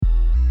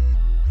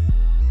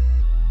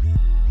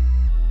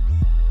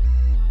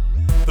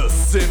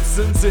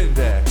Simpsons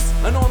Index,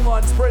 an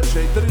online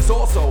spreadsheet that is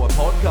also a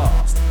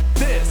podcast.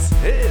 This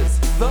is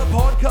the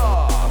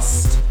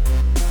podcast.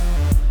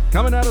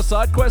 Coming out of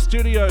SideQuest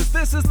Studios,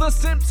 this is the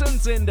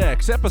Simpsons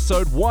Index,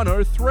 episode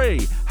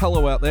 103.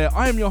 Hello out there,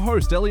 I am your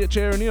host, Elliot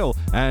J. O'Neill,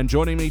 and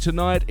joining me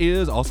tonight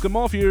is Oscar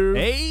Morphew.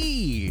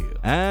 Hey!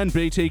 And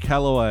BT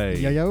Calloway.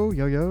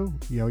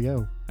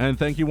 Yo. And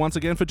thank you once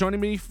again for joining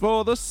me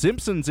for the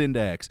Simpsons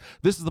Index.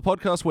 This is the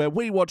podcast where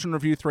we watch and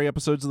review 3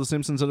 episodes of The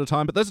Simpsons at a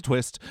time, but there's a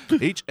twist.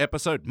 Each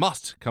episode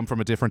must come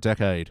from a different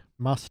decade.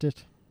 Must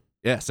it?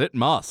 Yes, it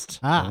must.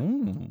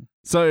 Ooh.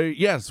 So,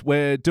 yes,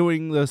 we're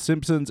doing the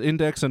Simpsons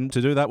Index, and to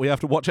do that, we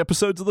have to watch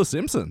episodes of The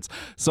Simpsons.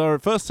 So,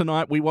 first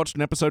tonight, we watched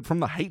an episode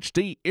from the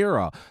HD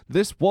era.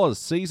 This was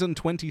Season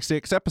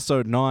 26,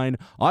 Episode 9,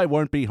 I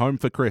Won't Be Home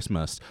for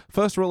Christmas.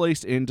 First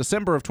released in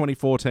December of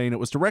 2014, it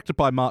was directed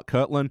by Mark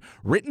Kirtland,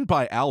 written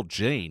by Al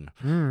Jean.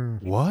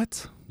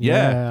 What?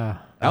 Yeah.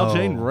 Al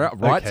Jean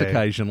writes okay.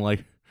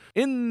 occasionally.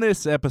 In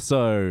this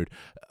episode,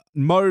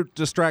 Moe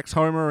distracts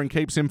Homer and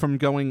keeps him from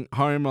going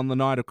home on the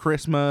night of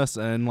Christmas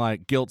and,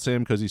 guilts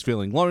him because he's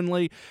feeling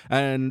lonely.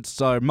 And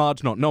so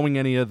Marge, not knowing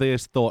any of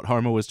this, thought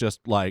Homer was just,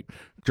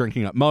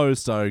 drinking at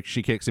Moe's, so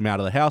she kicks him out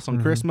of the house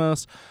on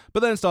Christmas, but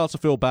then starts to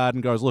feel bad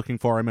and goes looking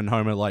for him, and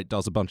Homer,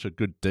 does a bunch of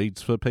good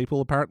deeds for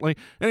people, apparently.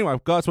 Anyway,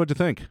 guys, what'd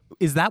you think?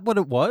 Is that what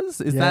it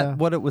was? Is that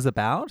what it was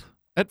about?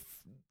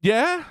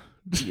 Yeah?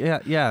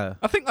 Yeah.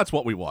 I think that's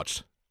what we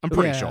watched. I'm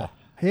pretty sure.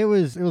 It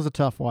was a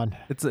tough one.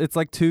 It's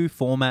like 2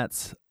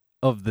 formats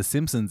of the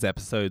Simpsons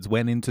episodes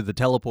went into the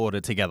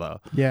teleporter together.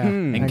 Yeah.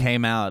 And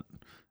came out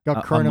got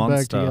a Cronenberg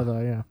monster.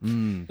 together,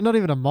 yeah. Not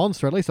even a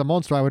monster, at least a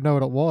monster I would know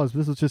what it was.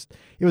 This was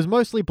it was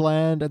mostly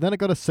bland, and then it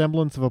got a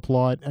semblance of a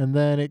plot, and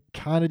then it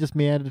kind of just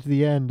meandered to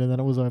the end, and then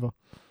it was over.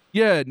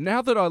 Yeah,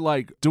 now that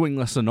I doing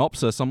the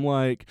synopsis, I'm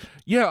I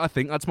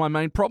think that's my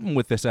main problem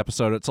with this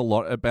episode. It's a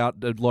lot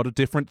about a lot of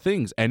different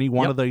things. Any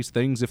one of these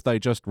things, if they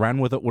just ran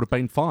with it, would have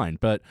been fine.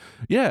 But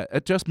yeah,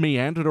 it just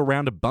meandered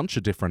around a bunch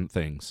of different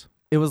things.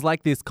 It was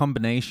like this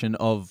combination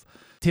of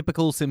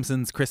typical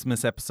Simpsons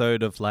Christmas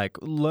episode of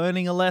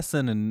learning a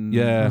lesson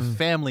and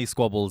family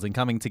squabbles and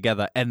coming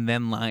together, and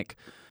then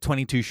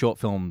 22 short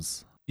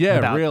films. Yeah,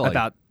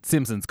 about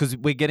Simpsons, because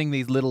we're getting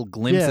these little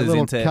glimpses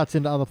little into cuts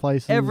into other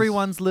places.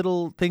 Everyone's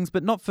little things,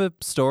 but not for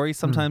story.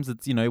 Sometimes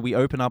it's, we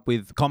open up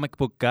with Comic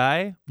Book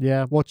Guy.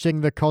 Yeah, watching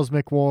the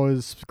Cosmic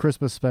Wars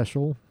Christmas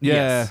special. Yeah.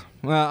 Yes.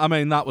 Well, I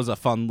mean, that was a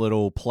fun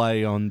little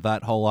play on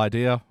that whole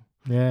idea.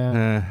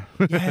 Yeah.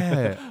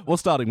 Yeah. Well,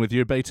 starting with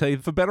you, BT,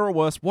 for better or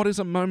worse, what is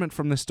a moment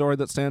from this story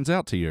that stands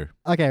out to you?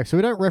 Okay, so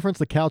we don't reference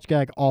the couch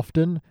gag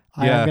often.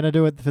 I am going to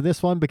do it for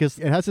this one because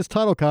it has this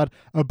title card,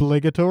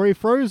 obligatory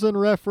Frozen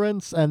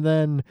reference, and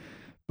then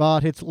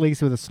Bart hits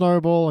Lisa with a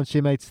snowball, and she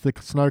makes the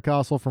snow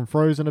castle from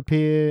Frozen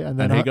appear, and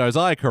then he goes,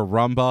 "Ay,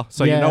 caramba!"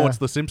 So you know it's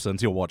The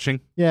Simpsons you're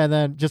watching. Yeah, and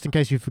then just in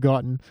case you've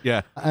forgotten,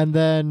 and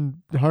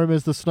then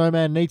Homer's the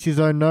snowman eats his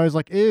own nose,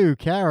 ew,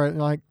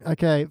 carrot.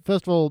 Okay,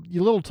 first of all,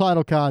 your little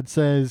title card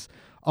says,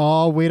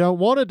 "Oh, we don't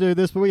want to do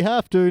this, but we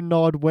have to,"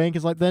 nod, wink.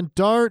 It's then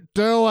don't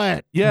do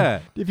it. Yeah.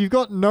 If you've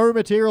got no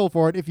material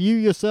for it, if you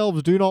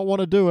yourselves do not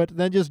want to do it,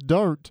 then just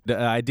don't.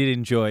 I did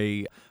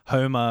enjoy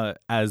Homer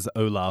as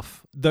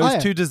Olaf.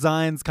 Those two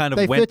designs kind of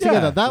they went fit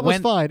together. That was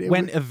fine.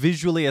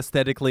 Visually,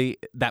 aesthetically,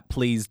 that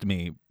pleased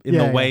me in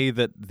the way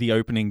that the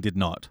opening did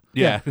not.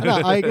 Yeah. No,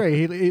 I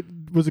agree. It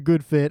was a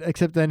good fit,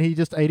 except then he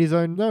just ate his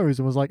own nose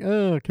and was like,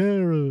 "Oh,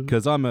 carrot."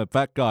 Because I'm a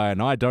fat guy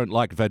and I don't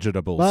like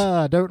vegetables.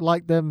 I don't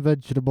like them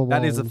vegetable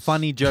That is a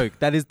funny joke.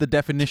 That is the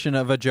definition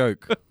of a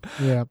joke.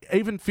 Yeah.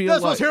 Even feel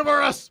this was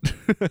humorous!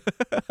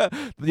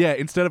 Yeah,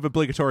 instead of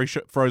obligatory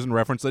Frozen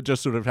reference, they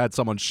just sort of had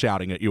someone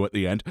shouting at you at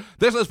the end.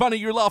 "This is funny,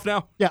 you laugh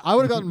now." Yeah, I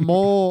would have gotten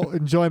more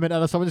enjoyment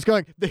out of someone just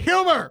going, "The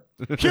humor!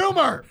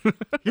 Humor!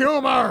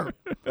 Humor!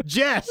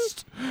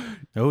 Jest!"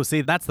 Oh,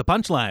 see, that's the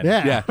punchline.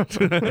 Yeah.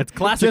 It's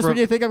classic. Just when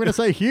you think I'm going to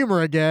say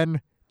humor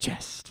again,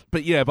 jest.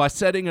 But yeah, by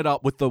setting it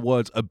up with the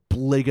words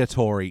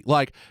obligatory,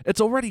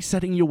 it's already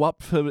setting you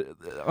up for,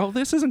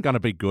 this isn't going to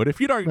be good. If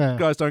you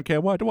guys don't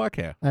care, why do I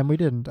care? And we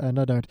didn't, and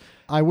I don't.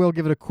 I will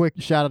give it a quick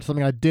shout out to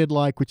something I did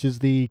like, which is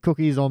the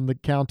cookies on the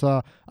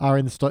counter are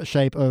in the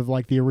shape of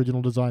the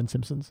original design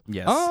Simpsons.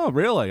 Yes. Oh,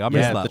 really? I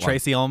missed that the one.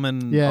 Tracy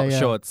Ullman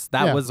shorts.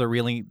 That was a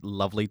really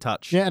lovely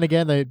touch. Yeah, and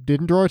again, they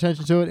didn't draw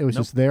attention to it. It was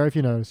just there if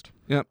you noticed.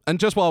 Yeah, and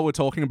just while we're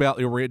talking about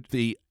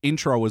the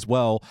intro as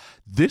well,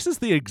 this is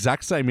the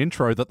exact same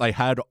intro that they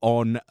had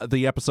on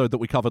the episode that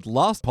we covered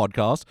last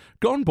podcast,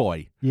 Gone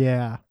Boy.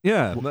 Yeah.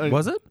 Yeah.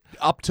 Was it?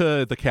 Up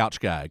to the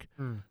couch gag.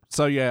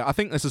 So yeah, I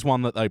think this is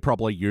one that they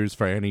probably use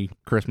for any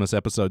Christmas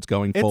episodes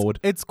going forward.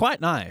 It's quite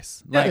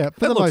nice. For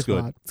the most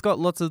part. It's got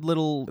lots of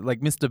little,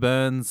 Mr.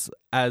 Burns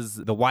as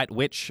the White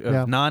Witch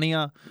of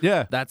Narnia.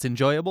 Yeah. That's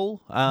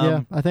enjoyable.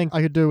 I think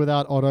I could do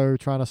without Otto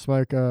trying to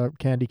smoke a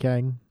candy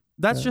cane.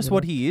 That's just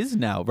what he is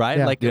now, right?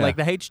 Yeah. Like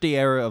the HD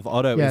era of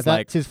Otto is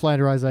that's his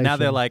flanderization. now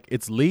they're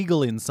it's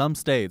legal in some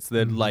states.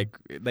 They're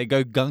they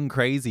go gung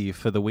crazy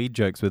for the weed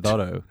jokes with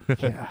Otto.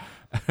 Yeah.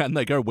 And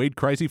they go weed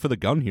crazy for the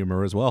gun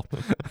humor as well.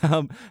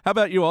 How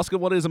about you, Oscar?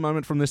 What is a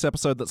moment from this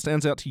episode that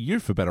stands out to you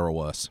for better or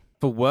worse?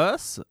 For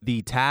worse,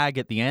 the tag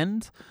at the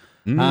end,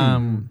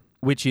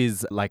 which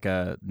is like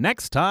a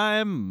next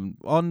time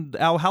on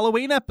our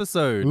Halloween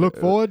episode. Look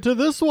forward to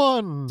this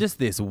one. Just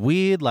this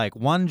weird, like,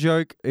 one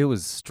joke. It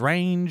was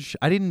strange.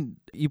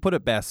 You put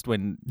it best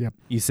when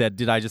you said,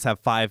 did I just have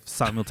 5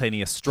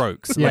 simultaneous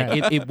strokes?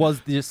 Like, it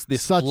was just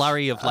this Such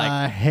flurry of, like,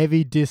 a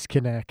heavy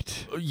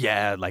disconnect.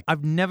 Yeah, like,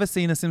 I've never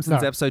seen a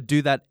Simpsons episode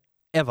do that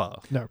ever.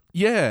 No.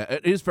 Yeah,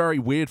 it is very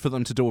weird for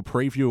them to do a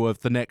preview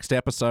of the next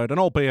episode, and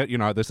albeit,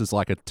 this is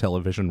like a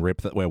television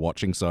rip that we're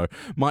watching, so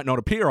might not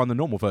appear on the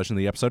normal version of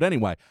the episode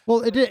anyway.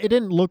 Well, it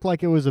didn't look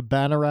like it was a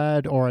banner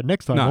ad or a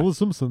next time all the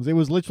Simpsons. It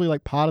was literally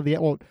like part of the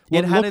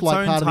it had its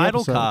own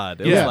title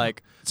card. It was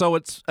like... So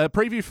it's a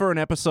preview for an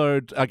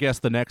episode, I guess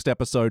the next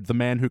episode, The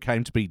Man Who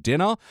Came to Be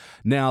Dinner.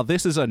 Now,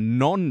 this is a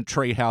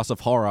non-Treehouse of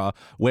Horror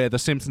where the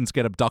Simpsons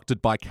get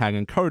abducted by Kang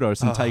and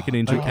Kodos and taken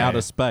into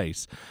outer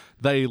space.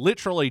 They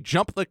literally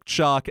jump the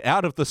shark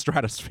out of the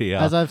stratosphere.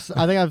 As I think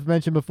I've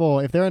mentioned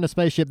before, if they're in a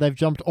spaceship, they've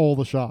jumped all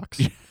the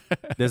sharks.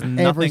 There's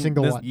Every nothing.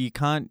 single one. You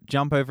can't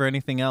jump over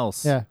anything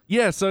else.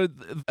 Yeah. So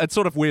it's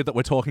sort of weird that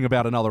we're talking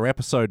about another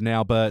episode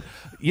now, but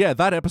yeah,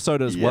 that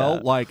episode as well.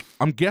 Like,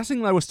 I'm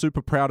guessing they were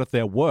super proud of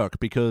their work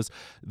because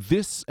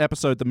this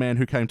episode, The Man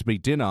Who Came to Be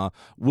Dinner,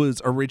 was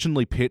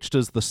originally pitched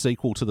as the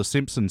sequel to the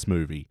Simpsons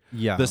movie.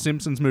 Yeah. The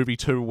Simpsons movie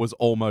 2 was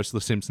almost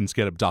the Simpsons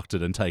get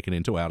abducted and taken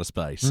into outer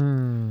space.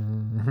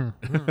 I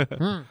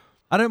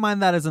don't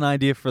mind that as an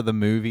idea for the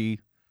movie.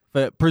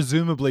 But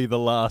presumably the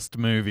last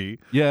movie.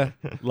 Yeah.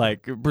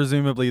 Like,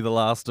 presumably the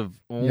last of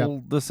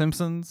all the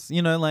Simpsons,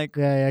 like...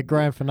 Yeah,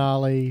 grand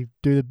finale,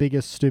 do the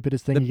biggest,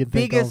 stupidest thing you can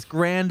think of. The biggest,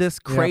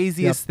 grandest,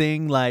 craziest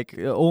thing, like,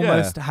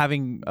 almost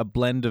having a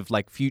blend of,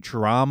 like,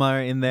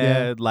 Futurama in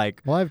there,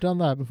 like... Well, I've done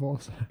that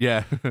before. So.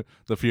 Yeah,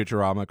 the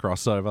Futurama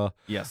crossover.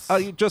 Yes.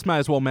 You just may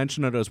as well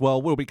mention it as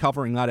well. We'll be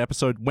covering that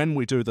episode when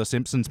we do the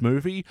Simpsons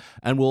movie,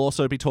 and we'll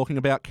also be talking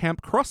about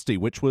Camp Krusty,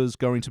 which was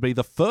going to be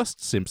the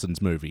first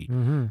Simpsons movie.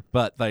 Mm-hmm.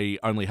 But they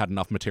only had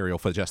enough material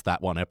for just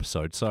that one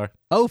episode, so...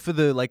 Oh, for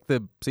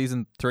the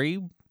season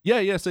 3?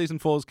 Yeah, season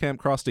 4's Camp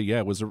Krusty,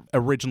 it was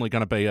originally going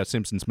to be a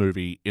Simpsons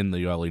movie in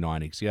the early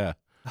 90s, yeah.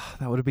 Oh,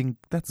 that would have been...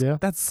 That's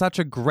such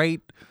a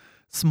great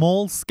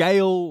small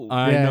scale...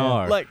 I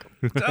know. Like...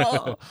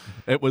 Oh.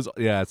 It was...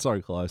 Yeah, it's so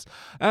close.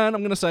 And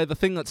I'm going to say the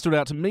thing that stood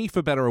out to me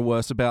for better or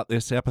worse about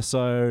this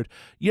episode,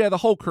 the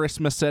whole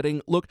Christmas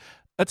setting. Look,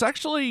 it's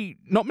actually...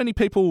 Not many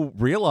people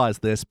realize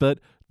this, but...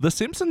 The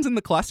Simpsons in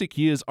the classic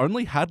years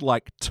only had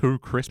like 2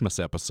 Christmas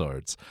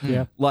episodes.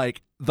 Yeah.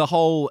 Like the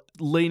whole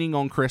leaning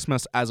on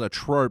Christmas as a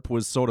trope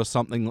was sort of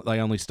something that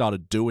they only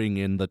started doing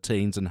in the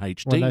teens and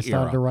HD when they era.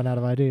 started to run out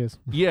of ideas.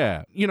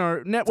 Yeah.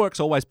 Networks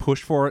always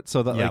push for it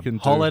so that they can do...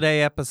 holiday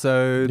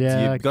episodes.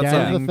 Yeah, you've got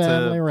gather something the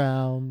family to...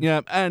 around.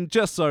 Yeah, and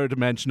just so to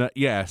mention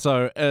it,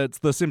 so it's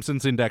the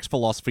Simpsons Index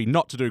philosophy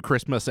not to do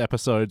Christmas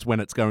episodes when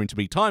it's going to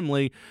be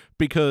timely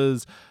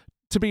because...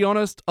 To be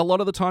honest, a lot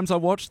of the times I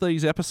watched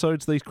these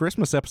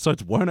Christmas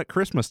episodes weren't at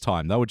Christmas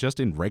time. They were just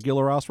in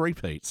regular-ass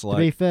repeats. To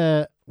be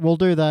fair, we'll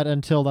do that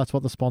until that's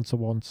what the sponsor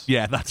wants.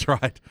 Yeah, that's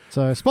right.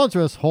 So sponsor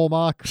us,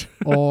 Hallmark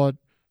or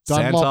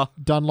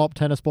Dunlop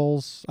tennis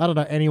balls. I don't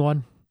know,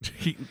 anyone.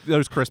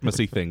 Those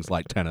Christmassy things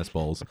like tennis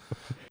balls.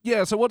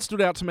 Yeah, so what stood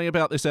out to me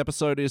about this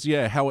episode is,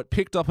 how it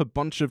picked up a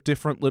bunch of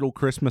different little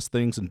Christmas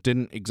things and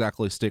didn't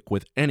exactly stick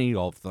with any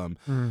of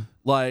them.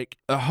 Like,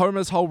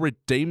 Homer's whole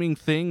redeeming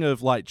thing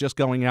of, like, just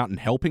going out and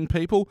helping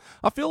people,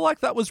 I feel like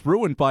that was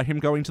ruined by him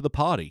going to the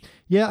party.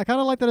 Yeah, I kind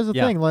of like that as a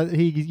thing. Like,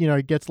 he,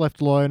 gets left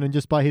alone and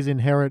just by his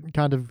inherent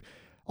kind of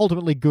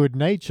ultimately good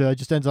nature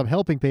just ends up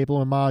helping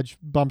people, and Marge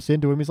bumps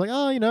into him. He's like,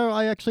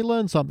 I actually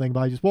learned something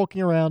by just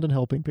walking around and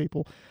helping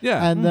people.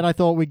 Yeah. And then I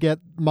thought we'd get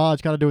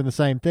Marge kind of doing the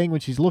same thing when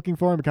she's looking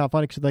for him but can't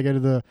find it, so they go to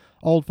the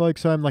old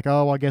folks' home, like,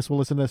 I guess we'll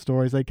listen to their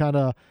stories. They kind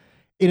of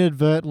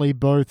inadvertently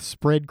both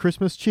spread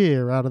Christmas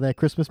cheer out of their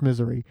Christmas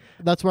misery.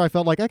 That's where I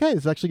felt like, okay,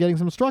 it's actually getting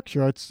some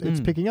structure. It's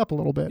picking up a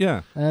little bit.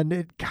 Yeah. And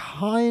it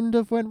kind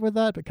of went with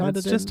that, but kind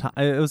of didn't.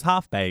 It was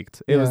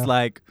half-baked. It was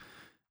like...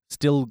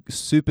 still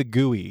super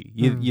gooey.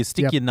 You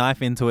stick your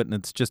knife into it and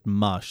it's just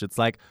mush. It's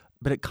like,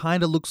 but it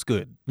kind of looks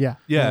good. Yeah.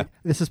 Yeah.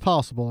 This is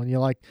possible. And you're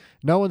like,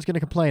 no one's going to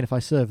complain if I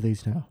serve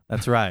these now.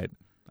 That's right.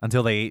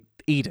 Until they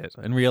eat it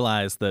and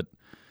realize that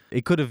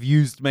it could have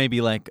used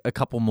maybe like a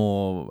couple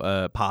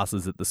more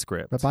passes at the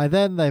script. But by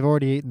then, they've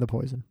already eaten the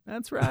poison.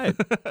 That's right.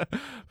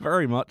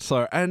 Very much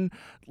so. And,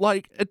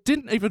 like, it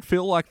didn't even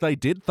feel like they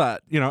did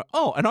that,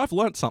 and I've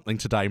learnt something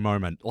today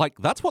moment. Like,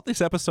 that's what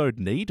this episode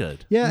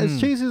needed. Yeah,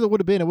 as cheesy as it would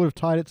have been, it would have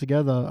tied it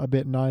together a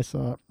bit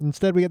nicer.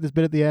 Instead, we get this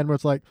bit at the end where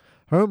it's like,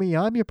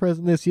 homie, I'm your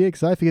present this year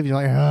because I forgive you.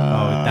 Like,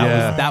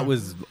 that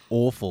was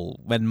awful.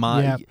 When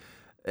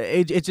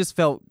It just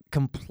felt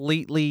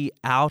completely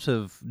out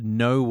of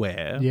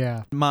nowhere.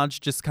 Yeah.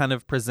 Marge just kind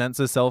of presents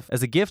herself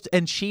as a gift,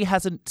 and she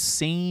hasn't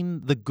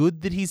seen the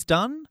good that he's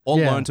done. Or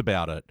learnt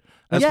about it.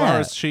 As Yeah. far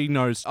as she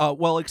knows,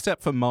 well,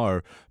 except for Mo.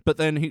 But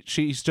then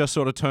she's just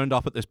sort of turned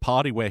up at this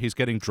party where he's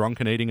getting drunk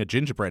and eating a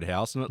gingerbread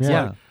house, and it's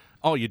like,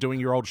 oh, you're doing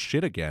your old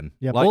shit again.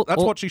 Yep. Like,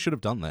 that's what she should have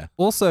done there.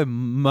 Also,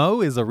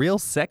 Mo is a real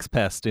sex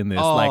pest in this.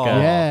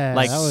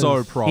 Oh,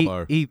 so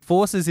provo. He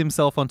forces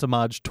himself onto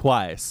Marge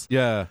twice.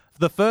 Yeah.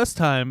 The first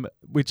time,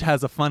 which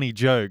has a funny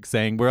joke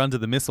saying, we're under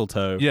the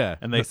mistletoe. Yeah.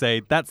 And they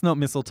say, that's not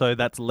mistletoe,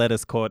 that's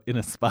lettuce caught in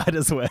a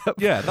spider's web.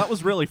 Yeah, that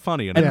was really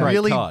funny and a great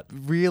really, cut.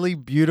 really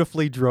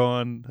beautifully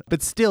drawn.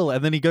 But still,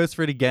 and then he goes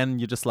for it again, and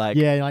you're just like...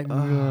 Yeah,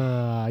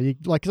 you're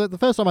like, cause the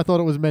first time I thought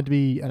it was meant to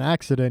be an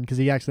accident because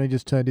he accidentally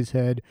just turned his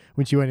head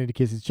when she went in to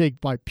kiss his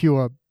cheek by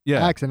pure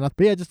accident.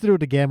 But just to do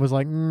it again was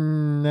like,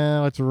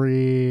 no, it's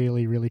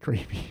really, really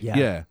creepy.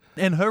 Yeah.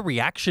 And her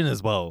reaction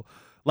as well.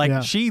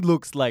 Like, she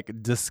looks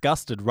like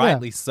disgusted,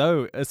 rightly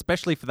so,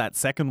 especially for that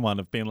second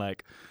one of being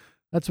like...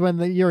 That's when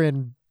you're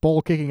in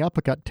ball-kicking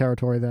uppercut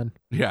territory then.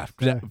 Yeah,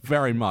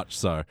 very much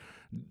so.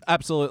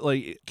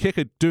 Absolutely. Kick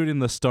a dude in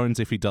the stones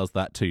if he does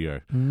that to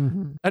you.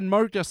 Mm-hmm. And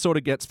Mo just sort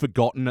of gets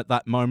forgotten at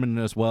that moment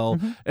as well.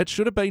 Mm-hmm. It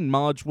should have been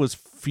Marge was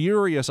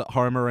furious at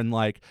Homer and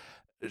like...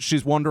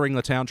 She's wandering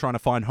the town trying to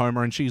find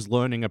Homer, and she's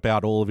learning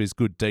about all of his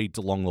good deeds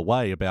along the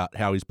way, about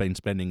how he's been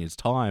spending his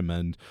time,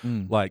 and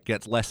like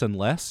gets less and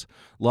less.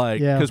 Like,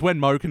 because when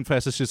Mo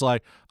confesses, she's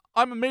like,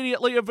 "I'm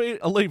immediately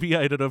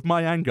alleviated of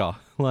my anger."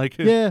 Like,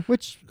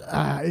 which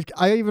I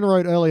even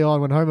wrote early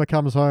on when Homer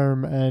comes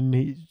home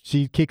and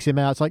she kicks him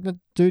out. It's like, no,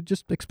 dude,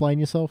 just explain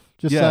yourself.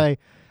 Just say.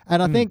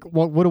 And I think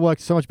what would have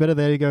worked so much better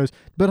there, he goes,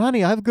 "But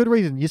honey, I have a good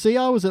reason. You see,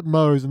 I was at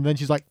Moe's," and then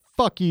she's like,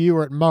 "Fuck you, you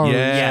were at Moe's."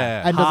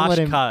 Yeah. And doesn't let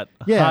him,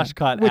 harsh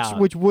cut out.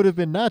 Which would have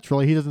been natural.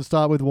 He doesn't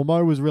start with, well,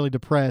 Mo was really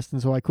depressed,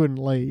 and so I couldn't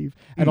leave.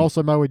 And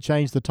also Mo had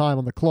changed the time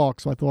on the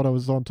clock, so I thought I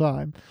was on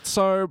time.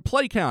 So,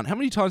 play count. How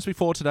many times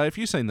before today have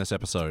you seen this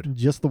episode?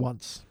 Just the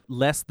once.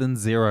 Less than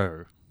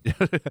 0.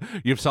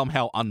 You've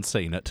somehow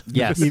unseen it.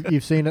 Yes.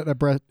 You've seen it, a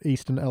Bret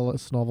Easton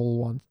Ellis novel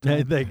once.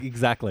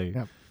 Exactly.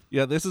 Yep.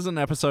 Yeah, this is an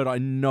episode I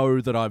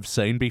know that I've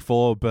seen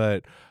before,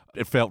 but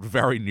it felt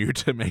very new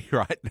to me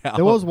right now.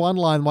 There was one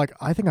line like,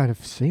 I think I'd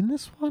have seen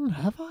this one.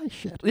 Have I?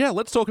 Shit. Yeah,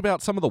 let's talk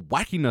about some of the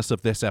wackiness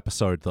of this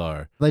episode,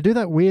 though. They do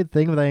that weird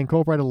thing where they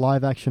incorporate a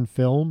live-action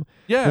film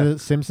that the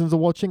Simpsons are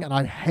watching, and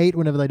I hate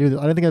whenever they do this.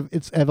 I don't think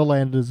it's ever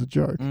landed as a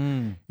joke.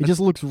 It just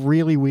looks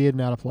really weird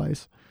and out of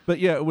place. But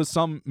yeah, it was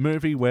some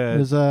movie where...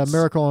 There's a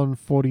Miracle on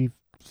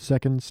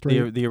 42nd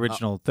Street. The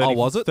original.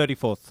 was it?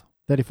 34th.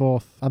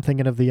 34th. I'm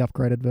thinking of the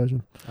upgraded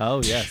version.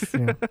 Oh, yes.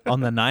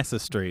 On the nicer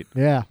street.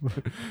 Yeah.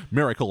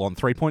 Miracle on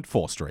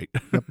 3.4 Street.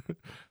 Yep.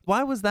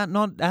 Why was that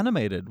not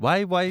animated?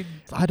 Why?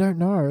 I don't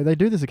know. They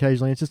do this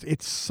occasionally.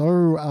 It's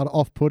so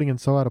off-putting and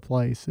so out of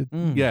place.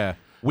 Yeah.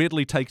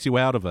 Weirdly takes you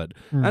out of it.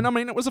 And I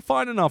mean, it was a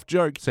fine enough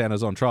joke.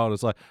 Santa's on trial.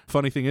 It's like,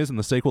 funny thing is, in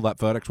the sequel, that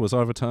verdict was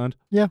overturned.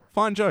 Yeah.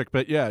 Fine joke.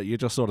 But yeah, you're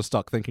just sort of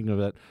stuck thinking of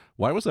it.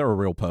 Why was there a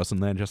real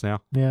person there just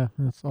now? Yeah,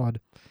 that's odd.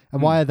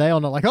 And why are they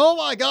on it? Like, oh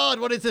my God,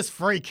 what is this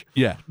freak?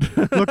 Yeah.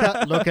 Look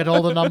at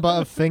all the number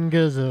of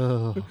fingers.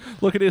 Ugh.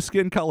 Look at his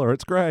skin color.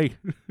 It's grey.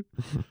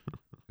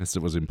 Yes,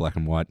 it was in black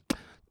and white.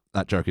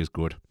 That joke is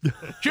good.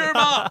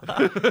 Humor!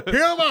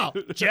 Humor!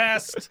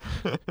 Jest!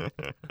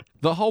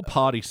 The whole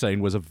party scene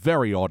was a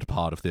very odd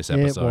part of this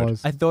episode. It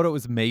was. I thought it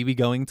was maybe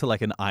going to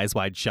like an Eyes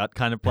Wide Shut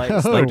kind of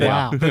place. Oh, Like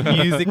wow. the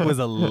music was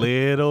a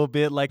little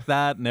bit like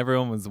that, and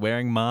everyone was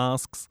wearing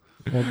masks.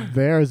 Well,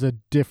 there is a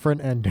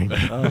different ending.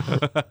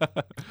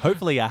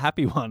 Hopefully a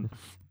happy one.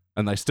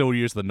 And they still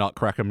use the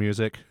Nutcracker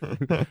music,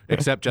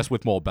 except just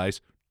with more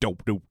bass. Do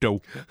do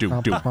do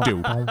do do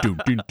do do do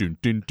do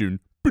do do.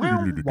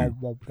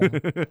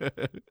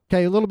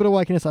 Okay, a little bit of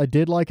wakiness I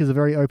did like is the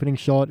very opening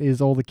shot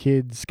is all the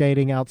kids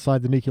skating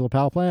outside the nuclear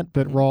power plant,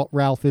 but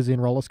Ralph is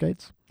in roller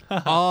skates.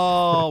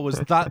 Oh, was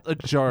that a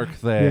joke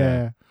there?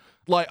 Yeah.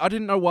 Like, I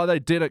didn't know why they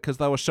did it because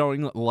they were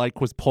showing that the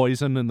lake was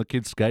poison and the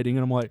kids skating,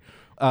 and I'm like,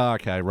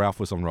 okay, Ralph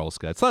was on roller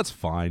skates. That's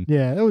fine.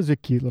 Yeah, it was a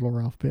cute little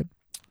Ralph bit.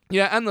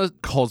 Yeah, and the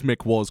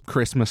Cosmic Wars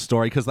Christmas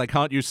story because they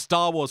can't use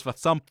Star Wars for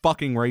some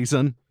fucking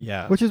reason.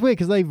 Yeah. Which is weird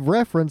because they've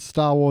referenced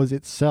Star Wars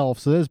itself,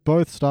 so there's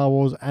both Star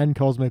Wars and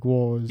Cosmic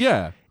Wars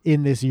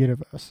in this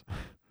universe.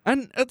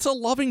 And it's a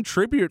loving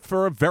tribute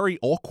for a very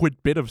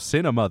awkward bit of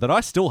cinema that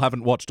I still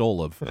haven't watched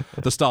all of,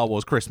 the Star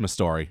Wars Christmas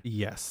story.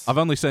 Yes. I've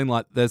only seen,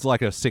 there's a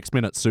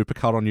 6-minute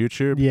supercut on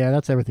YouTube. Yeah,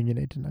 that's everything you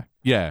need to know.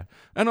 Yeah.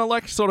 And I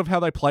like sort of how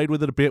they played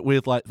with it a bit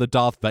with, the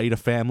Darth Vader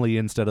family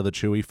instead of the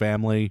Chewie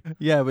family.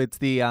 Yeah, it's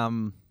the,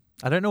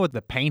 I don't know what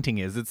the painting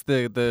is. It's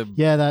the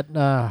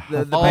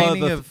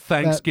painting of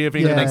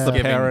Thanksgiving and the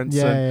parents.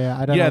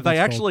 I don't know what they it's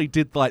actually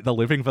did the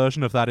living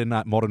version of that in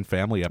that Modern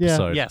Family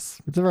episode.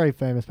 Yes. It's a very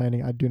famous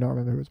painting. I do not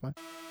remember who it's by.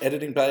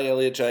 Editing Bay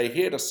Elliot J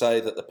here to say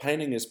that the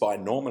painting is by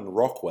Norman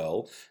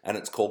Rockwell and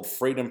it's called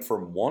Freedom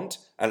from Want,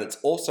 and it's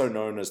also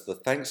known as the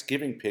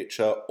Thanksgiving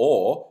Picture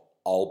or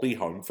I'll Be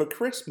Home for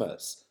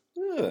Christmas.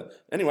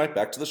 Anyway,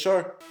 back to the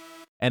show.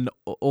 And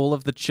all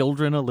of the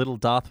children are little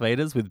Darth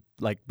Vaders with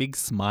like big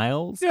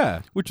smiles.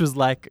 Yeah. Which was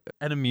like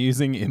an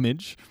amusing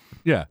image.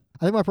 Yeah.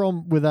 I think my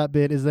problem with that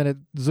bit is then it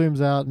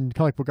zooms out and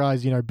comic book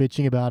guy's,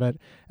 bitching about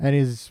it, and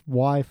his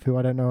wife, who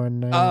I don't know her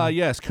name.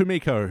 Yes,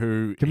 Kumiko,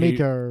 who he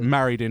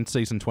married in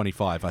season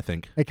 25, I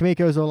think. And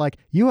Kumiko's all like,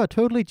 you are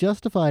totally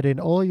justified in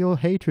all your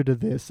hatred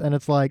of this. And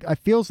it's like, it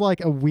feels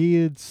like a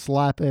weird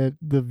slap at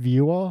the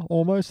viewer,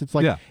 almost. It's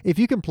like, if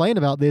you complain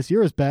about this,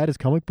 you're as bad as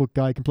comic book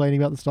guy complaining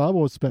about the Star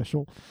Wars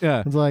special.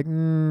 Yeah. It's like,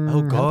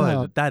 oh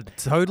God, that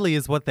totally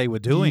is what they were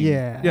doing.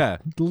 Yeah. Yeah.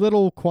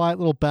 Quiet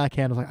little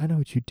backhand. I was like, I know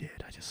what you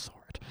did. I just saw it.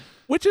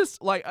 Which is,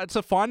 like, it's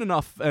a fine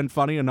enough and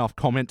funny enough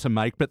comment to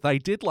make, but they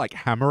did, like,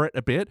 hammer it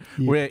a bit,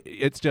 where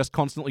it's just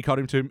constantly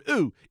cutting to him,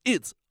 ooh,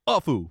 it's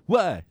awful.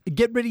 Why?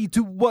 Get ready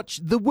to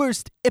watch the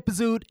worst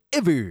episode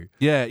ever.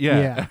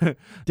 Yeah.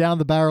 Down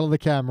the barrel of the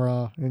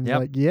camera. And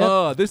like,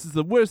 oh, this is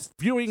the worst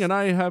viewing, and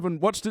I haven't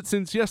watched it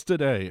since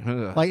yesterday.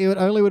 Like, it would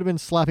have been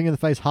slapping in the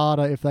face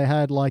harder if they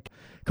had, like,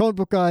 comic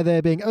book guy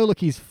there being, oh, look,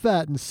 he's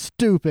fat and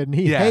stupid and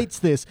he hates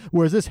this,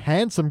 whereas this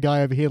handsome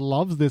guy over here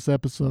loves this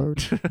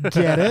episode.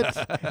 Get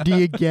it? Do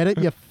you get it,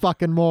 you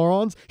fucking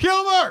morons?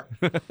 Humor!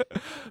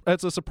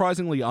 It's a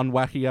surprisingly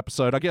unwacky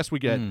episode. I guess we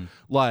get,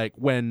 like,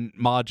 when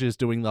Marge is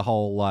doing the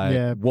whole,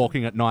 like,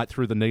 walking at night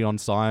through the neon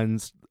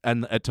signs,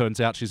 and it turns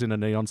out she's in a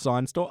neon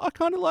sign store. I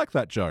kind of like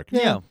that joke.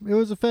 Yeah, it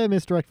was a fair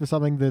misdirect for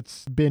something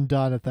that's been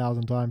done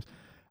 1,000 times.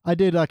 I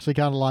did actually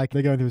kind of like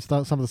they're going through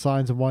some of the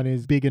signs, and one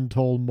is big and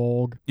tall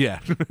morgue. Yeah.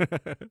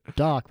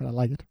 Dark, but I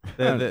like it.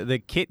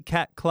 The Kit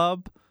Kat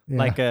Club,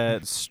 like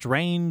a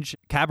strange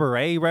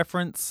cabaret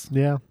reference.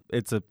 Yeah.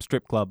 It's a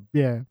strip club.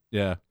 Yeah.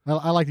 Yeah.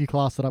 I like you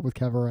class it up with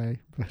cabaret.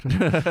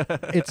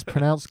 It's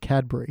pronounced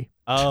Cadbury.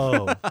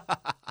 Oh.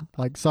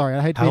 Like, sorry,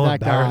 I hate to be that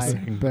guy.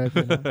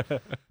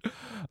 But,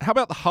 How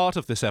about the heart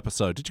of this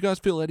episode? Did you guys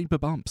feel any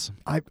bumps?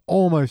 I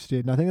almost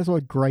did, and I think that's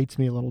what grates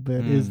me a little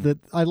bit, is that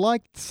I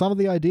liked some of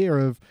the idea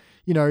of,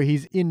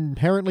 he's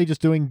inherently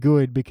just doing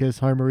good because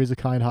Homer is a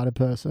kind-hearted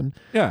person.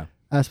 Yeah.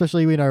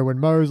 Especially, when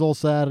Moe's all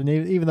sad, and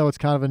even though it's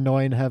kind of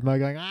annoying to have Moe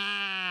going,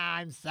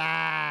 I'm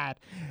sad.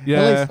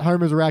 Yeah. At least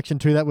Homer's reaction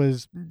to that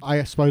was,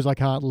 I suppose I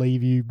can't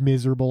leave you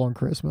miserable on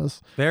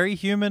Christmas. Very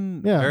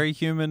human, very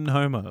human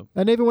Homer.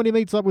 And even when he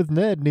meets up with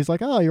Ned and he's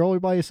like, oh, you're all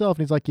by yourself.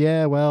 And he's like,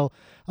 yeah, well,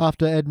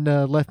 after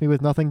Edna left me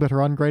with nothing but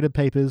her ungraded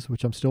papers,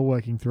 which I'm still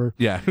working through.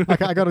 Yeah.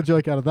 I got a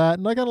joke out of that.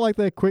 And I kind of like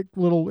their quick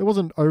little, it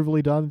wasn't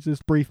overly done. It's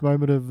just brief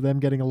moment of them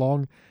getting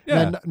along.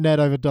 Yeah. And then Ned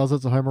overdoes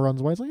it, so Homer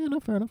runs away. It's like, yeah, no,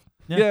 fair enough.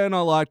 Yeah, and I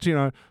liked,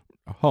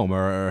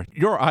 Homer,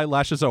 your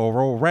eyelashes are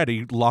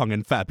already long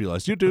and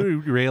fabulous. You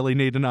do really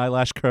need an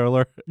eyelash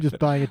curler. Just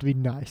buying it to be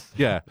nice.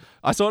 Yeah.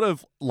 I sort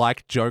of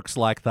like jokes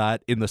like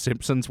that in The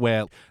Simpsons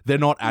where they're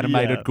not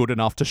animated good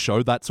enough to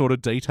show that sort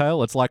of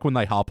detail. It's like when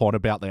they harp on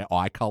about their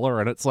eye color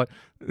and it's like,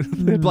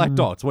 they're black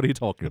dots. What are you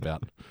talking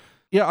about?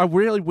 Yeah, I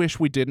really wish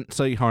we didn't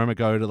see Homer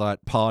go to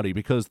that party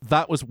because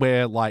that was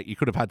where, like, you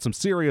could have had some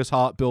serious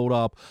heart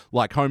build-up,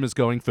 like Homer's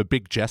going for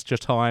big gesture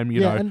time, you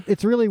know. And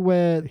it's really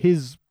where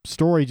his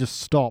story just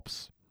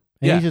stops.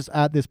 And he's just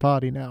at this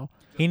party now.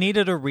 He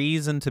needed a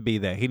reason to be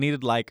there. He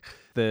needed, like,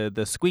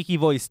 the squeaky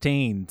voice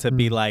teen to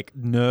be, like,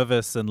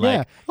 nervous and,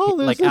 like, oh,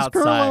 there's like this outside.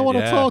 girl I want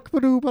to talk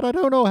to, but I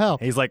don't know how.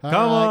 He's like, come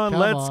on,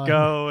 let's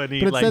go. And he,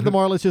 but instead, the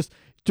moral is just,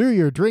 do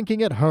your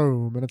drinking at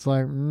home. And it's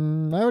like,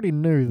 I already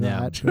knew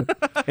that.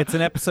 But... It's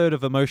an episode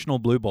of Emotional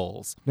Blue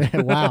Balls.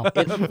 Wow.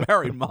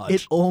 Very much.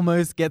 It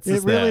almost gets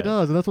us there. It really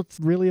does. And that's what's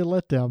really a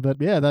letdown.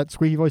 But yeah, that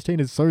squeaky voice teen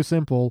is so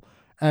simple.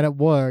 And it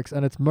works,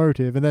 and it's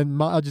motive. And then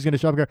Marge is going to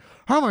show up and go,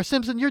 Homer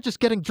Simpson, you're just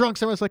getting drunk.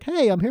 So I was like,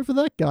 hey, I'm here for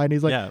that guy. And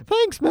he's like,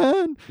 thanks,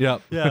 man.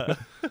 Yep. Yeah.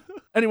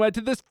 Anyway,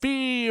 did this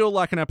feel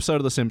like an episode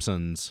of The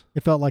Simpsons?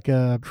 It felt like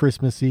a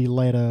Christmassy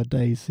later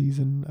day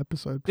season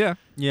episode. Yeah.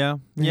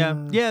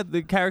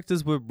 The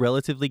characters were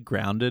relatively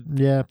grounded.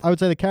 Yeah. I would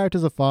say the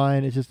characters are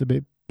fine. It's just a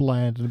bit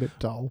bland and a bit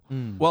dull.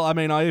 Well, I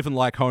mean, I even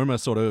like Homer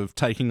sort of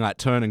taking that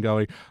turn and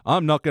going,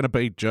 I'm not going to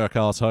be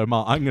jerk-ass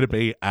Homer, I'm going to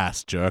be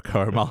ass-jerk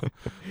Homer.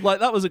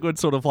 Like, that was a good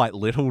sort of, like,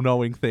 little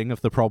knowing thing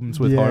of the problems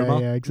with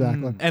Homer. Yeah,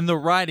 exactly. And the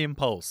right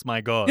impulse, my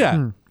God.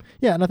 Yeah.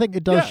 Yeah, and I think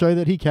it does show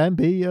that he can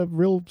be a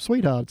real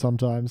sweetheart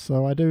sometimes,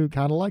 so I do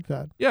kind of like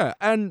that. Yeah,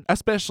 and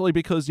especially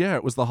because,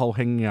 it was the whole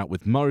hanging out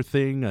with Mo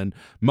thing, and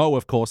Mo,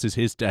 of course, is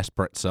his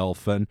desperate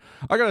self, and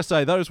I gotta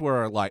say, those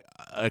were, like,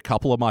 a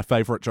couple of my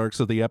favorite jokes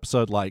of the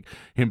episode, like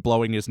him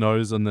blowing his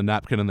nose on the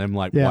napkin and then,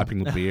 like,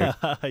 wiping the beer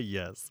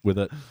with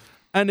it.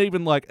 And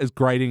even, like, as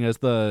grating as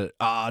the,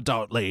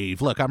 don't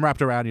leave, look, I'm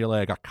wrapped around your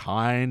leg, I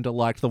kind of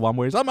liked the one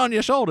where he's, I'm on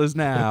your shoulders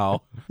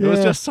now. It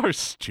was just so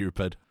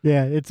stupid.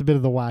 Yeah, it's a bit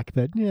of the whack,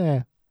 but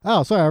yeah.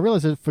 Oh, sorry, I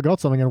realized I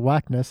forgot something in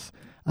whackness,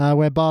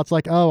 where Bart's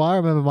like, oh, I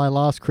remember my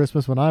last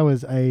Christmas when I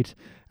was 8,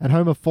 and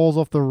Homer falls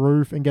off the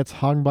roof and gets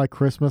hung by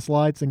Christmas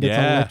lights and gets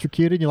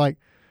electrocuted, and you're like,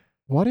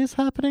 what is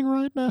happening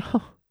right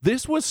now?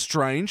 This was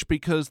strange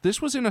because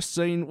this was in a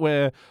scene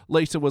where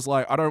Lisa was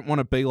like, I don't want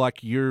to be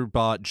like you,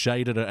 Bart,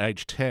 jaded at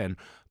age 10.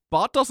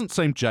 Bart doesn't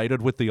seem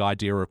jaded with the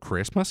idea of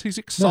Christmas. He's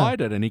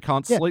excited and he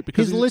can't sleep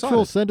because his he's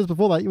literal excited. sentence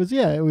before that, it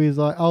was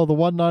like, oh, the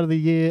one night of the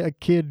year a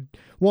kid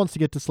wants to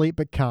get to sleep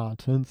but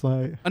can't. And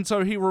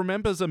so he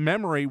remembers a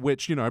memory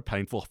which,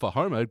 painful for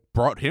Homer,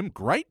 brought him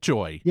great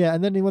joy. Yeah,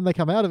 and then when they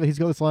come out of it, he's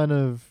got this line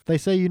of, they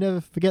say you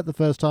never forget the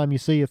first time you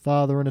see your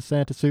father in a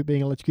Santa suit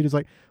being electrocuted. It's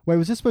like, wait,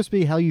 was this supposed to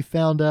be how you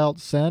found out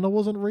Santa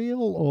wasn't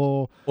real?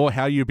 Or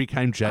how you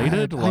became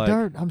jaded? I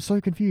don't. I'm so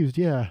confused,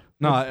 yeah.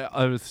 No,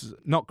 it was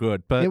not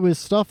good, but... It was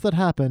stuff that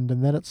happened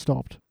and then it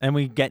stopped. And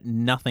we get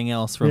nothing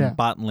else from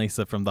Bart and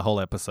Lisa from the whole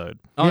episode.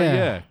 Oh,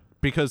 yeah.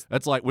 Because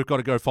it's like, we've got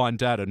to go find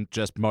Dad, and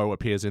just Moe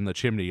appears in the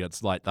chimney.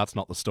 It's like, that's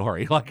not the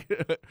story. Like,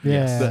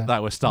 that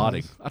we're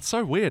starting. That's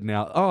so weird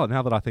now. Oh,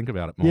 now that I think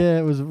about it more. Yeah,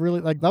 it was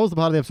really, like, that was the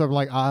part of the episode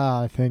where I'm like,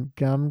 I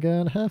think I'm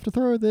going to have to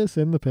throw this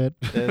in the pit.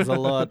 There's a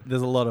lot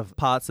of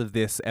parts of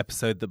this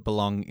episode that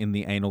belong in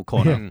the anal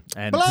corner.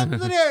 And so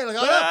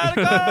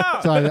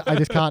I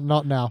just can't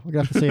not now. We're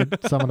going to have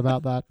to see someone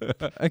about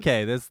that.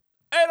 Okay, there's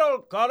Anal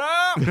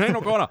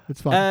corner.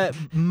 It's fine.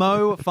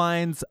 Moe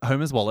finds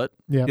Homer's wallet.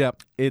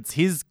 Yep. It's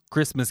his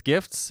Christmas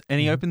gifts, and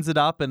he opens it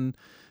up, and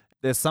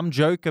there's some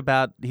joke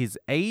about his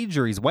age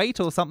or his weight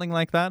or something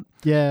like that.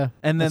 Yeah.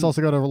 And then it's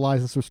also got a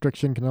license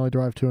restriction, can only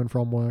drive to and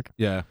from work.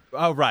 Yeah.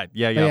 Oh, right.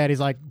 Yeah. Yeah, and he's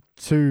like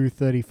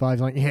 235.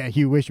 He's like, yeah,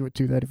 you wish you were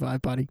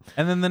 235, buddy.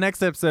 And then the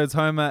next episode's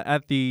Homer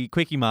at the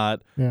Quickie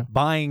Mart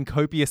buying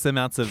copious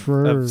amounts of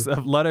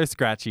lotto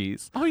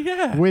scratchies. Oh,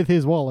 yeah. With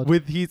his wallet.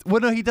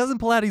 No, he doesn't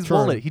pull out his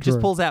wallet. He just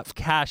pulls out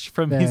cash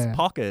from his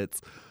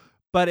pockets.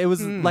 But it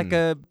was like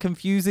a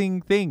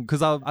confusing thing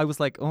because I was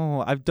like,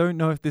 oh, I don't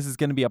know if this is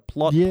going to be a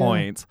plot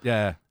point.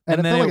 Yeah. And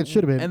it then felt like it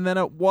should have been. And then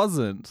it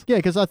wasn't. Yeah,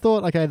 because I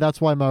thought, okay,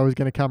 that's why Moe was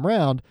going to come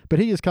round. But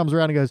he just comes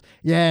around and goes,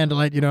 yeah, and to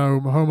let you know,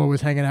 Homer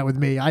was hanging out with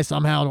me. I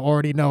somehow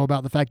already know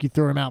about the fact you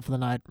threw him out for the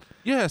night.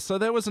 Yeah, so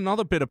there was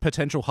another bit of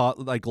potential heart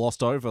that they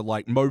glossed over,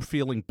 like Moe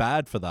feeling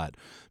bad for that.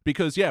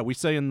 Because, we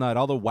see in that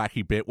other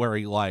wacky bit where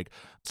he,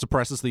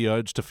 suppresses the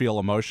urge to feel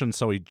emotion,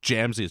 so he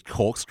jams his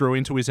corkscrew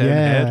into his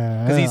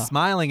head. Because he's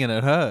smiling and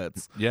it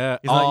hurts. Yeah.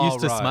 He's not used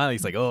to smiling.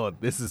 He's like, oh,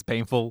 this is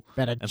painful.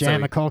 Better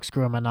jam a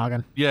corkscrew in my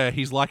noggin. Yeah,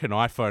 he's like an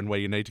iPhone where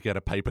you need to get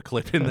a paper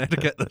clip in there to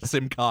get the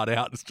SIM card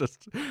out. It's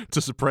just to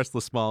suppress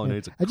the smile.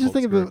 Yeah. I just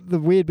think of the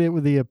weird bit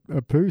with the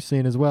Apu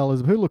scene as well,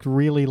 is Apu looked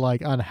really,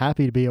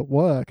 unhappy to be at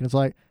work. And it's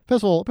like,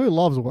 first of all, Apu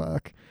loves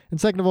work. And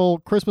second of all,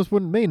 Christmas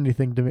wouldn't mean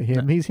anything to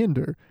him. He's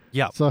Hindu.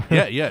 Yeah. So,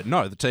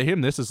 No, to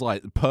him, this is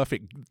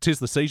perfect. 'Tis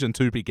the season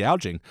to be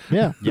gouging.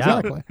 Yeah,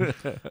 exactly.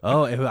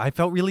 I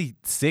felt really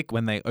sick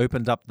when they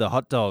opened up the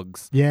hot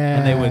dogs.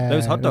 Yeah. And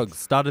those hot dogs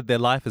started their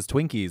life as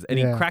Twinkies. And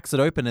he cracks it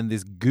open and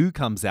this goo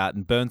comes out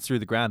and burns through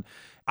the ground.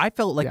 I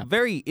felt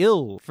very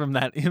ill from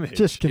that image.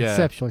 Just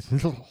conceptually.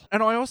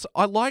 And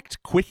I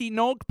liked Quickie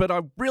Nog, but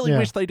I really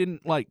wish they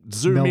didn't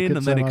zoom Milk in it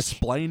and then so much.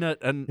 explain it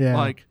and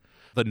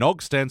the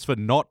Nog stands for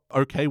not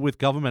okay with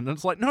government. And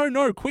it's like,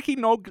 no, Quickie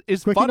Nog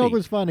is funny. Quickie Nog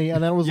was funny,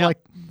 and then it was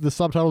the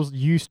subtitles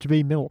used to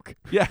be milk.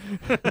 Yeah.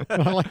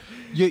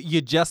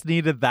 You just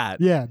needed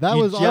that. Yeah, that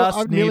was,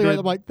 I nearly read,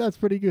 I'm like, that's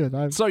pretty good.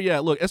 So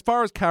look, as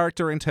far as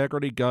character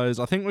integrity goes,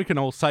 I think we can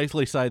all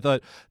safely say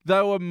that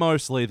they were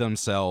mostly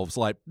themselves.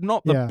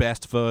 Not the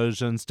best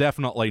versions,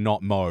 definitely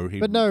not Moe.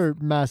 But no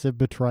massive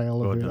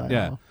betrayal of who they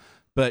are.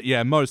 But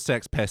Moe's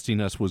sex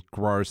pestiness was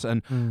gross.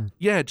 And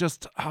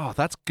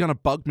that's going to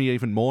bug me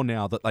even more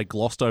now that they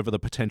glossed over the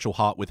potential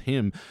heart with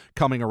him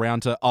coming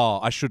around to,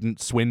 I shouldn't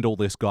swindle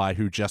this guy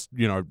who just,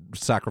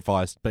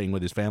 sacrificed being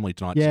with his family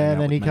tonight. Yeah, and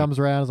then he comes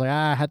around and is like,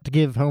 I had to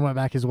give Homer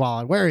back his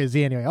wallet. Where is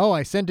he anyway? Oh,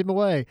 I sent him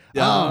away.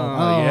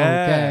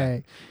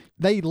 Okay.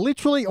 They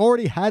literally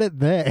already had it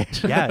there.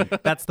 Yeah,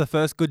 that's the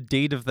first good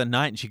deed of the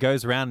night. And she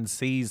goes around and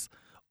sees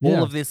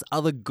all of this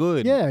other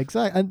good. Yeah,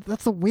 exactly. And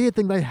that's the weird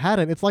thing, they had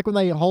it. It's like when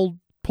they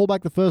pull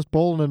back the first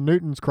ball in a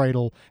Newton's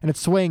cradle and it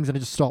swings and it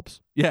just stops.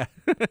 Yeah.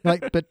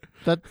 But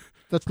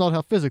that's not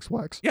how physics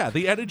works. Yeah,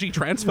 the energy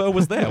transfer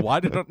was there.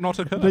 Why did it not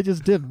occur? They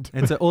just didn't.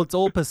 It's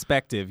all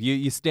perspective.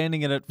 You're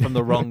standing at it from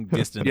the wrong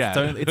distance.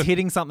 Yeah. It's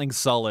hitting something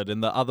solid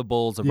and the other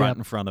balls are right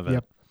in front of it.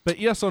 Yep. But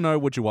yes or no,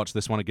 would you watch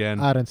this one again?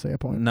 I don't see a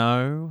point.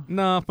 No.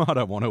 No, I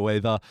don't want to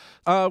either.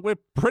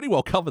 We've pretty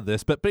well covered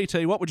this, but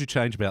BT, what would you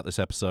change about this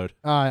episode?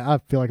 I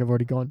feel like I've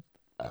already gone.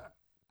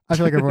 I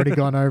feel like I've already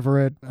gone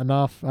over it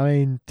enough. I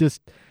mean,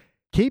 just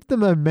keep the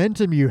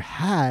momentum you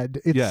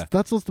had.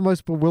 That's what's the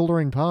most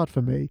bewildering part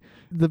for me.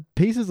 The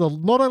pieces are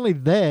not only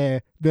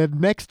there, they're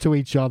next to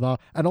each other,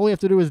 and all you have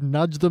to do is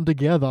nudge them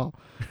together.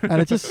 And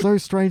it's just so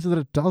strange that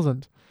it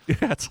doesn't.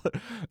 Yeah,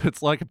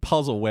 it's like a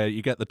puzzle where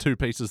you get the two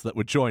pieces that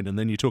would join and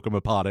then you took them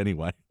apart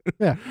anyway.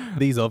 Yeah.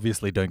 These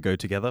obviously don't go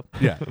together.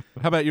 Yeah.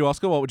 How about you,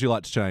 Oscar? What would you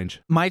like to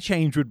change? My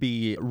change would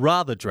be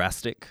rather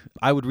drastic.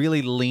 I would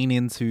really lean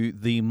into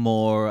the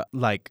more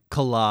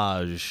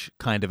collage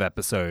kind of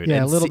episode.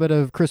 Yeah, a little bit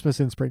of Christmas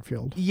in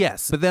Springfield.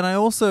 Yes. But then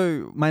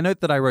my note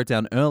that I wrote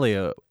down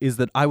earlier is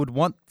that I would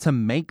want to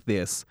make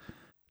this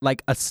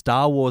like a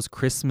Star Wars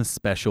Christmas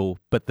special,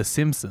 but The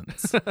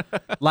Simpsons.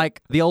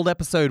 Like the old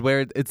episode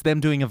where it's them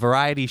doing a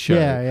variety show.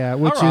 Yeah,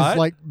 which is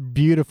like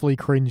beautifully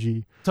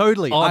cringy.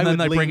 Totally. Oh, and then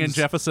they bring in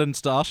Jefferson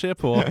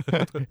Starship, or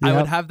I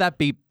would have that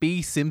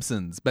be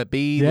Simpsons, but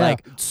be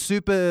like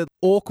super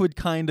awkward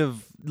kind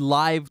of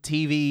live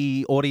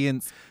TV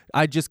audience.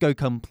 I'd just go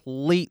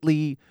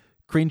completely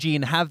cringy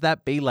and have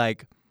that be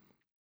like,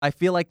 I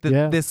feel like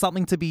there's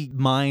something to be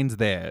mined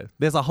there.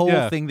 There's a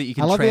whole thing that you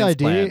can transplant.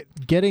 The idea.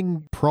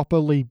 Getting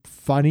properly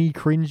funny,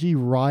 cringy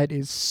right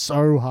is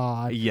so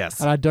hard. Yes.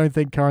 And I don't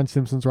think current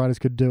Simpsons writers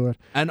could do it.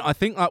 And I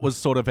think that was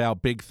sort of our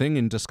big thing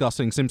in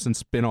discussing Simpsons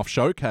spin-off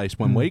Showcase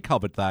when we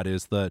covered that,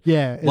 is that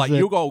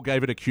you all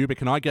gave it a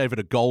cubic and I gave it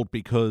a gold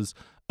because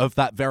of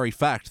that very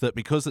fact that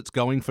because it's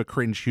going for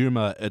cringe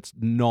humor, it's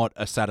not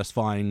a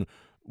satisfying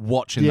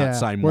watch in that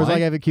same Whereas way. I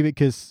gave it cubic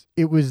because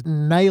it was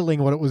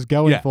nailing what it was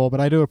going for,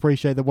 but I do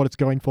appreciate that what it's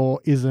going for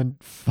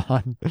isn't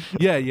fun.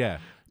 Yeah.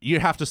 You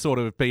have to sort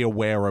of be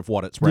aware of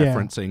what it's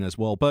referencing as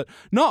well. But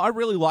no, I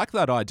really like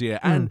that idea.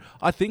 And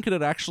I think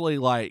it'd actually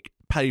like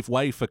pave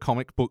way for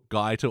Comic Book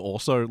Guy to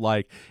also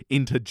like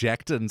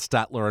interject in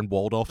Statler and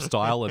Waldorf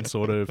style and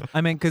sort of...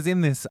 I mean, because in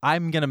this,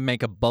 I'm going to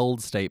make a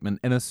bold statement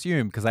and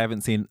assume, because I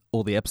haven't seen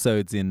all the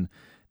episodes in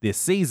this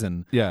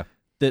season,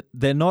 that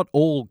they're not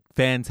all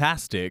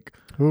fantastic.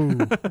 Ooh.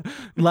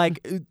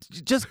 Like,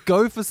 just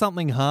go for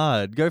something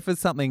hard. Go for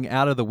something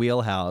out of the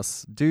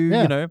wheelhouse.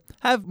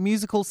 Have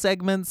musical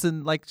segments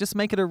and like just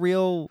make it a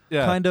real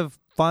kind of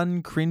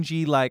fun,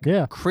 cringy, like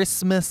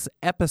Christmas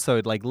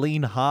episode. Like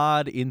lean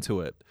hard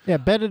into it. Yeah,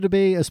 better to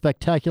be a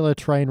spectacular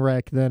train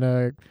wreck than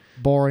a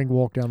boring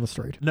walk down the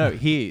street. No,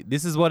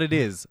 this is what it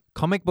is.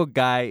 Comic Book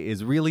Guy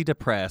is really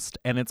depressed,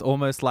 and it's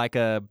almost like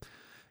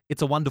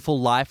It's a Wonderful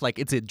Life. Like,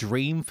 it's a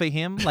dream for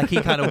him. Like, he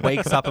kind of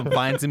wakes up and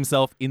finds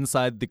himself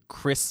inside the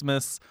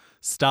Christmas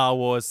Star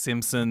Wars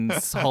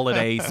Simpsons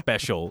holiday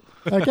special.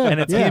 Okay, and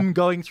it's him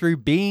going through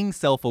being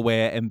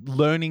self-aware and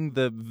learning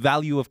the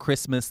value of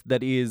Christmas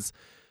that is,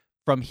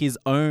 from his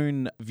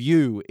own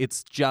view,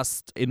 it's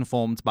just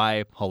informed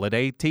by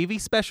holiday TV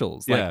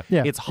specials. Like,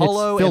 it's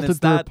hollow it's filtered and it's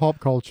through that pop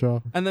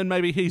culture. And then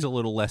maybe he's a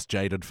little less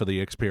jaded for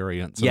the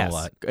experience. Yes, and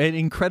all that. an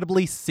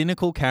incredibly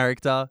cynical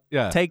character.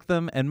 Yeah. Take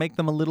them and make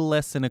them a little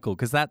less cynical,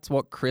 because that's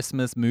what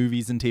Christmas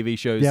movies and TV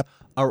shows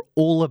are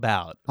all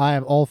about. I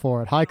am all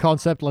for it. High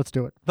concept, let's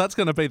do it. That's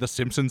going to be the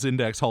Simpsons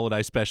Index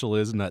holiday special,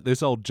 isn't it?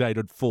 This old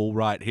jaded fool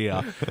right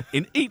here.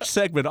 In each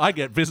segment, I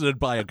get visited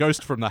by a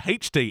ghost from the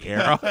HD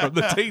era, from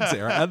the teens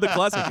era, and the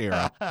classic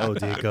era. Oh,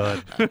 dear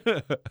God.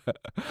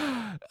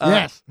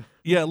 Yes.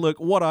 Yeah, look,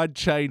 what I'd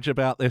change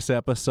about this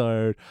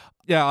episode...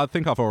 Yeah, I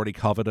think I've already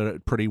covered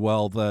it pretty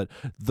well, that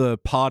the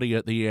party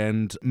at the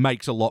end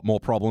makes a lot more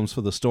problems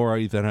for the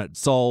story than it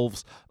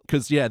solves.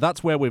 Because,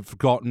 that's where we've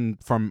gotten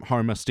from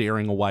Homer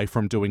steering away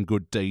from doing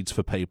good deeds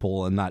for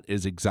people, and that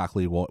is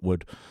exactly what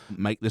would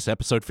make this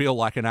episode feel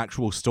like an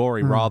actual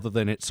story rather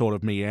than it sort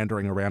of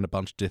meandering around a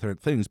bunch of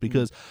different things.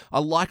 Because I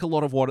like a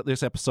lot of what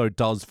this episode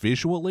does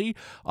visually.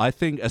 I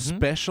think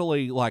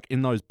especially like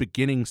in those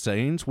beginning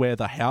scenes where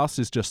the house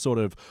is just sort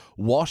of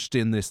washed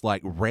in this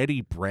like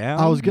reddy brown.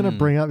 I was going to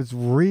bring up, it's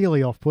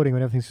really off-putting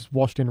when everything's just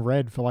washed in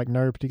red for like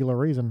no particular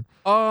reason.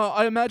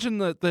 I imagine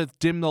that they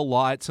dim the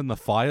lights and the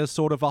fire's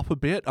sort of up a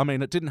bit. I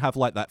mean, it didn't have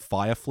like that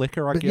fire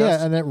flicker, I guess.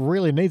 Yeah, and it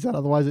really needs that.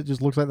 Otherwise, it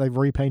just looks like they've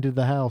repainted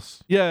the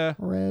house. Yeah.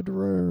 Red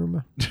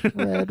room.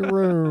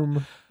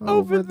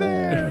 Over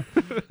there.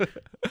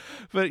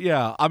 But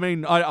yeah, I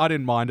mean, I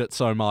didn't mind it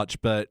so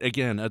much. But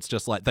again, it's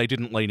just like they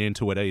didn't lean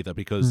into it either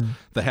because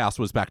the house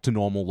was back to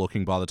normal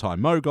looking by the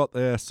time Mo got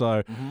there.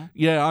 So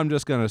yeah, I'm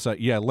just going to say,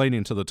 lean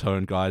into the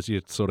tone, guys.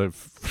 You sort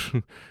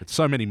of,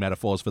 so many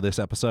metaphors for this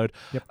episode.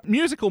 Yep.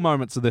 Musical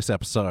moments of this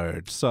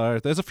episode. So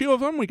there's a few of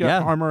them. We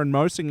got Homer and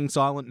Mo singing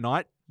Silent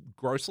Night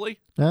grossly.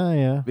 Oh,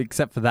 yeah.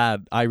 Except for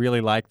that, I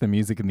really like the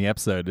music in the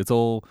episode. It's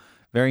all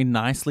very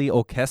nicely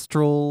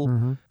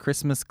orchestral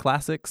Christmas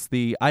classics.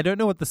 I don't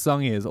know what the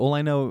song is. All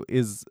I know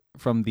is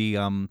from the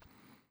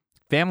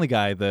Family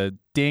Guy, the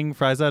ding,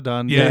 fries are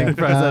done, ding,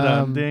 fries are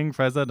done, ding,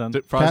 fries are done.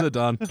 Fries are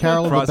done.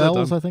 Carol of the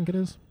Bells, I think it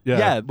is.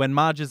 Yeah, when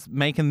Marge is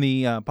making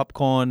the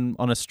popcorn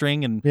on a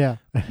string and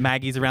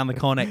Maggie's around the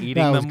corner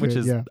eating them, which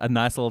is a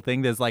nice little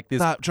thing. There's like this...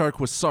 That joke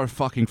was so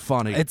fucking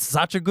funny. It's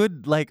such a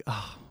good, like...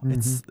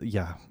 It's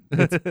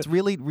it's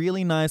really,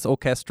 really nice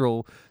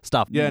orchestral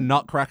stuff. Yeah,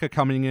 Nutcracker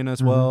coming in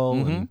as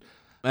well.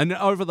 And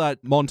over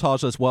that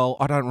montage as well,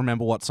 I don't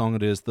remember what song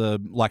it is.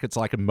 It's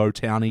like a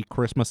Motowny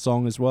Christmas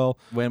song as well.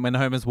 When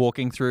Homer's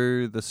walking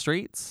through the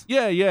streets?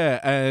 Yeah,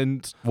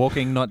 and...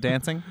 Walking, not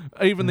dancing?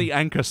 Even the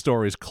Anchor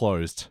store is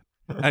closed.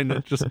 And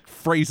it just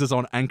freezes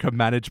on Anchor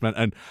management.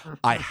 And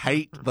I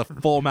hate the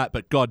format,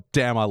 but god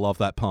damn, I love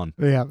that pun.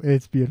 Yeah,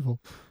 it's beautiful.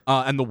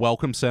 And the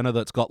welcome center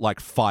that's got like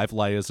 5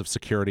 layers of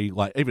security,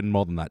 like even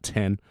more than that,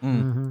 10.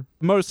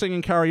 Mo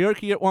singing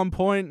karaoke at one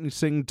point. He's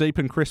singing Deep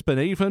and Crisp and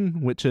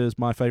Even, which is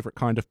my favorite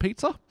kind of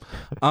pizza.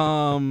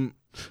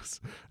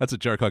 That's a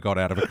joke I got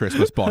out of a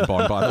Christmas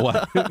bonbon, by the way.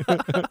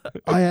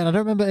 Oh, yeah, and I don't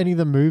remember any of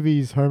the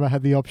movies Homer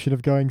had the option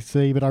of going to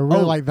see, but I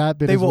really like that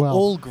bit as well. They were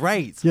all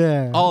great.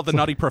 Yeah. Oh, the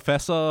Nutty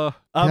Professor.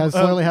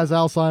 Slowly has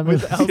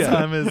Alzheimer's. With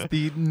Alzheimer's,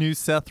 the new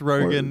Seth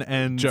Rogen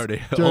and Jonah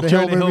Hill.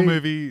 Jonah Hill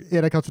movie.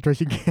 In a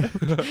concentration camp.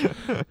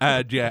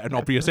 And an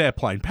obvious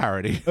airplane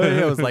parody. Oh,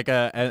 yeah, it was like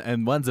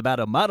and one's about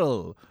a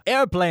model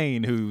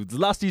airplane who's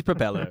lost his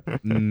propeller. I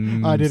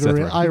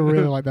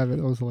really like that bit.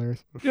 That was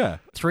hilarious. Yeah.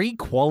 3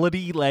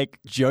 quality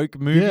joke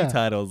movie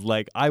titles.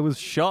 I was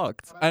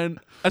shocked. And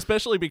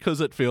especially because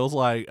it feels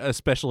like,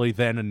 especially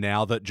then and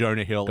now, that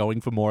Jonah Hill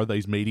going for more of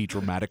these meaty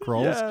dramatic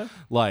roles.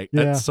 Yeah.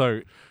 And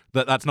so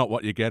that's not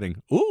what you're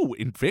getting. Ooh,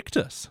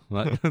 Invictus.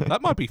 That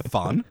might be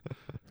fun.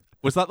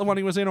 Was that the one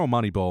he was in, or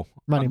Moneyball?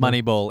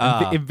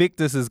 Moneyball.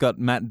 Invictus has got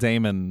Matt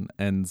Damon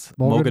and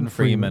Morgan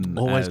Freeman.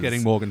 Always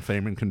getting Morgan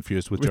Freeman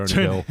confused with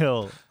Jonah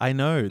Hill. I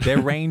know.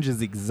 Their range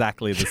is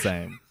exactly the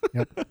same.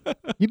 Yep.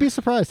 You'd be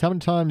surprised how many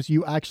times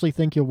you actually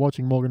think you're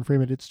watching Morgan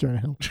Freeman. It's Jonah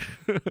Hill.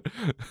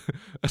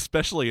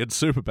 Especially in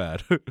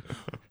Superbad.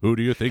 Who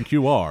do you think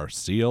you are,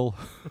 Seal?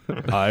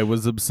 I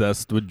was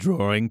obsessed with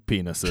drawing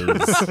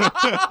penises.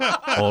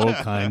 All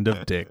kind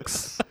of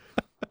dicks.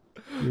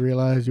 You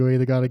realize you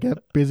either got to get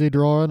busy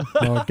drawing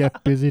or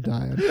get busy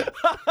dying.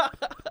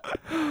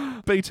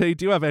 BT,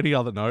 do you have any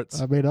other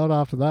notes? I mean, not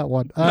after that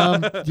one.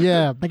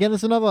 Yeah. Again,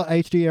 there's another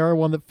HD era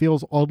one that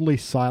feels oddly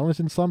silent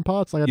in some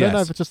parts. I don't know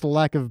if it's just a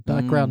lack of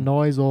background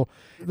noise or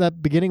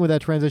that beginning with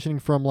that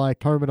transitioning from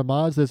Homer to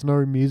Marge, there's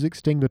no music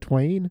sting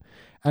between.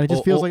 And it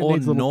just feels like it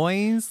needs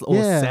noise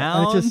or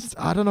sound. And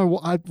I don't know.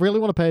 I really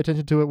want to pay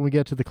attention to it when we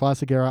get to the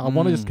classic era. I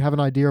want to just have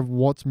an idea of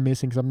what's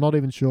missing because I'm not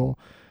even sure.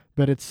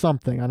 But it's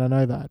something, and I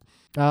know that.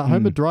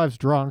 Homer drives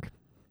drunk,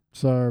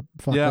 so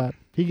fuck that.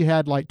 He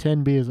had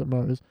 10 beers at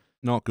Moe's.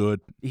 Not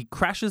good. He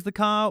crashes the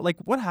car.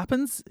 What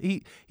happens?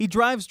 He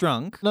drives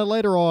drunk. No,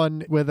 later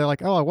on, where they're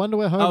like, oh, I wonder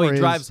where Homer is. Oh, he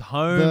drives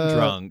home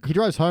drunk. He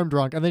drives home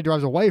drunk, and then he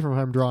drives away from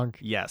home drunk.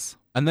 Yes.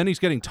 And then he's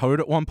getting towed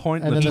at one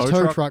point. And then the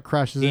tow truck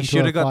crashes into He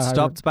should have got fire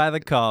stopped by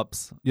the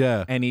cops.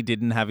 Yeah. And he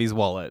didn't have his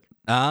wallet.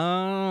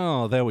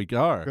 Oh, there we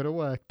go. Could have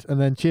worked. And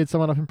then cheered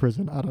someone up in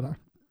prison. I don't know.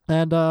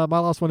 And my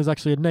last one is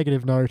actually a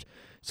negative note.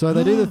 So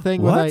they do the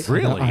thing where they...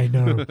 Really? I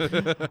know.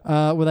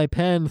 Where they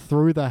pan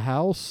through the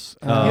house.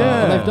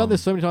 Yeah. And they've done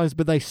this so many times,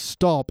 but they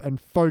stop and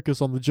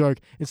focus on the joke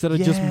instead of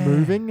just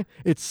moving.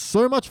 It's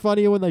so much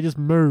funnier when they just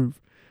move.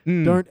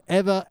 Don't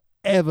ever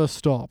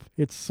stop.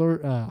 It's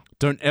so...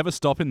 Don't ever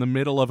stop in the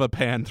middle of a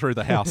pan through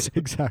the house.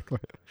 Exactly.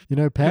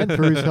 Pan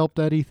throughs helped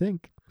Eddie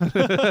think.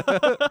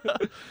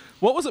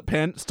 What was it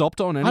pan stopped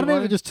on anyway? I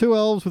don't know, just 2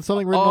 elves with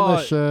something written on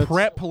their shirts.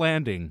 Prep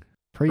landing.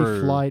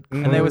 Pre-flight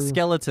crew. And they were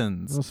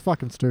skeletons. It was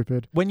fucking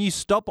stupid. When you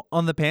stop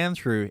on the pan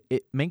through,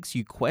 it makes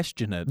you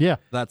question it. Yeah.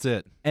 That's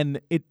it. And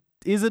it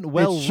isn't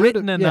well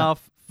written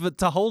enough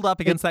to hold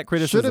up against that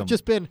criticism. Should have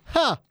just been,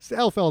 elf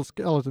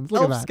skeletons.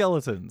 Look at that.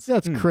 Skeletons.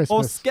 That's Christmas.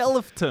 Or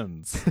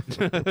skeletons.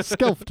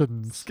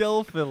 Skeletons.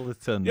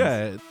 Skeletons.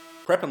 Yeah.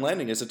 Prep and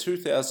Landing is a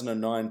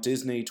 2009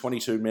 Disney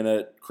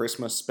 22-minute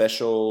Christmas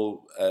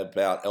special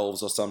about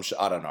elves or some shit.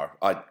 I don't know.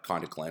 I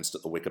kind of glanced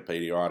at the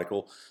Wikipedia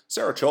article.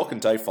 Sarah Chalke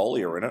and Dave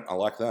Foley are in it. I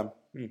like them.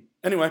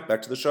 Anyway,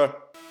 back to the show.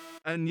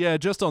 And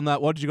just on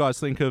that, what did you guys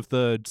think of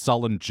the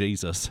sullen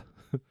Jesus?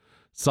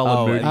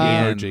 Sullen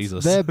emo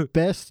Jesus. Their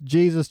best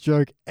Jesus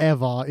joke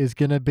ever is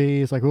going to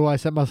be, it's like, I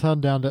sent my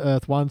son down to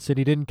Earth once and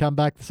he didn't come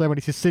back the same when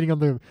he's just sitting on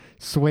the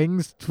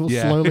swings,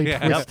 slowly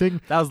twisting.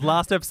 Yep. That was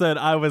last episode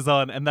I was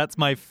on, and that's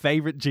my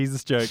favorite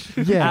Jesus joke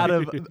out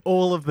of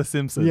all of The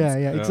Simpsons. Yeah,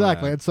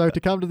 exactly. And so to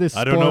come to this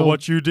I don't know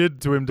what you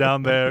did to him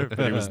down there,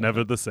 but he was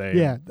never the same.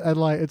 Yeah, and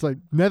it's like,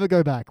 never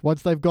go back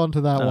once they've gone to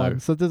that one.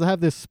 So to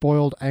have this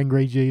spoiled,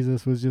 angry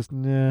Jesus was just,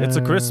 nah. It's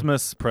a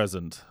Christmas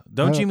present.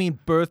 Don't you mean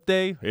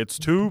birthday? It's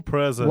 2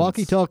 presents.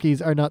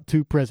 Walkie-talkies are not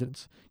 2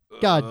 presents.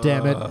 God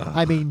damn it.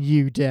 I mean,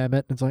 you damn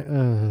it. It's like, How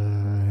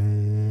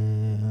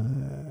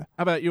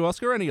about you,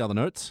 Oscar? Any other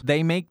notes?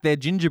 They make their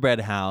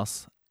gingerbread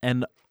house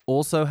and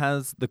also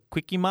has the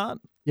Quickie Mart.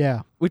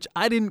 Yeah. Which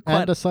I didn't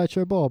quite... And a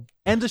Sideshow Bob.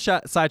 And a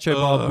Sideshow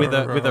Bob with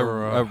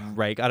a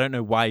rake. I don't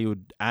know why you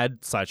would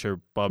add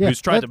Sideshow Bob,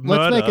 who's tried to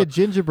murder... Let's make a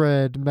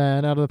gingerbread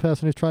man out of the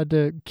person who's tried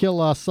to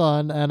kill our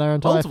son and our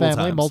entire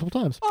family multiple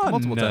times.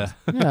 Multiple times.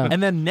 Yeah.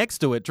 And then next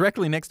to it,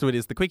 directly next to it,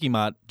 is the Quickie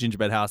Mart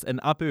gingerbread house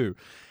and Apu.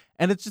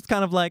 And it's just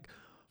kind of like...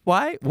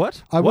 Why?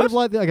 What? I would have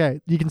liked... Okay,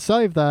 you can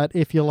save that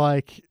if you're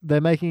like, they're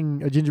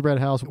making a gingerbread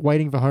house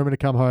waiting for Homer to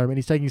come home and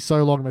he's taking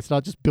so long they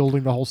start just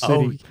building the whole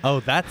city.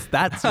 Oh, that's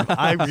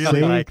I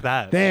really like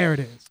that. There it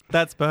is.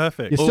 That's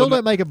perfect. You still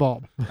don't make a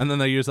Bob. And then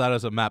they use that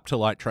as a map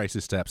to trace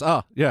his steps.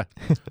 Oh, yeah.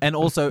 And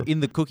also in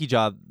the cookie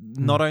jar,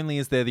 not only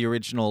is there the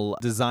original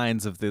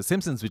designs of The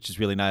Simpsons, which is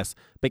really nice,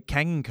 but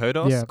Kang and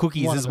Kodos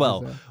cookies as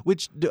well,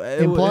 which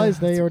implies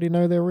they already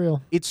know they're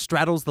real. It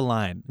straddles the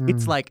line.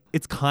 It's like,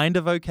 it's kind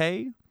of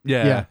okay.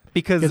 Yeah.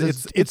 Because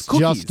it's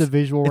cookies. Just a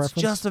visual reference.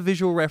 It's just a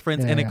visual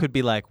reference, and it could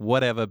be like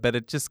whatever, but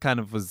it just kind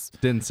of was...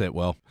 Didn't sit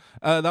well.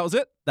 That was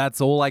it. That's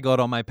all I got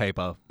on my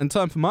paper. And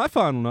time for my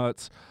final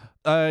notes.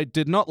 I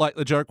did not like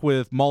the joke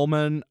with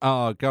Molman.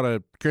 Got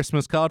a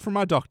Christmas card from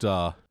my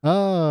doctor.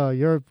 Oh,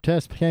 your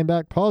test came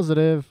back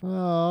positive.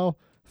 Oh,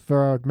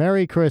 for a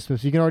Merry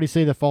Christmas. You can already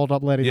see the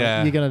fold-up letter.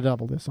 Yeah. You're going to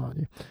double this, aren't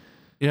you?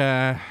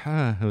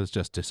 Yeah, it was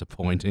just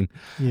disappointing.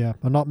 Yeah,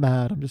 I'm not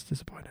mad. I'm just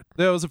disappointed.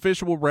 There was a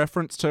visual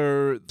reference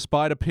to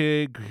Spider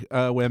Pig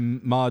where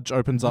Marge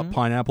opens up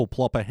pineapple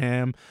plopper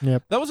ham.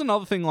 Yep. That was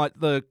another thing, like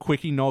the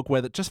quickie nog,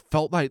 where that just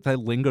felt like they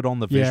lingered on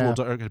the visual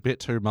a bit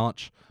too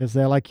much. Because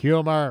they're like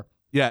humor.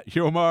 Yeah,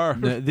 humor.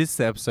 No, this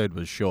episode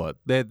was short.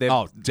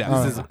 Oh,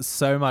 definitely. This is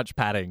so much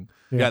padding.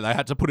 Yeah, they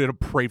had to put in a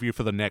preview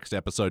for the next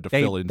episode to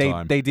fill in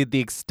time. They did the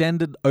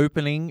extended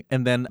opening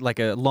and then like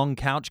a long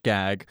couch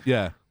gag.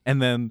 Yeah. And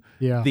then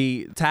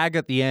the tag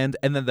at the end,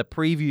 and then the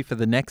preview for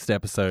the next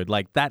episode.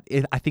 Like that,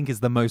 I think, is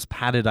the most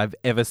padded I've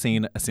ever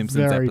seen a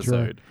Simpsons Very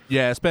episode. true.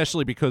 Yeah,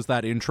 especially because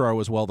that intro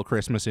as well, the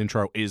Christmas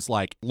intro, is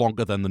like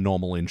longer than the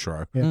normal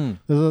intro. Yeah.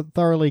 There's a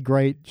thoroughly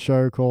great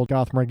show called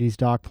Garth Marenghi's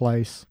Dark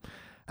Place.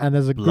 And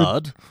there's a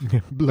Blood.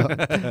 Blood.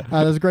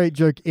 There's a great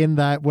joke in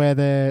that where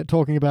they're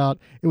talking about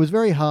it was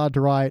very hard to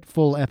write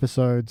full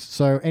episodes,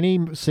 so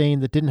any scene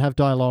that didn't have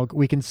dialogue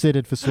we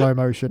considered for slow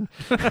motion.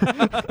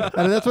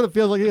 And that's what it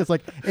feels like. It's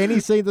like any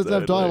scene that doesn't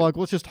have dialogue,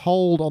 let's just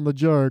hold on the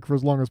joke for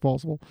as long as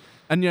possible.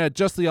 And yeah,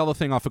 just the other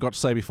thing I forgot to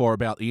say before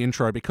about the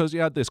intro, because you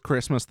had this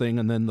Christmas thing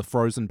and then the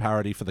Frozen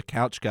parody for the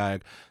couch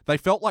gag, they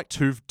felt like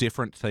two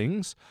different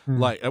things.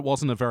 Like, it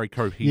wasn't a very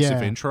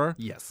cohesive intro.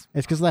 Yes.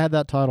 It's because they had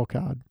that title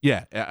card.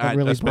 Yeah,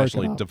 really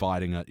especially broke it up.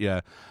 dividing it,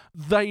 yeah.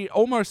 They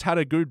almost had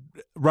a good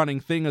running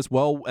thing as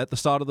well at the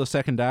start of the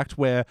second act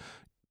where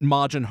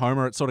Marge and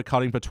Homer, it's sort of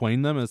cutting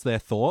between them as their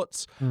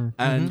thoughts.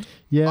 And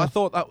I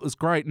thought that was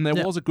great. And there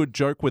was a good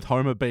joke with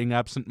Homer being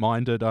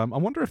absent-minded. I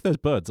wonder if there's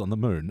birds on the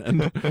moon.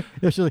 And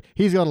Actually,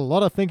 he's got a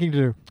lot of thinking to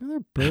do. Are there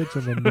birds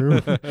on the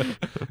moon?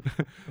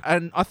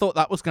 And I thought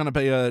that was going to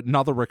be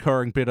another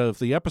recurring bit of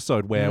the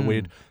episode where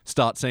we'd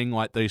start seeing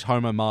like these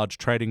Homer Marge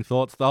trading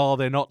thoughts. Oh,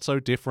 they're not so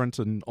different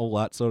and all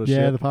that sort of shit.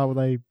 Yeah, the part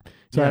where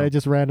it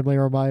just randomly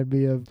reminded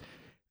me of,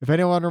 if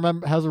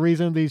anyone has a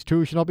reason these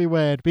two should not be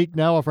wed, speak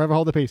now or forever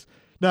hold the peace.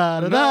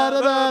 Da da da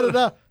da da da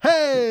da.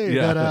 Hey.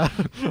 Yeah. Da,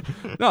 da.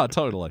 No,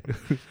 totally.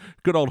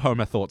 Good old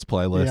Homer Thoughts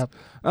playlist.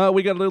 Yep.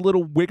 We got a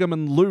little Wiggum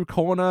and Lou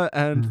corner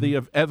and the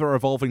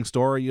ever-evolving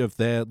story of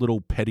their little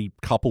petty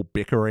couple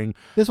bickering.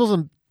 This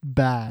wasn't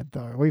bad,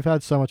 though. We've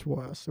had so much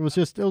worse. It was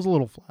a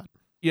little flat.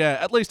 Yeah,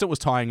 at least it was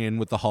tying in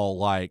with the whole,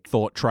 like,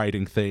 thought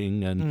trading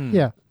thing. And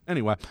Yeah.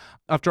 Anyway,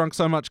 I've drunk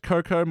so much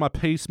cocoa, my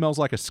pee smells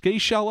like a ski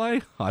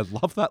chalet. I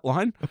love that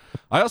line.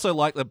 I also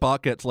like that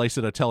Bart gets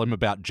Lisa to tell him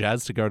about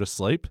jazz to go to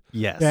sleep.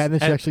 Yes. Yeah, and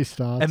then she actually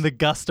starts. And the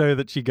gusto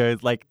that she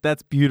goes, like,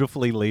 that's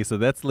beautifully Lisa.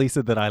 That's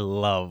Lisa that I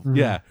love.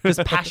 Yeah.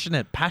 Just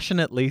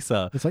passionate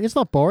Lisa. It's like, it's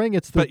not boring.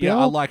 It's the But yeah,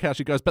 I like how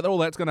she goes, but all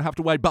that's going to have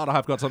to wait, but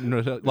I've got something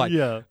to, like,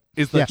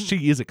 is that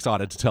she is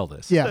excited to tell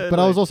this. Yeah, but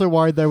I was also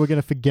worried they were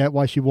going to forget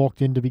why she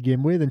walked in to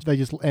begin with, and they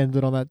just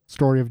ended on that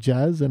story of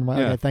jazz, and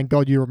okay, thank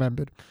God you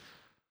remembered.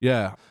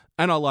 Yeah.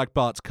 And I like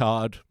Bart's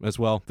card as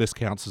well. This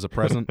counts as a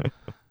present.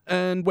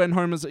 And when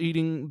Homer's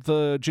eating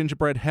the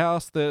gingerbread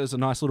house, there's a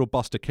nice little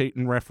Buster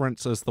Keaton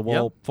reference as the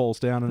wall falls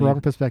down. And Wrong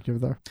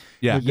perspective, though.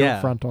 Yeah. With your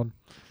front on.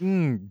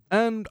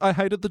 And I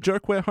hated the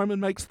joke where Homer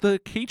makes the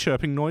key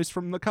chirping noise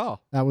from the car.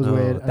 That was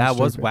weird. That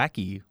was stupid.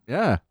 wacky.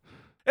 Yeah.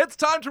 It's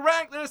time to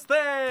rank this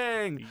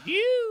thing!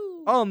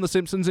 On the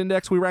Simpsons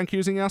Index, we rank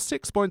using our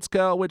 6-point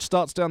scale, which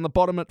starts down the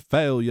bottom at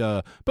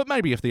failure. But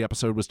maybe if the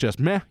episode was just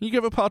meh, you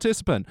give a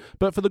participant.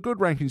 But for the good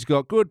rankings, you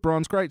got good,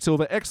 bronze, great,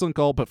 silver, excellent,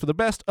 gold. But for the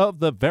best of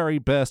the very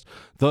best,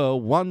 the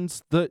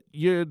ones that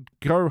you'd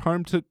go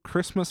home to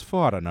Christmas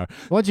for, I don't know.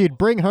 Ones you'd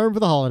bring home for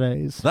the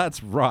holidays.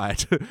 That's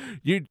right.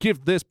 You'd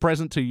give this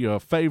present to your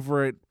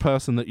favorite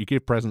person that you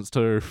give presents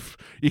to.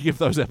 You give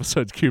those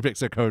episodes cubic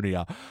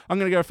zirconia. I'm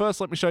going to go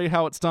first. Let me show you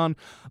how it's done.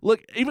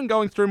 Look, even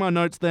going through my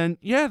notes then,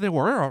 yeah, there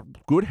were a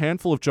good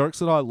handful of jokes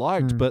that I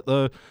liked, but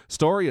the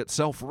story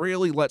itself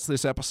really lets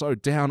this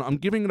episode down. I'm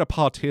giving it a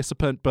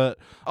participant, but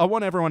I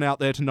want everyone out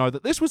there to know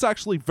that this was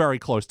actually very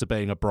close to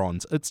being a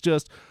bronze. It's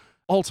just,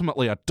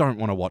 ultimately, I don't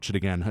want to watch it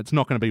again. It's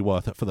not going to be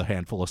worth it for the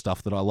handful of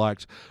stuff that I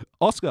liked.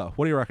 Oscar,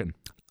 what do you reckon?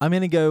 I'm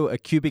going to go a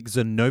cubic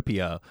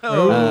Zenopia.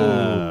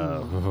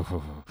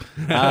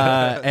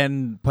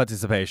 And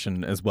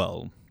participation as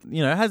well.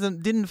 You know,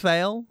 didn't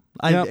fail.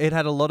 It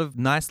had a lot of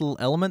nice little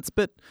elements,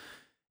 but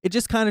it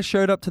just kind of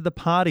showed up to the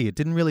party. It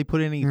didn't really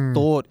put any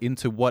thought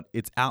into what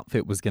its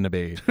outfit was going to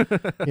be.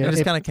 It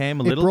just kind of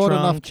came a little It brought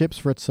drunk, enough chips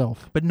for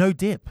itself. but no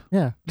dip.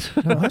 Yeah.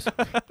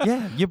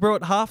 Yeah, you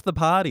brought half the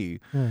party.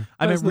 Yeah.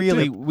 I mean, Where's the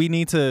really, dip? we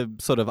need to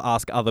sort of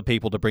ask other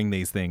people to bring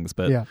these things.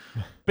 But Yeah.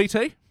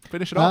 BT,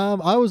 finish it off.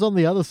 I was on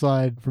the other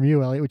side from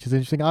you, Elliot, which is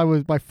interesting.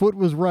 My foot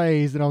was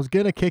raised and I was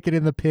going to kick it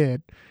in the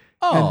pit.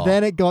 And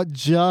then it got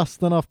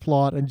just enough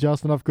plot and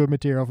just enough good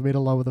material for me to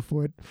lower the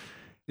foot.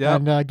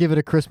 And give it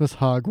a Christmas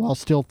hug while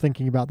still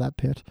thinking about that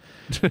pit.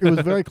 It was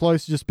very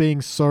close to just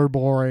being so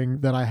boring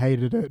that I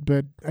hated it.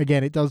 But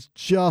again, it does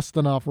just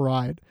enough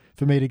right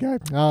for me to go,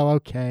 oh,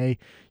 okay,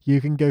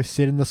 you can go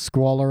sit in the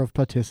squalor of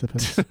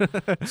participants.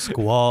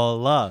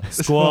 Squalor,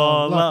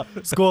 squalor,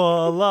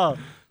 squalor.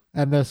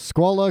 And the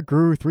squalor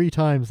grew 3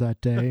 times that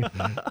day.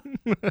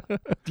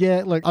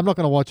 Yeah, look, I'm not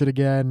going to watch it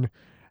again.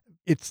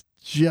 It's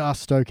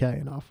just okay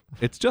enough.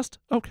 It's just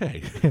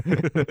okay.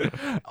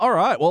 All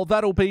right, well,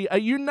 that'll be a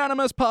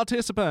unanimous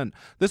participant.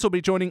 This will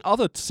be joining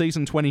other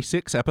season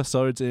 26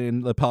 episodes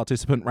in the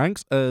participant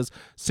ranks as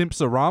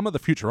Simpsorama, the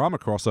Futurama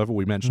crossover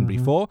we mentioned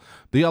before.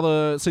 The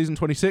other season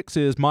 26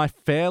 is My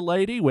Fair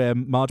Lady, where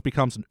Marge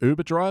becomes an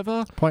Uber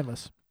driver.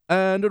 Pointless.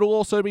 And it'll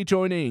also be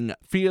joining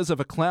Fears of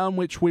a Clown,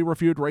 which we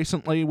reviewed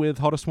recently with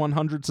Hottest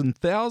 100s and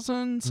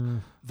Thousands.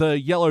 The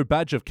Yellow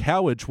Badge of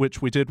Courage,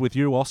 which we did with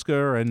you,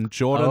 Oscar and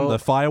Jordan, the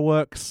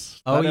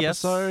fireworks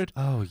episode.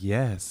 Oh,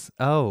 yes.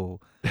 Oh,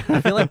 I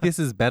feel like this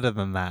is better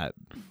than that.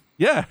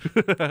 Yeah.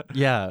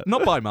 Yeah.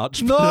 Not by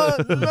much.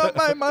 Not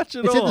by much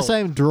at all. It's in the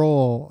same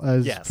draw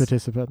as Yes.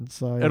 participants.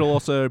 So It'll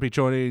also be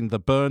joining The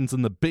Burns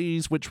and the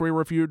Bees, which we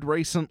reviewed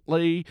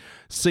recently.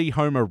 See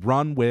Homer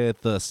Run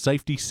with the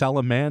Safety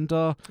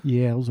Salamander.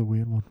 yeah, it was a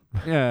weird one.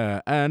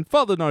 Yeah. And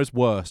Father Knows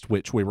Worst,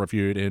 which we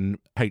reviewed in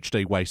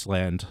HD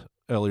Wasteland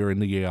earlier in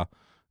the year.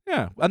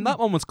 Yeah. And that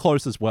one was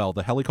close as well,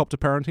 the helicopter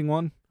parenting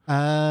one.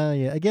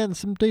 Yeah, again,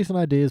 some decent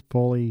ideas,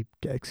 poorly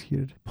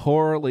executed.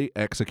 Poorly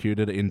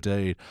executed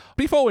indeed.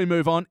 Before we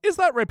move on, is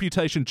that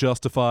reputation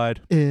justified?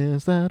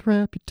 Is that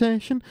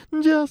reputation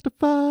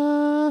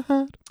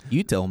justified?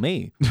 You tell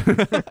me.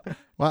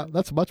 Wow,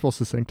 that's much more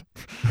succinct.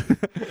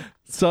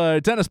 So,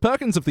 Dennis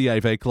Perkins of the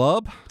AV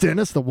Club,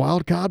 Dennis the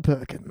Wildcard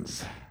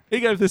Perkins. he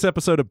gave this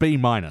episode a B-.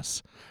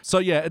 So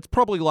yeah, it's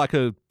probably like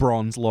a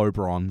bronze, low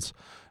bronze.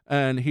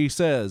 And he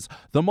says,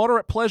 the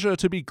moderate pleasure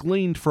to be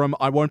gleaned from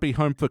I Won't Be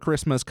Home for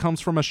Christmas comes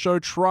from a show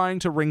trying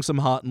to wring some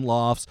heart and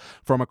laughs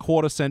from a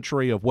quarter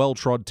century of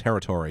well-trod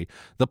territory.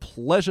 The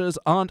pleasures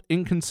aren't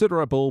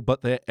inconsiderable,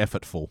 but they're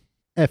effortful.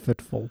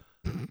 Effortful.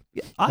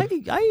 Yeah,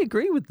 I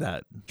agree with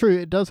that. True,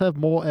 it does have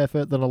more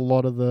effort than a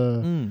lot of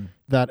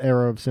that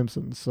era of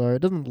Simpsons. So it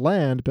doesn't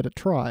land, but it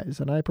tries,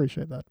 and I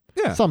appreciate that.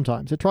 Yeah.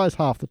 Sometimes. It tries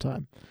half the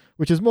time,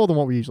 which is more than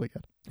what we usually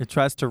get. It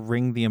tries to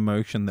wring the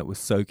emotion that was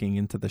soaking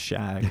into the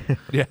shag.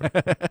 Yeah.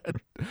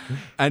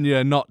 And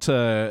yeah, not to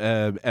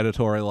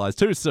editorialize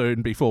too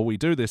soon before we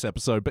do this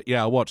episode, but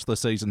yeah, I watched the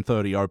season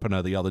 30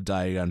 opener the other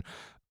day, and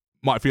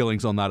my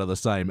feelings on that are the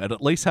same. It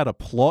at least had a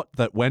plot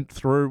that went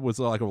through, was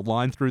like a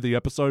line through the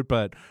episode,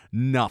 but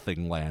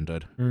nothing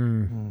landed.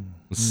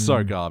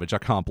 So garbage. I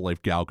can't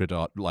believe Gal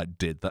Gadot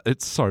did that.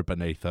 It's so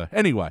beneath her.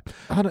 Anyway,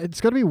 I don't know, it's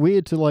got to be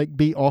weird to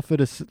be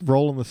offered a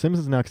role in The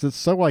Simpsons now because it's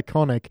so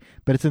iconic,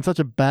 but it's in such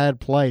a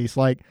bad place.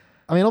 I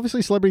mean,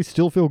 obviously celebrities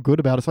still feel good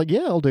about it. It's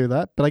yeah, I'll do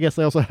that, but I guess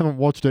they also haven't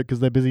watched it because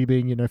they're busy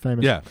being,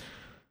 famous. yeah,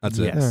 that's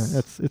it.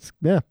 Yes.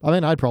 Yeah. I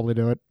mean, I'd probably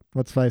do it.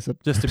 Let's face it.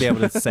 Just to be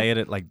able to say it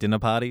at dinner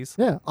parties.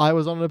 Yeah, I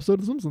was on an episode of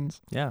The Simpsons.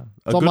 Yeah.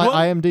 It's on my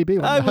IMDb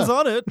one. I was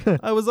on it.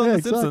 I was on Yeah,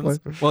 The Simpsons.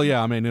 exactly. Well,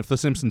 yeah, I mean, if The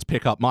Simpsons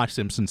pick up my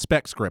Simpsons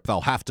spec script,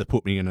 they'll have to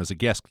put me in as a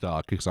guest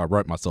star because I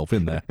wrote myself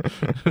in there.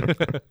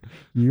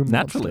 You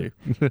Naturally.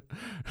 monster.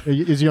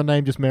 Is your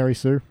name just Mary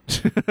Sue?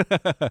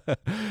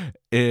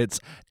 It's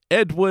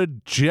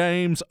Edward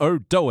James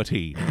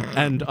O'Doherty,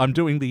 and I'm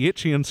doing the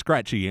Itchy and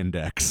Scratchy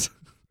Index.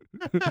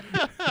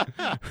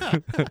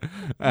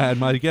 And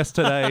my guest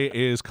today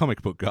is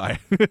Comic Book Guy.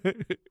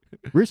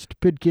 Wrist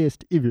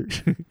podcast ever.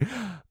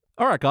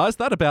 All right, guys,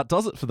 that about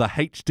does it for the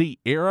HD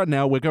era.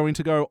 Now we're going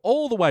to go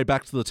all the way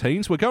back to the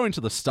teens. We're going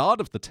to the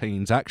start of the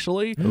teens,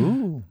 actually.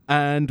 Ooh.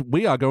 And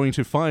we are going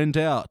to find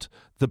out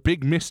the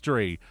big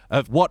mystery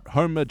of what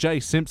Homer J.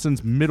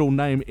 Simpson's middle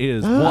name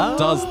is. What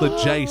does the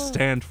J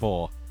stand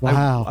for?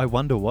 Wow. I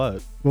wonder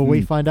what. Will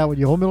we find out what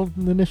your middle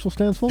initial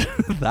stands for?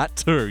 That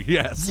too,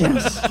 yes.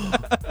 Yes.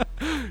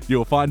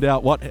 You'll find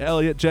out what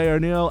Elliot J.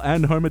 O'Neill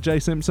and Homer J.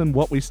 Simpson,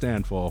 what we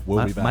stand for.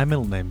 We'll be back. My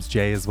middle name's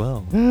Jay as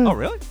well. Oh,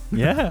 really?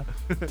 Yeah.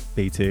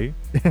 B2.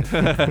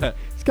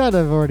 It's kind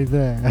of already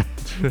there.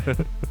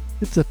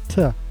 It's a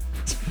T.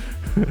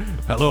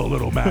 Hello,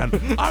 little man.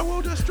 I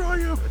will destroy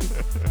you.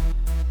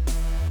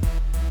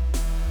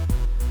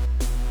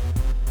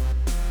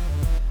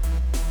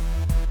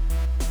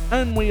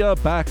 And we are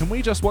back, and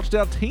we just watched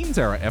our Teens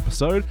Era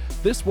episode.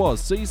 This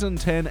was Season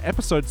 10,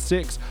 Episode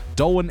 6,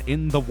 Dolan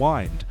in the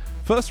Wind.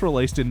 First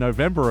released in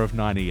November of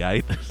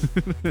 98.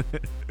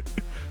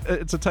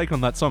 It's a take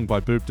on that song by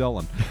Boob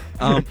Dolan.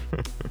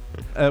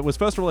 It was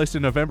first released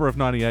in November of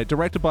 98,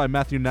 directed by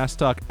Matthew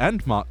Nastuk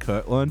and Mark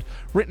Kirtland,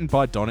 written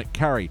by Dominic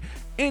Carey.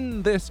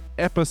 In this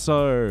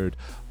episode,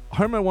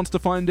 Homer wants to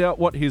find out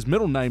what his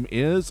middle name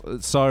is,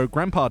 so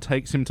Grandpa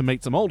takes him to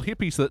meet some old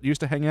hippies that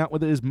used to hang out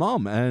with his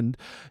mum, and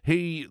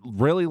he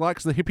really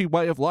likes the hippie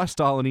way of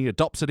lifestyle, and he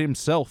adopts it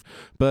himself,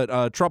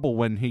 but trouble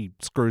when he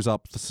screws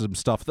up some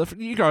stuff.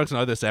 You guys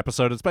know this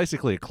episode, it's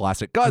basically a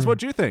classic. Guys, what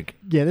do you think?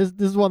 Yeah, this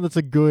is one that's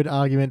a good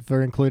argument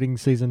for including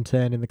Season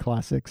 10 in the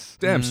classics.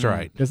 Damn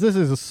straight. Because this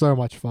is so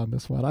much fun,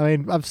 this one. I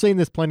mean, I've seen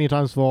this plenty of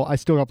times before. I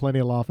still got plenty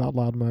of laugh out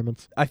loud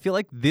moments. I feel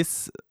like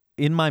this,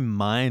 in my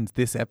mind,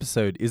 this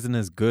episode isn't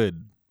as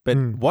good but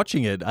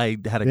watching it, I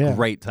had a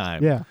great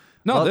time. Yeah.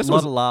 No, Lot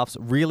of laughs,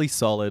 really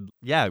solid.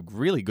 Yeah,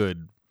 really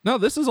good. No,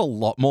 this is a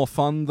lot more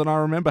fun than I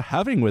remember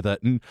having with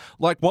it. And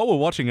like while we're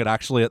watching it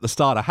actually at the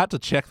start, I had to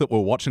check that we're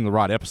watching the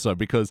right episode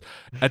because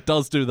it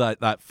does do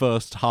that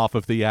first half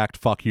of the act,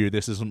 fuck you,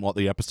 this isn't what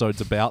the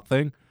episode's about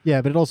thing.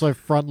 Yeah, but it also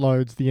front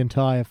loads the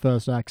entire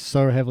first act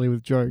so heavily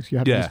with jokes. You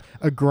have just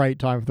a great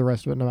time for the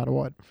rest of it, no matter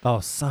what.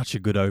 Oh, Oh, a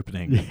good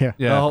opening.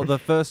 Yeah. The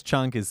first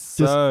chunk is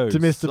Just so to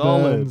Mr.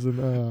 solid. Burns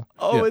and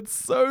It's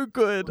so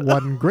good.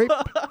 one grape,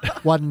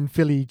 one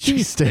Philly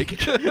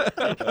cheesesteak.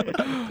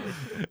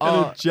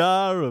 And a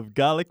jar of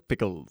garlic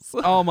pickles.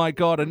 Oh my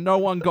God, and no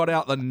one got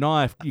out the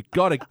knife. You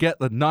got to get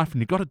the knife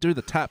and you got to do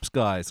the taps,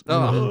 guys.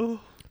 Run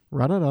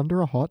it under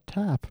a hot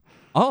tap.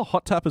 Oh,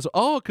 hot tap is...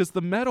 Oh, because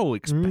the metal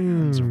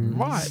expands.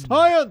 Right.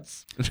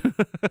 Science!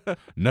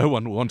 No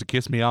one will want to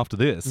kiss me after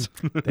this.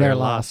 Their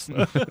last.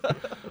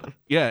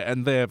 Yeah,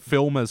 and their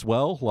film as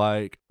well,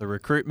 like... The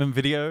recruitment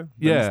video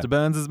that Mr.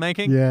 Burns is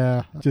making.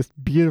 Yeah, just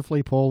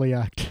beautifully poorly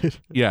acted.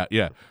 Yeah.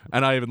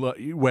 And I even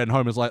when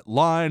Homer's like,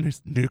 line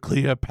is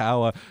nuclear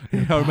power.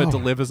 Homer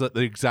delivers it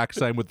the exact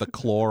same with the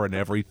claw and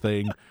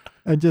everything.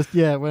 And just,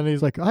 when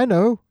he's like, I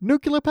know,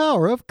 nuclear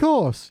power, of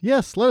course.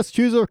 Yes, let us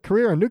choose a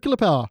career in nuclear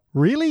power.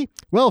 Really?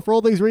 Well, for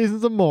all these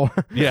reasons and more.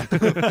 Yeah.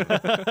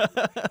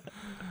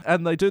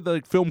 And they do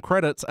the film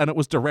credits, and it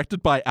was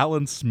directed by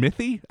Alan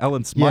Smithee.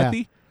 Yeah.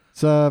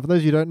 So, for those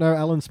of you who don't know,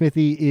 Alan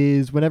Smithee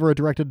is whenever a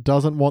director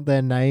doesn't want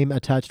their name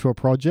attached to a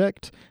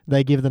project,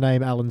 they give the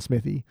name Alan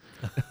Smithee.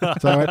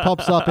 So it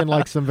pops up in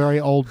like some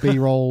very old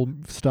B-roll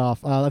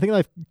stuff. I think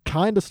they've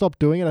kind of stopped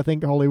doing it. I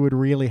think Hollywood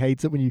really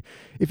hates it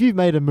if you've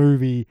made a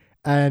movie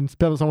and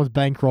someone's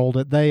bankrolled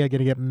it, they are going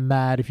to get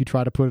mad if you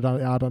try to put it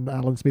out on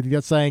Alan Smithee.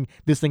 That's saying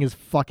this thing is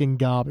fucking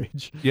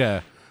garbage.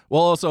 Yeah.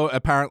 Well, also,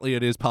 apparently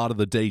it is part of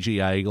the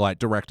DGA, like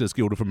Directors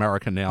Guild of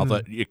America now,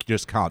 that you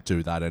just can't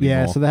do that anymore.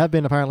 Yeah, so there have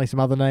been apparently some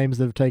other names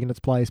that have taken its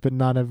place, but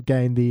none have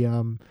gained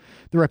the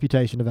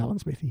reputation of Alan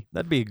Smithee.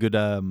 That'd be a good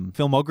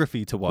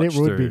filmography to watch.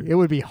 It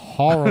would be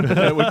horrible.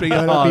 It would be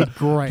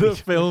great. The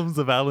films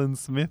of Alan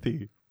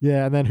Smithee.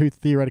 Yeah, and then who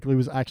theoretically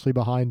was actually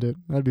behind it.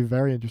 That'd be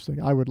very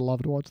interesting. I would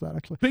love to watch that,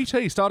 actually.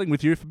 PT, starting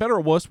with you, for better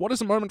or worse, what is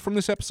a moment from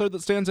this episode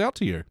that stands out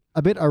to you?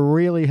 A bit I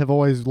really have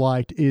always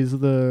liked is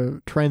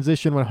the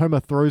transition when Homer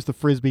throws the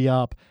frisbee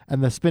up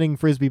and the spinning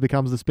frisbee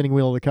becomes the spinning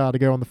wheel of the car to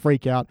go on the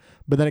freak out,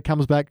 but then it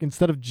comes back,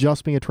 instead of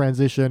just being a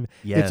transition,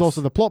 it's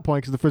also the plot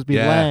point because the frisbee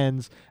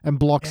lands and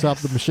blocks up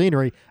the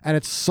machinery, and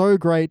it's so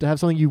great to have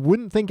something you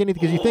wouldn't think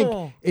anything, because you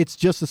think it's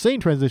just a scene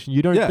transition.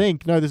 You don't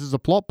think, no, this is a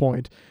plot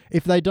point.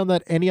 If they'd done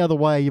that any other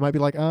way, you might be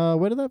like,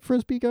 where did that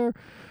frisbee go?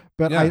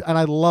 But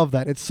I love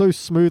that. It's so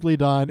smoothly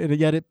done, and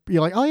yet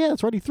you're like, oh yeah,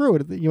 it's right, he threw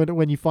it.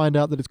 When you find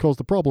out that it's caused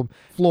the problem,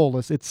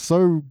 flawless. It's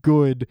so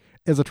good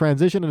as a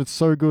transition, and it's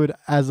so good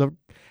as a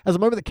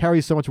moment that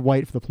carries so much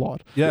weight for the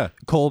plot. Yeah.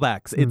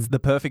 Callbacks. It's the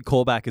perfect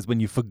callback is when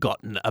you've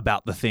forgotten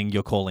about the thing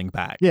you're calling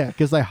back. Yeah,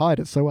 because they hide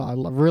it so well.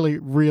 I really,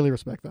 really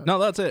respect that. No,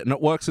 that's it. And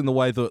it works in the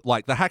way that,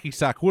 like, the hacky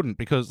sack wouldn't,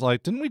 because,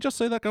 like, didn't we just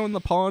see that go in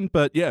the pond?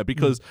 But, yeah,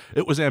 because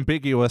it was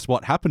ambiguous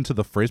what happened to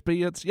the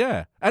frisbee.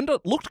 And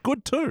it looked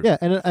good, too. Yeah,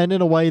 and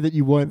in a way that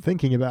you weren't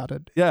thinking about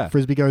it. Yeah.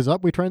 Frisbee goes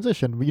up, we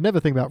transition. You never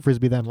think about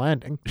frisbee then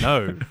landing.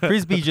 No.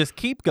 Frisbee just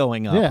keep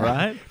going up,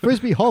 right?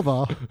 Frisbee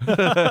hover.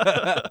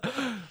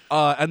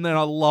 And then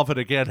I love it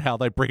again how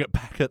they bring it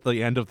back at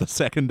the end of the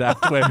second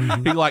act where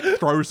he like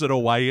throws it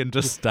away in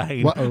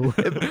disdain. Uh-oh.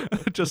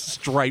 Just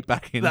straight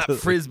back into that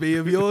frisbee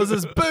of yours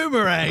is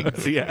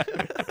boomerangs. Yeah.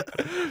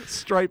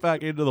 Straight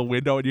back into the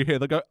window, and you hear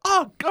them go,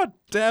 oh god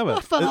damn it.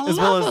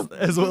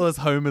 As well as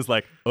Homer's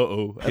like,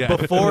 uh-oh. Yeah.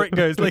 Before it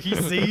goes, like he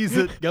sees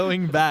it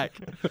going back.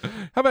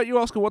 How about you,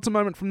 Oscar? What's a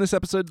moment from this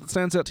episode that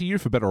stands out to you,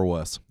 for better or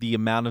worse? The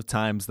amount of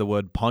times the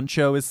word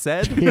poncho is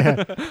said.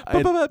 Yeah.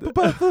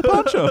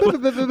 Poncho.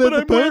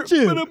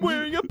 But I'm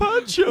wearing a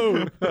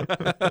poncho.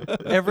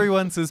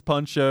 Everyone says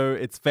poncho.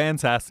 It's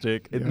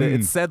fantastic.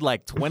 It's said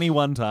like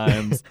 21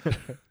 times.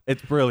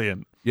 It's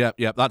brilliant.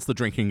 Yep. That's the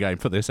drinking game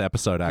for this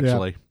episode,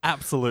 actually.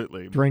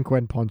 Absolutely. Drink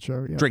when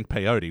poncho. Yeah. Drink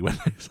peyote when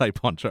they say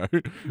poncho.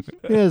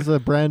 There's a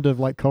brand of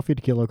like coffee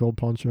tequila called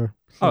poncho.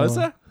 So, is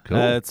there? Cool.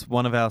 It's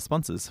one of our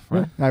sponsors,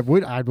 right? Yeah,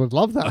 I would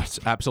love that.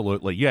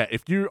 Absolutely. Yeah.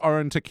 If you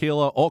own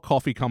tequila or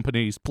coffee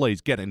companies,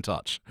 please get in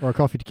touch. Or a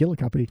coffee tequila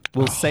company.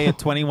 We'll say it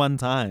 21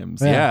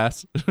 times. Yeah.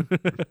 Yes.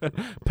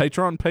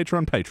 Patron.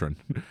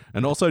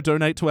 And also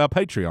donate to our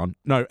Patreon.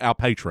 No, our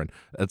patron.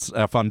 It's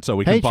our fun so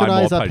we can buy more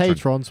Patronize our Patron.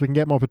 patrons so we can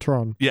get more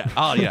Patron. Yeah.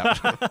 Oh, yeah.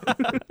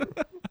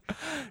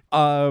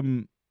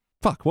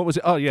 Fuck, what was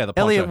it? Oh, yeah, the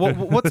poncho. Elliot,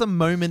 what's a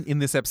moment in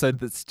this episode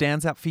that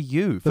stands out for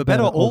you, for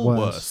better or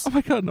worse? Oh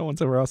my god, no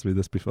one's ever asked me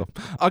this before.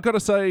 I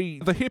gotta say,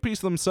 the hippies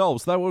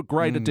themselves, they were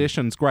great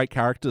additions, great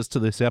characters to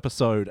this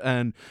episode.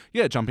 And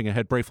yeah, jumping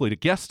ahead briefly to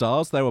guest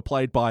stars, they were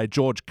played by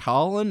George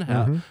Carlin,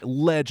 a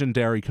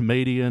legendary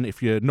comedian.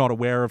 If you're not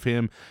aware of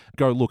him,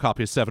 go look up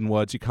his 7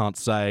 words you can't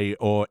say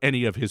or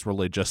any of his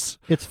religious.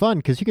 It's fun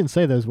because you can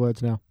say those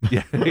words now.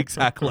 Yeah,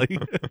 exactly.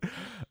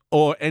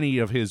 Or any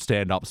of his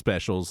stand-up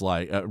specials,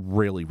 like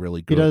really, really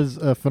really good. He does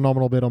a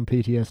phenomenal bit on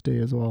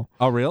PTSD as well.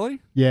 Oh,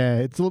 really? Yeah,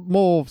 it's a little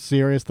more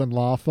serious than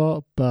laughter,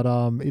 but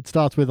it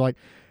starts with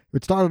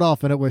it started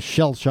off and it was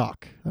shell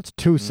shock. That's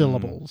 2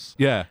 syllables.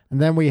 Yeah.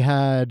 And then we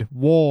had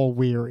war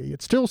weary.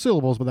 It's 2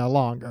 syllables, but they're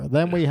longer.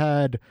 Then we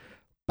had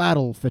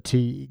battle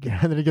fatigue.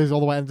 And then it goes all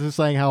the way and just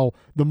saying how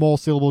the more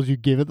syllables you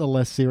give it, the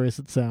less serious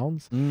it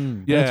sounds.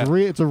 Yeah.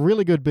 It's a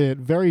really good bit,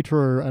 very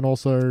true, and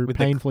also With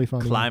painfully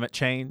funny. Climate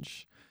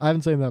change. I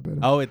haven't seen that bit.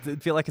 Oh,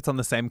 it feel like it's on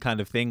the same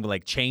kind of thing,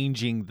 like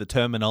changing the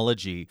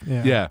terminology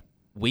Yeah.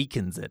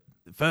 weakens it.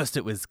 First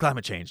it was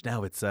climate change,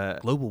 now it's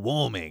global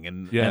warming,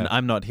 and Yeah.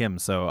 I'm not him,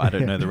 so I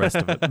don't know the rest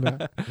of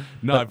it.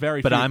 No,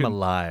 very But few I'm can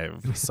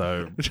alive,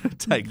 so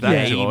take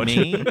that, yay George.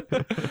 me.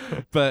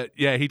 But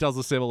yeah, he does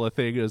a similar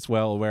thing as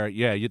well where,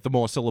 the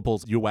more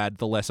syllables you add,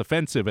 the less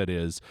offensive it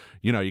is.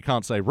 You know, you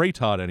can't say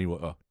retard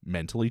anymore.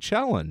 Mentally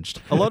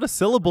challenged. A lot of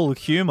syllable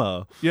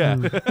humor. Yeah.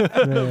 Very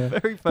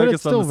But it's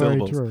focused on still the very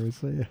syllables. true.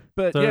 So yeah.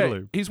 But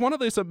Totally. he's one of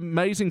those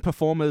amazing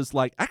performers,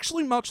 like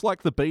actually much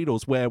like the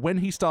Beatles, where when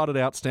he started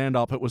out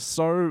stand-up, it was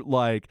so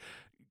like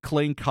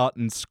clean cut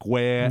and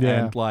square,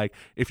 Yeah. and like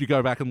if you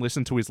go back and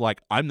listen to his like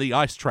I'm the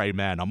ice tray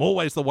man, I'm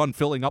always the one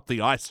filling up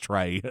the ice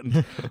tray,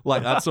 and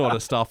like that sort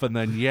of stuff. And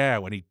then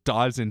when he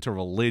dives into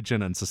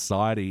religion and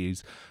society,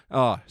 he's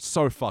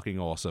so fucking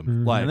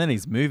awesome. Like, And then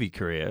his movie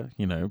career,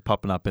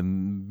 popping up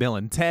in Bill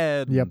and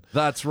Ted. Yep.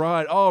 that's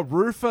right. Oh,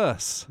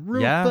 Rufus.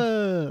 Yeah.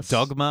 Rufus.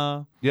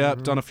 Dogma. Yeah,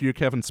 done a few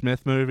Kevin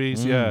Smith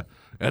movies. Yeah,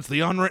 it's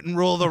the unwritten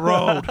rule of the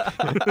road.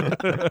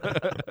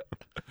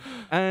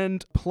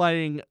 And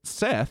playing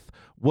Seth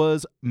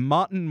was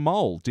Martin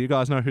Mull. Do you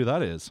guys know who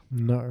that is?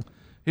 No.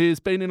 He's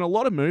been in a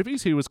lot of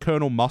movies. He was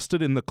Colonel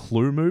Mustard in the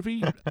Clue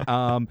movie.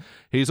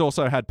 He's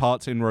also had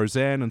parts in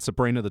Roseanne and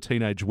Sabrina the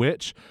Teenage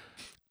Witch.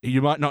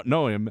 You might not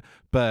know him,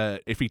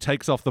 but if he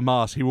takes off the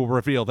mask, he will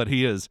reveal that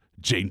he is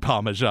Gene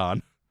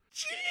Parmesan.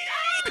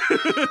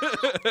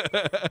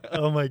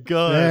 Oh my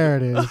god. There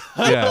it is.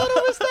 Yeah.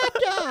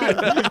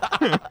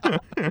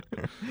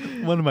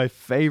 One of my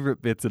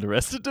favorite bits in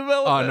Arrested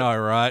Development. I know,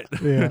 right?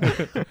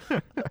 Yeah.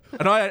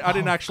 And I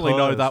didn't actually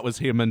know course. that was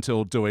him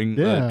until doing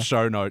Yeah.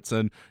 show notes.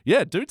 And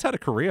yeah, dude's had a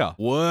career.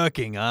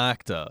 Working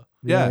actor.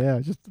 Yeah.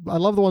 Just I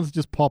love the ones that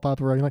just pop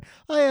up around like,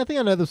 oh yeah, I think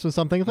I know this was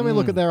something. Let me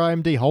look at their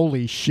IMDb.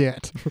 Holy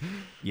shit.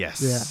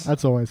 Yes. Yeah,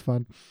 that's always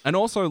fun. And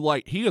also,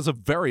 like, he is a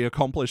very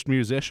accomplished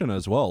musician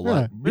as well.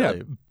 Like,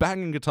 Really?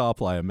 banging guitar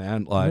player,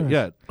 man. Like,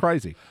 Nice.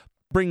 crazy.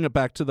 Bringing it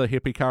back to the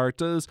hippie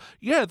characters,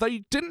 they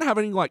didn't have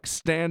any, like,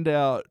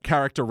 standout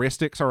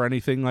characteristics or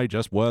anything. They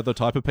just were the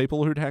type of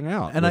people who'd hang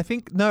out. And I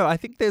think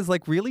there's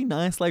like really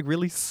nice, like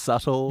really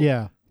subtle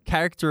Yeah.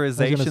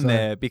 characterization say.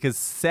 there, because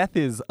Seth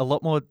is a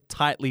lot more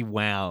tightly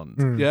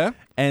wound. Yeah?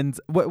 And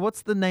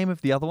what's the name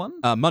of the other one?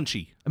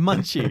 Munchie.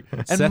 Munchie.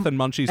 Seth and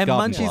Munchie's And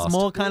Garden Munchie's Blast.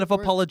 more kind of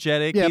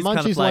apologetic. Yeah, He's Munchie's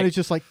kind of the one like, who's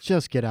just like,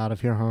 just get out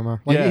of here,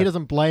 Homer. Like Yeah. he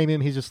doesn't blame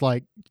him. He's just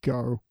like,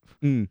 go.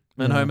 Mm.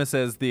 and Homer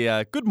says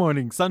the good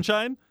morning,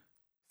 sunshine.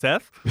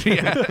 Seth?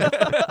 Yeah.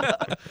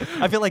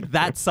 I feel like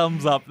that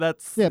sums up.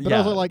 That's Yeah, but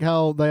also like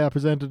how they are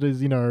presented as,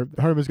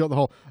 Homer's got the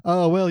whole,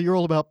 oh, well, you're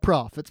all about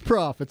profits,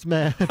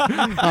 man.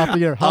 Half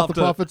the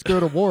profits go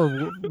to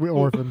war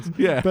orphans.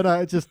 Yeah. But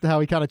it's just how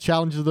he kind of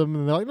challenges them,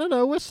 and they're like,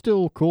 no, we're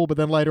still cool. But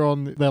then later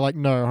on, they're like,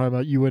 no, Homer,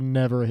 you were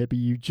never a hippie.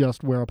 You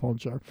just wear a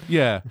poncho.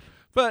 Yeah.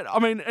 But, I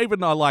mean,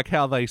 even I like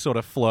how they sort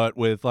of flirt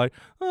with, like,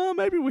 oh,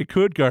 maybe we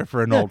could go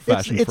for an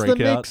old-fashioned It's freak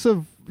the out. mix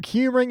of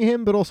humoring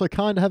him, but also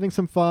kind of having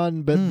some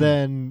fun. But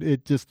then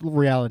it just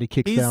reality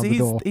kicks down the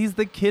door. He's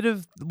the kid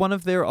of one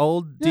of their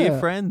old dear Yeah.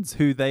 friends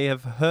who they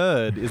have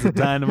heard is a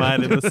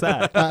dynamite in the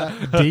sack.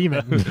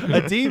 Demon.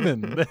 A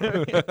demon.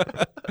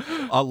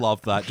 I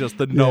love that. Just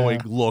the knowing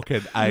look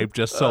and Abe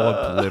just so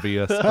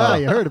oblivious. Ah,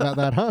 you heard about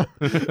that, huh?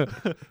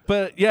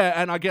 But yeah,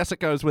 and I guess it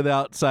goes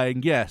without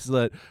saying, yes,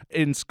 that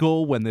in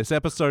school when this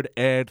episode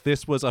aired,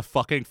 this was a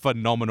fucking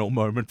phenomenal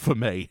moment for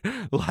me.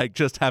 Like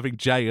just having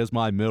Jay as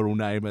my middle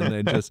name and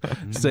then just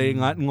seeing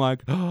that and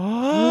like,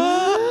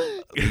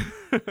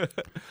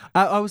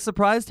 I was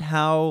surprised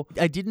how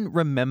I didn't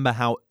remember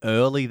how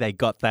early they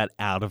got that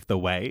out of the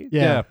way.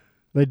 Yeah.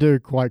 They do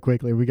quite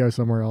quickly. We go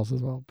somewhere else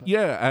as well. But.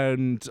 yeah,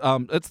 and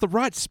it's the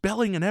right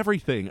spelling and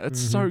everything. It's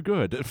so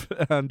good.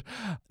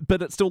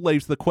 But it still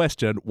leaves the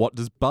question, what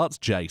does Bart's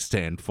J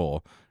stand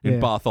for in Yeah.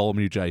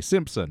 Bartholomew J.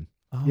 Simpson?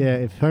 Yeah,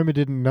 if Homer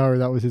didn't know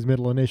that was his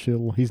middle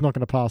initial, he's not going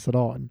to pass it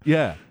on.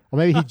 Yeah. Or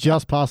maybe he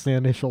just passed the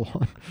initial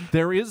on.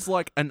 There is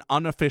like an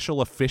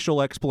unofficial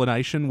official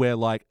explanation where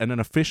like in an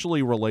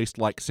officially released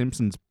like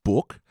Simpsons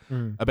book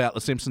about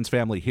the Simpsons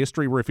family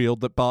history revealed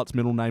that Bart's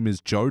middle name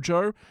is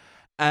Jojo.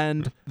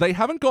 And they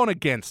haven't gone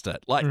against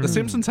it. Like, the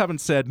Simpsons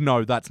haven't said,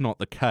 no, that's not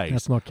the case.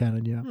 That's not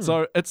canon, yeah.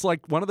 So it's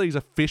like one of these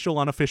official,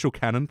 unofficial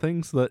canon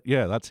things that,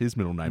 that's his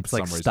middle name It's for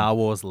like some reason. Star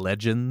Wars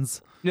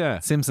Legends. Yeah.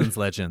 Simpsons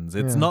Legends.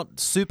 It's Yeah. not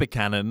super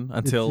canon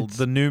until It's-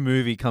 the new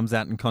movie comes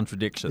out and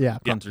contradicts it. Yeah.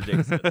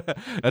 Contradicts it.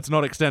 It's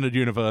not extended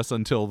universe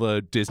until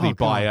the Disney Oh,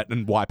 buy God. it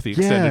and wipe the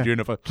extended Yeah.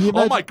 universe. Can you Oh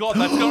my imagine- God,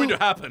 that's going to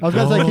happen. I was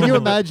going to say, can you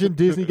imagine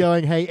Disney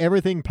going, hey,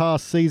 everything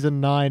past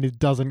season 9 it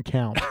doesn't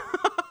count?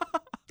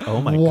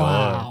 Oh my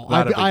wow.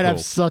 god. I'd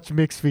have such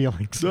mixed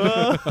feelings.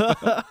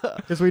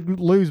 Because we'd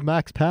lose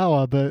Max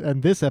power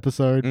and this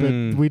episode,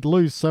 but we'd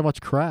lose so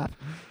much crap.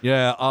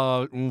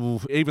 Yeah,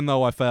 even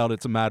though I failed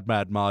It's a Mad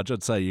Marge,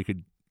 I'd say you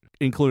could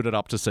include it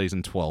up to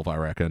season 12, I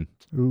reckon.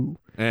 Ooh.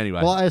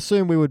 Anyway. Well, I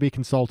assume we would be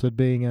consulted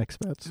being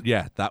experts.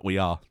 Yeah, that we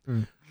are.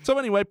 So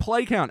anyway,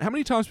 play count. How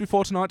many times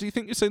before tonight do you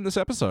think you've seen this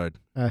episode?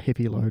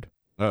 Hippie load.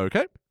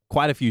 Okay.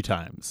 Quite a few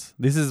times.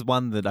 This is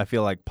one that I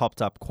feel like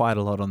popped up quite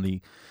a lot on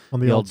the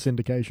old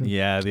syndication.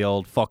 Yeah, the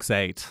old Fox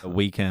 8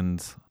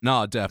 weekend.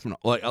 No,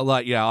 definitely.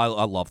 I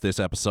love this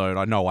episode.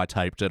 I know I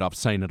taped it. I've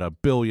seen it a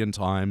billion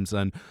times.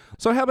 And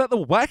so how about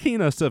the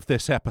wackiness of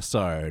this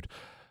episode?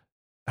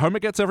 Homer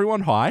gets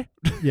everyone high.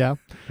 Yeah.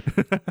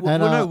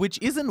 No, which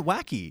isn't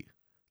wacky.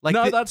 Like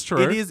no, that's true.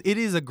 It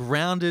is a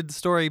grounded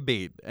story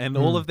beat, and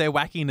all of their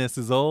wackiness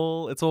is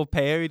all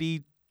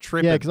peyote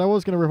tripping. Yeah, because I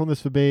was going to rip on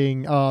this for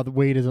being, the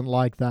weed isn't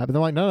like that. But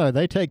they're like, no,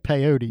 they take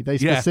peyote. They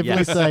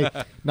specifically say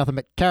nothing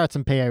but carrots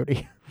and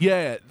peyote.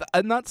 Yeah,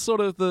 and that's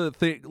sort of the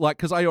thing, like,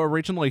 because I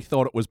originally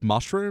thought it was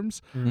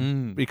mushrooms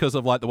because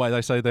of, like, the way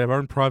they say their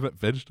own private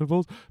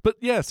vegetables. But,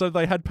 yeah, so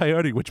they had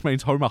peyote, which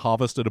means Homer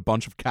harvested a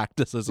bunch of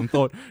cactuses and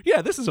thought,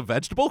 yeah, this is a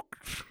vegetable.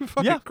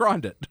 Fucking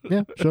grind it.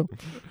 Yeah, sure.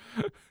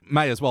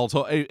 May as well,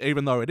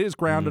 even though it is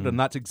grounded, and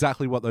that's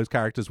exactly what those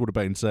characters would have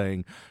been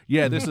saying.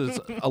 Yeah, this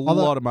is a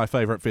lot of my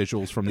favorite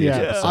visuals from the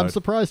episode. I'm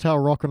surprised how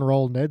rock and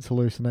roll Ned's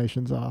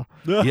hallucinations are.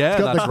 Yeah,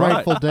 it's got that's the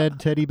Grateful Dead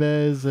teddy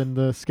bears and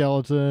the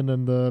skeleton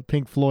and the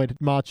Pink Floyd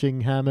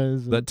marching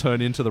hammers. That turn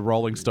into the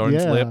Rolling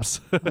Stones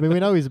lips. I mean, we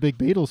know he's a big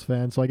Beatles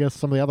fan, so I guess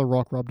some of the other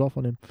rock rubbed off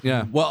on him.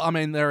 Yeah, well, I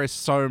mean, there is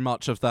so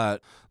much of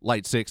that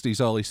late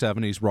 60s, early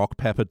 70s rock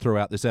peppered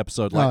throughout this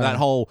episode. Like, that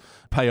whole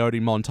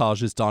peyote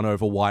montage is done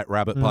over White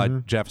Rabbit by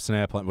Jefferson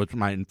Airplane, which,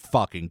 man,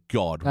 fucking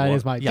God. That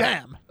is my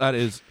jam. That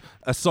is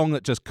a song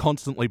that just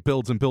constantly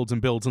builds and builds and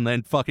builds, and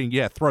then fucking,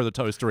 throw the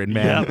toaster in,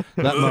 man.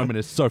 That moment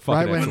is so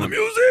fucking excellent. The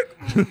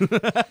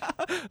music!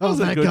 Oh,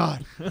 thank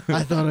God.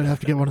 I thought I'd have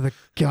to get one of the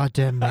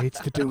goddamn mates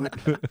to do it.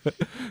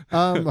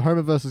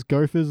 Homer versus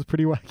Gophers is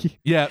pretty wacky.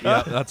 Yeah,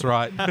 that's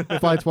right.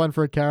 Fights one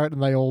for a carrot,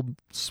 and they all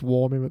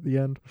swarm him at the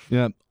end.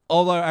 Yeah.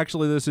 Although,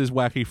 actually, this is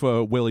wacky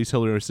for Willie's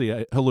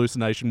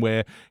hallucination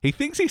where he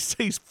thinks he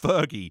sees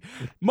Fergie.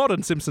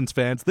 Modern Simpsons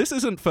fans, this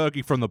isn't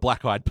Fergie from the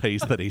Black Eyed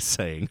Peas that he's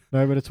seeing.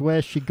 No, but it's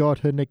where she got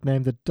her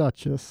nickname, the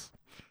Duchess.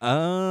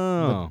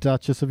 Oh. The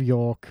Duchess of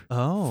York.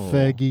 Oh.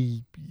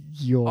 Fergie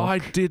York. I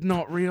did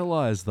not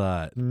realize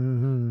that.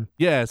 Mm-hmm.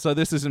 Yeah, so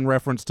this is in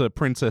reference to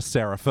Princess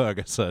Sarah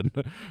Ferguson,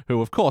 who,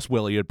 of course,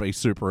 Willie would be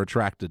super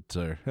attracted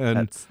to.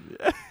 And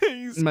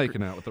he's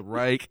making out with a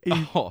rake.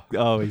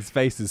 His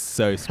face is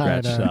so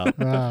scratched up.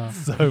 Wow.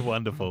 So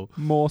wonderful.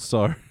 More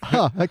so.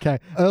 Okay.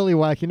 Early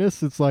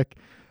wackiness, it's like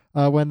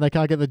when they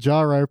can't get the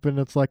jar open,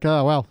 it's like,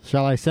 oh, well,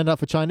 shall I send out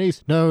for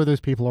Chinese? No,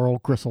 those people are all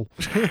gristle.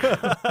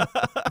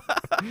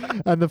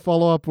 And the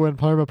follow-up when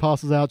Homer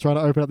passes out trying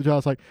to open up the jar,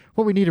 it's like,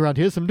 what we need around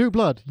here is some new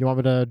blood. You want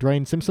me to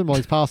drain Simpson while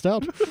he's passed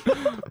out?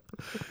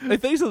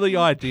 If these are the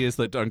ideas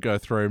that don't go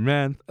through,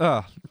 man,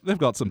 they've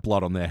got some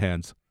blood on their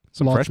hands.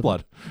 Some Lots fresh of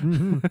blood.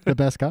 The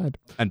best kind.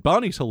 And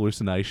Barney's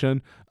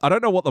hallucination, I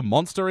don't know what the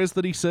monster is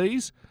that he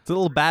sees. It's a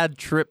little bad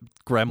trip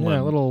gremlin.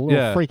 Yeah, a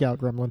little freak out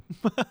gremlin.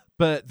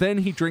 But then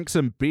he drinks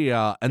some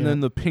beer, and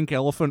then the pink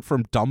elephant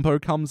from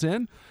Dumbo comes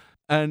in.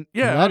 And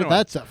anyway.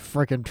 That's a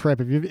freaking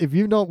trip. If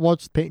you've not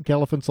watched Pink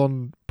Elephants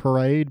on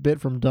Parade bit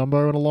from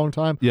Dumbo in a long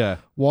time,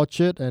 watch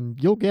it and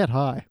you'll get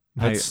high.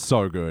 It's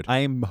so good. I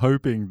am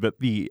hoping that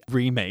the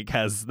remake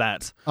has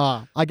that.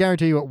 I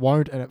guarantee you it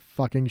won't, and it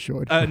fucking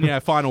should.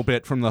 And final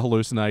bit from the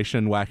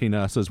hallucination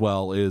wackiness as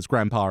well is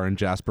Grandpa and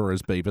Jasper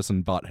as Beavis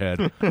and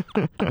Butthead.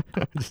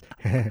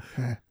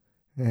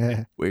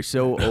 We're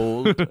so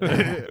old.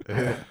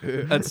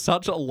 It's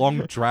such a long,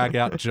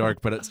 drag-out joke,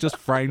 but it's just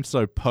framed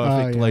so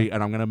perfectly,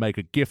 and I'm going to make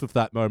a gif of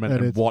that moment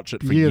and watch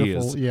it for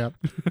years. Yeah.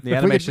 The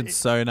animation's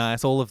so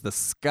nice. All of the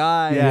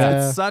sky.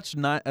 Yeah. It's such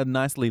a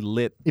nicely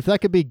lit If that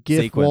could be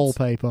GIF sequence.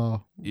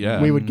 Wallpaper,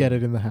 we would get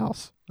it in the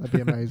house. That'd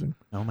be amazing.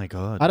 Oh my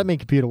God. I don't mean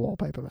computer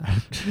wallpaper,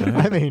 man.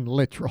 I mean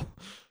literal.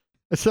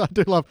 So I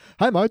do love,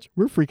 hi Marge,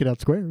 we're freaking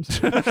out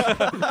squares.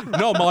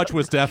 No, Marge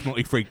was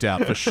definitely freaked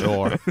out for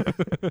sure.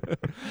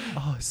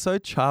 Oh, so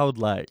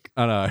childlike.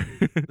 I know.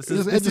 This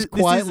is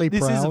quietly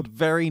This is proud.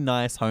 very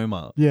nice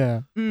Homer.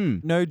 Yeah.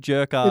 No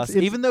jerk ass.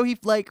 Even though he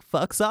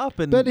fucks up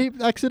and But he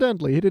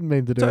accidentally, he didn't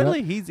mean to do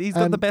totally, that. he's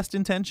got the best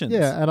intentions.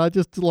 Yeah, and I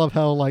just love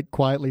how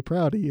quietly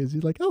proud he is.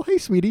 He's like, oh hey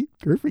sweetie,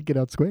 you're freaking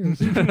out squares.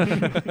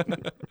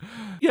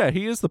 Yeah,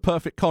 he is the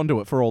perfect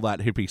conduit for all that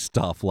hippie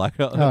stuff. Like,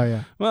 Oh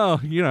yeah. well,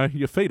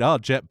 your feet are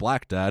jet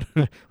black, Dad.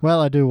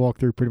 Well, I do walk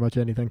through pretty much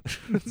anything.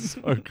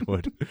 So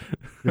good.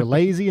 You're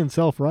lazy and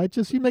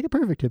self-righteous, you make it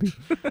perfect, hippie.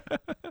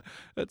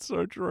 That's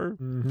so true.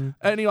 Mm-hmm.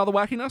 Any other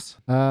wackiness?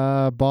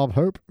 Bob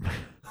Hope.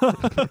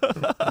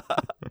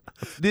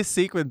 This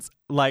sequence,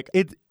 like,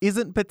 it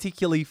isn't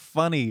particularly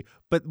funny,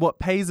 but what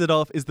pays it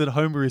off is that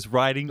Homer is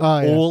writing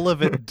all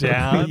of it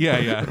down.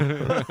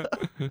 Yeah.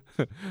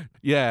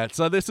 Yeah,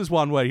 so this is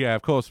one where, yeah,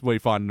 of course we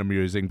find it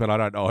amusing, but I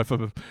don't know if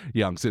a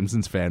young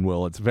Simpsons fan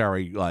will. It's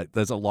very, like,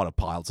 there's a lot of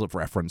piles of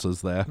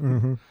references there.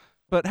 Mm-hmm.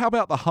 But how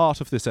about the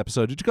heart of this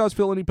episode? Did you guys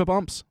feel any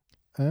bumps?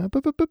 The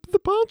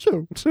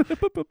poncho.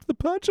 The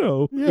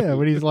poncho. Yeah,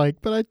 when he's like,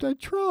 but I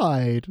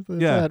tried.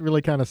 Yeah. That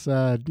really kind of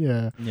sad.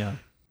 Yeah. Yeah.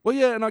 Well,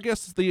 yeah, and I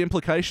guess the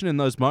implication in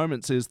those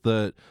moments is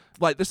that,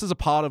 like, this is a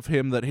part of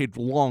him that he'd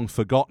long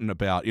forgotten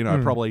about, you know,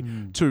 probably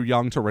too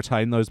young to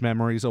retain those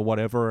memories or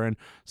whatever, and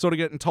sort of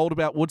getting told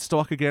about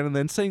Woodstock again and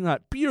then seeing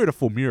that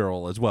beautiful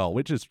mural as well,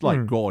 which is,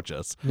 like,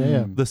 gorgeous.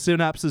 Yeah. The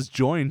synapses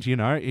joined, you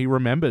know, he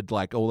remembered,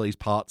 like, all these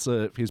parts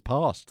of his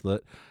past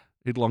that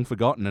he'd long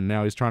forgotten, and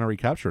now he's trying to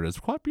recapture it. It's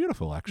quite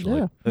beautiful, actually.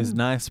 Yeah. Those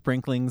nice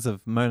sprinklings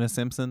of Mona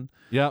Simpson.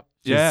 Yep.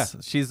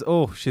 She's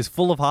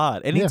full of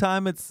heart.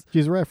 Anytime it's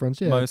She's a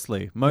reference, yeah.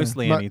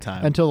 mostly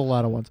anytime. Until the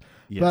latter ones.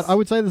 Yes. But I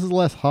would say this is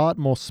less heart,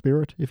 more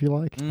spirit, if you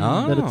like.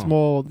 Oh. That it's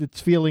more,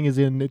 its feeling is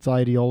in its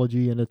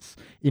ideology and its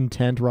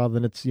intent rather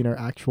than its,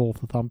 actual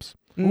thumps.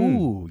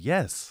 Ooh,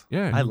 yes.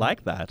 Yeah. I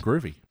like that,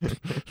 Groovy.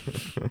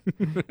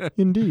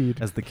 Indeed.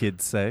 as the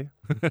kids say.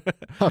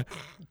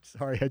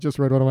 Sorry, I just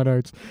read one of my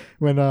notes.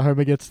 When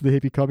Homer gets to the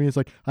hippie commie, it's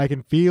like, I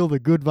can feel the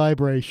good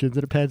vibrations.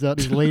 And it pans out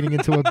he's leaning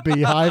into a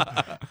beehive.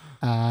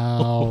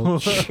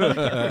 Ouch.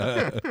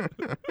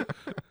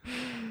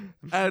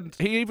 And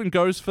he even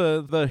goes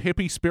for the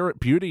hippie spirit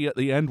beauty at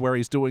the end where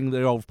he's doing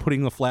the old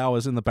putting the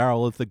flowers in the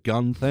barrel of the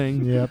gun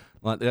thing. Yep.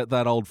 Like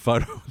that old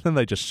photo. Then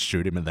they just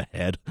shoot him in the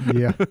head.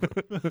 Yeah.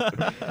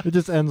 It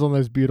just ends on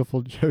those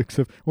beautiful jokes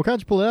of, well,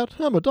 can't you pull out?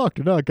 I'm a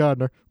doctor, not a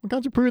gardener. Well,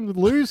 can't you prune the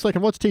loo so I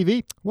can watch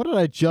TV? What did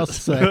I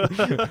just say?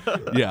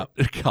 Yeah,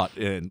 cut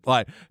in.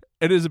 Like,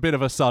 it is a bit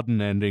of a sudden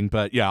ending,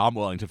 but yeah, I'm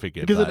willing to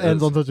forgive Because that. it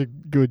ends on such a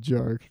good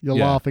joke. You're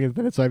laughing and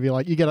then it's over. You're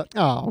like, you get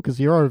a, because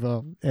you're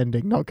over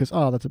ending, not because,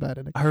 that's a bad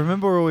ending. I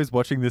remember always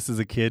watching this as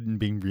a kid and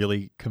being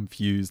really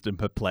confused and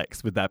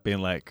perplexed with that being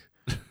like,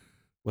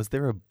 was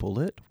there a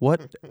bullet?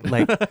 What?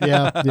 Like,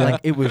 Yeah. like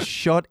it was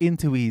shot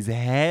into his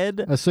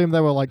head? Assume they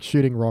were like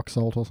shooting rock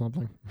salt or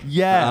something.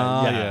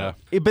 Yeah.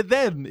 But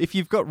then, if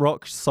you've got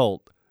rock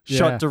salt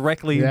shot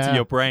directly into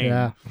your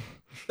brain,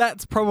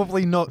 that's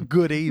probably not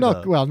good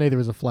either. Well, neither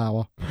is a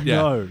flower. Yeah.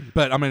 No.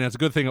 But I mean, it's a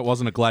good thing it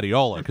wasn't a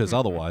gladiola, because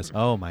otherwise.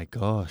 Oh my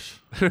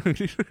gosh.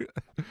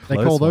 They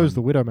call those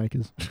the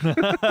Widowmakers.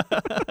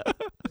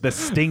 The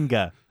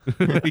stinger.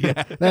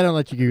 Yeah. They don't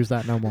let you use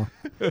that no more.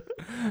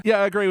 Yeah,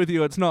 I agree with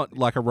you. It's not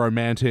like a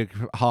romantic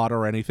heart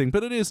or anything,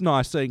 but it is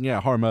nice seeing,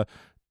 Homer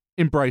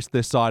embrace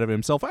this side of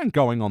himself, and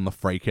going on the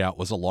freak out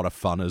was a lot of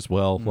fun as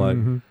well. Like,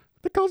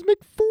 The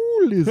cosmic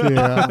fool is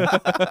here.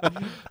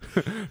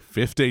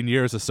 15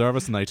 years of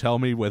service, and they tell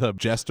me with a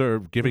gesture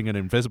giving an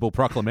invisible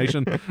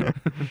proclamation.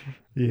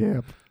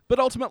 Yeah. But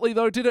ultimately,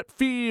 though, did it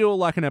feel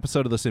like an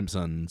episode of The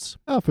Simpsons?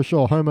 Oh, for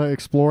sure. Homer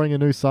exploring a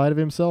new side of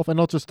himself, and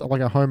not just like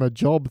a Homer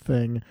job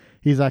thing.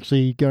 He's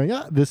actually going,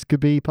 this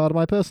could be part of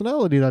my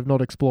personality that I've not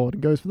explored,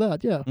 and goes for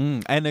that, yeah.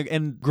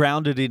 And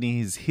grounded in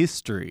his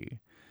history.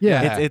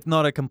 Yeah. It's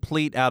not a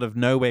complete out of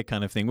nowhere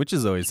kind of thing, which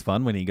is always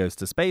fun when he goes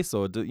to space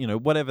or,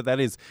 whatever that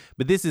is.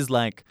 But this is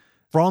like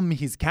from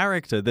his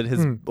character that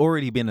has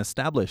already been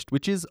established,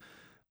 which is,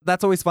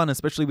 that's always fun,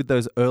 especially with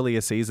those earlier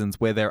seasons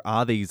where there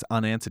are these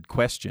unanswered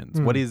questions.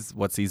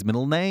 What's his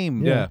middle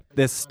name? Yeah.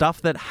 There's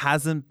stuff that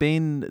hasn't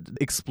been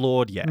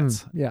explored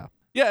yet. Yeah.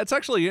 Yeah, it's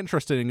actually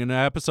interesting in an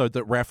episode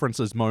that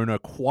references Mona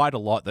quite a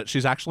lot that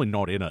she's actually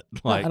not in it.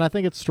 Like, And I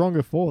think it's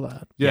stronger for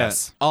that.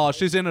 Yes. Oh,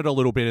 she's in it a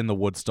little bit in the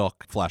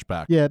Woodstock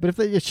flashback. Yeah, but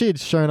if she had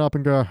shown up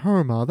and go,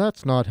 Homer,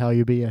 that's not how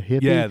you be a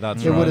hippie. Yeah,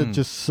 that's it right. would have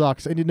just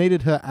sucked. And it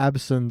needed her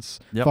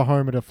absence for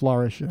Homer to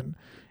flourish in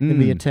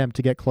the attempt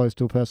to get close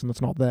to a person that's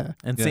not there.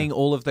 And seeing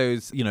all of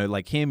those,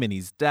 like him and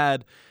his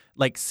dad,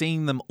 like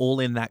seeing them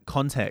all in that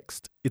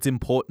context, it's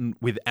important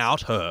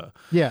without her.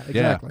 Yeah,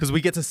 exactly. Because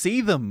we get to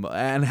see them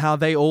and how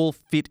they all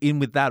fit in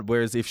with that.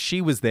 Whereas if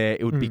she was there,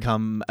 it would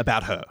become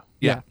about her.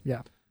 Yeah.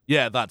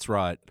 Yeah, that's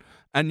right.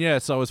 And yeah,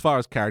 so as far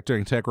as character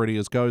integrity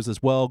goes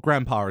as well,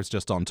 Grandpa is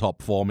just on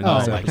top form in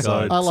this my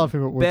episode. God. I love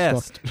him at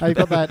Woodstock. You've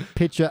got that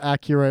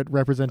picture-accurate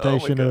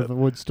representation of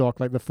Woodstock,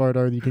 like the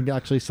photo that you can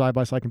actually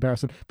side-by-side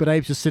comparison. But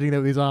Abe's just sitting there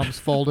with his arms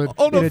folded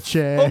in a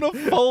chair. On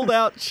a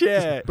fold-out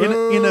chair.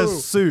 in a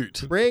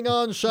suit. Bring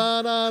on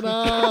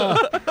Sha-na-na!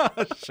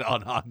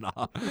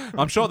 Sha-na-na.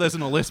 I'm sure there's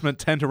an enlistment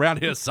tent around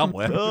here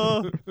somewhere.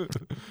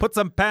 Put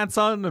some pants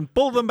on and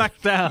pull them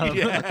back down.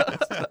 Yes.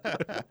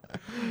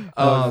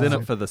 He's in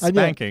it for the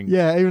spanking.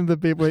 Yeah, even the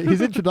bit where his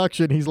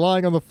introduction, he's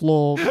lying on the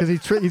floor because he's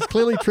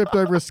clearly tripped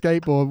over a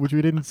skateboard, which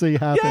we didn't see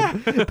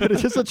happen. But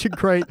it's just such a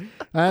great,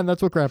 and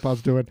that's what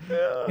Grandpa's doing.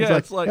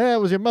 It's like,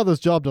 it was your mother's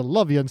job to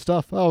love you and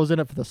stuff. I was in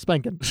it for the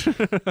spanking.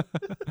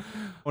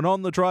 And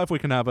on the drive, we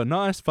can have a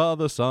nice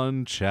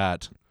father-son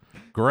chat.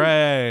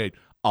 Great.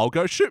 I'll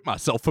go shoot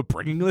myself for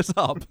bringing this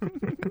up.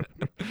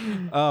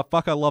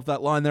 Fuck, I love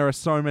that line. There are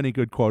so many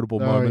good quotable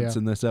moments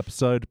in this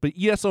episode. But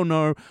yes or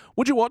no,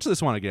 would you watch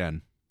this one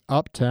again?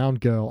 Uptown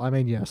Girl. I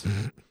mean, yes.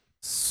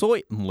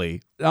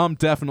 Certainly. I'm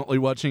definitely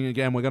watching it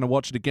again. We're going to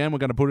watch it again. We're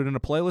going to put it in a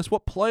playlist.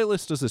 What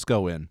playlist does this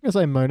go in? I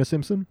say Mona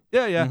Simpson.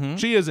 Yeah. Mm-hmm.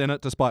 She is in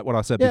it, despite what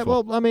I said before.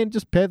 Yeah, well, I mean,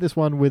 just pair this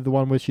one with the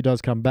one where she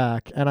does come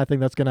back, and I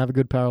think that's going to have a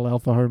good parallel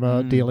for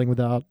Homer dealing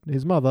without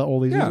his mother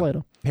all these years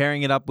later.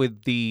 Pairing it up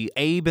with the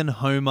Abe and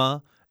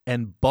Homer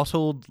and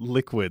bottled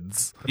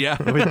liquids. Yeah.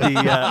 With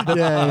the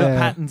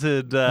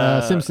patented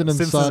Simpson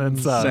and Son.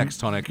 Sex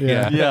tonic.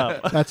 Yeah.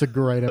 That's a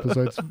great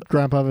episode. It's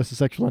Grandpa versus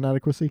Sexual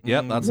Inadequacy.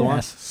 Yep, that's the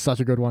one. Such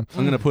a good one.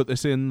 I'm going to put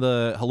this in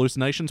the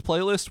hallucinations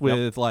playlist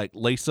with like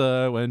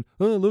Lisa when,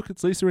 oh, look,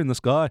 it's Lisa in the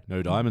sky.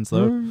 No diamonds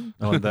though.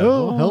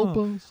 Help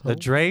us. The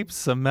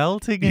drapes are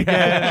melting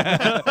again.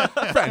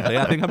 Frankly,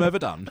 I think I'm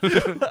overdone.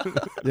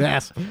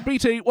 Yes.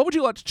 BT, what would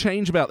you like to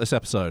change about this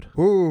episode?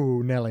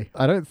 Ooh, Nelly.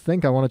 I don't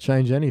think I want to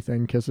change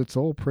anything because it's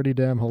all pretty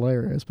damn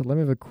hilarious, but let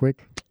me have a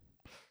quick...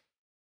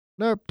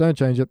 Nope, don't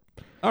change it.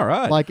 All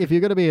right. Like, if you're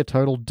going to be a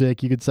total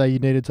dick, you could say you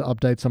needed to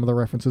update some of the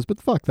references,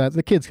 but fuck that.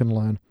 The kids can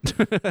learn.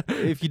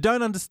 If you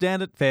don't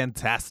understand it,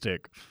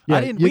 fantastic. Yeah,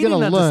 we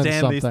didn't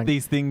understand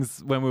these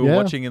things when we were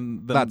watching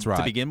them That's right.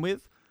 to begin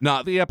with.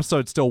 No, the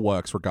episode still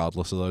works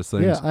regardless of those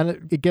things. Yeah,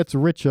 and it gets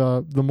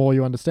richer the more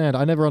you understand.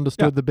 I never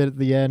understood the bit at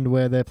the end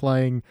where they're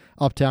playing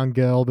Uptown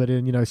Girl, but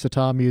in,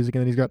 sitar music,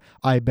 and then he's got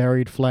I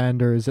Buried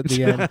Flanders at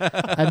the end,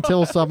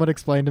 until someone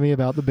explained to me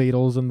about the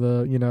Beatles and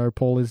the,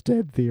 Paul is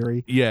dead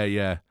theory.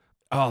 Yeah.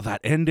 Oh,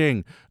 that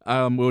ending.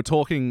 We were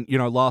talking,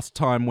 last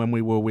time when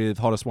we were with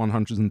Hottest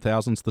 100s and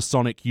Thousands, the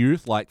Sonic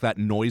Youth, like that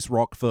noise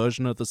rock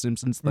version of the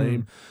Simpsons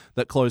theme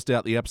that closed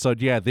out the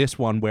episode. Yeah, this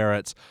one where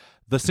it's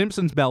the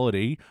Simpsons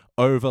melody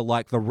over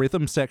like the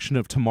rhythm section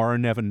of Tomorrow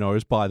Never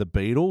Knows by the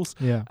Beatles.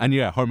 Yeah. And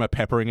Homer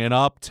peppering in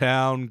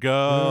Uptown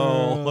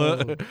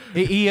Girl.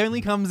 He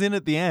only comes in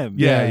at the end.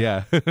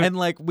 Yeah. And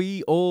like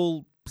we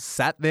all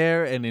sat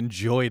there and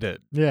enjoyed it.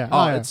 Yeah.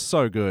 Oh, it's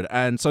so good.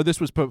 And so this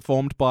was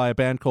performed by a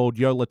band called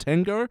Yola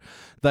Tengo.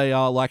 They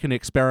are like an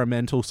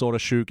experimental sort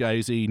of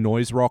shoegazy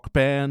noise rock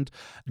band.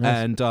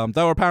 Nice. And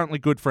they were apparently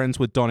good friends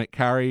with Donick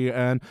Carey.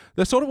 And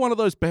they're sort of one of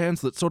those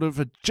bands that sort of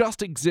had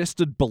just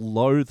existed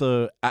below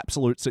the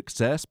absolute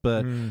success.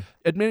 But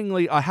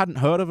admittingly, I hadn't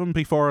heard of them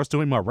before I was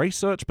doing my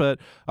research, but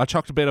I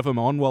chucked a bit of them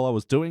on while I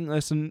was doing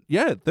this. And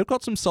yeah, they've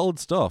got some solid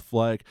stuff.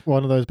 Like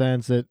one of those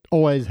bands that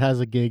always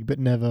has a gig but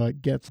never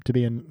gets to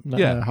be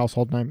a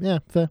household name. Yeah,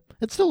 fair.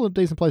 It's still a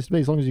decent place to be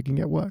as long as you can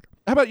get work.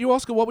 How about you,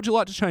 Oscar? What would you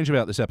like to change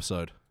about this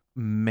episode?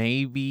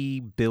 Maybe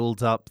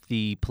build up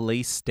the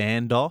police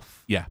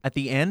standoff at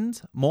the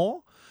end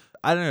more.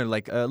 I don't know,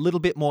 like a little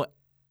bit more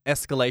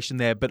escalation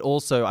there, but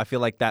also I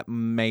feel like that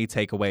may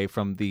take away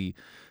from the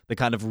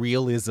kind of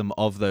realism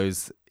of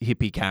those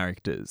hippie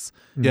characters.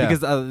 Yeah.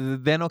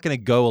 Because they're not going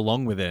to go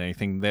along with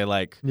anything. They're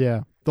like...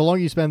 Yeah. The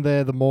longer you spend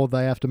there, the more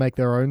they have to make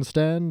their own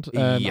stand.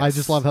 And I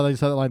just love how they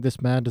say that, like,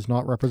 this man does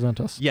not represent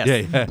us. Yes.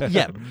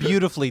 Yeah,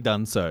 beautifully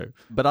done so.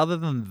 But other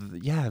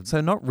than, so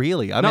not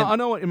really. I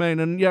know what you mean.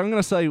 And I'm going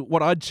to say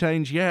what I'd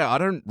change. I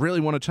don't really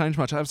want to change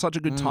much. I have such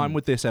a good time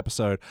with this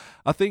episode.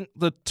 I think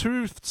the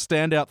two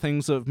standout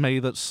things of me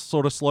that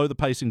sort of slow the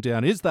pacing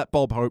down is that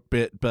Bob Hope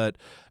bit, but...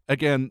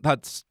 Again,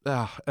 that's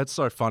it's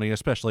so funny,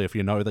 especially if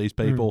you know these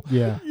people.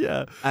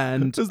 Yeah.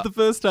 And it was the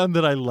first time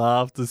that I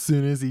laughed as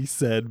soon as he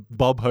said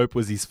Bob Hope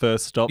was his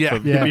first stop for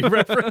hippie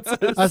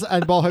references.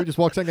 And Bob Hope just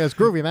walks in and goes,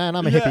 groovy, man,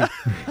 I'm a hippie.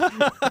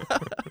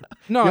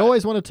 No, you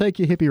always want to take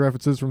your hippie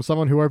references from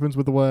someone who opens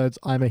with the words,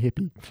 I'm a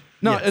hippie.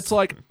 No, it's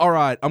like, all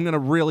right, I'm going to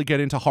really get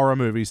into horror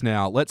movies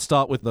now. Let's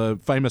start with the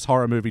famous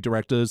horror movie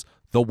directors,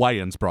 the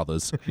Wayans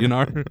brothers,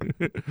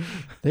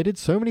 They did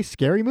so many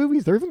scary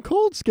movies. They're even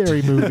called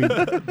Scary Movie.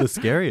 The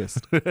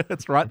scariest.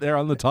 It's right there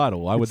on the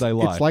title. Why would they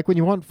lie? It's like when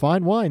you want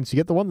fine wines, you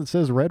get the one that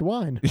says red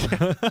wine.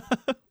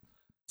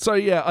 So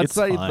yeah, I'd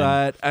say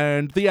that,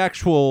 and the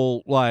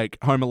actual like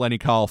Homer, Lenny,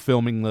 Carl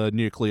filming the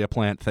nuclear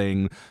plant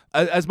thing.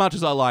 As much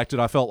as I liked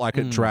it, I felt like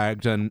it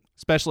dragged, and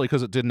especially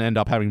because it didn't end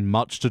up having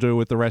much to do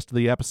with the rest of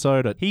the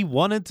episode. He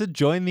wanted to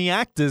join the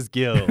Actors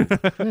Guild.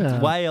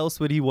 Why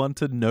else would he want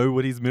to know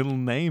what his middle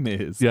name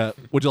is? Yeah.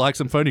 Would you like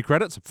some phony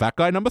credits? Fat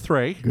guy number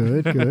 3.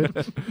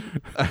 Good.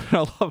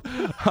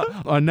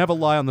 I never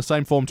lie on the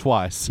same form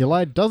twice. You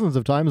lied dozens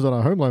of times on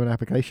a home loan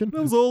application.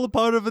 That was all a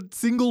part of a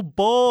single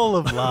ball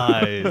of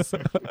lies.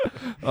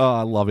 Oh,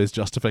 I love his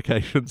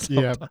justifications.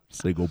 Yeah.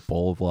 Single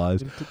ball of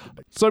lies.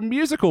 So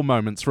musical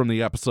moments from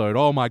the episode.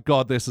 Oh my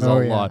God, this is a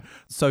lot.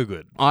 So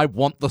good. I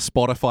want the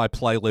Spotify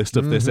playlist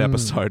of this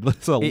episode.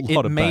 There's a lot of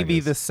bangers. It may be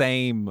the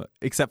same,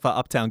 except for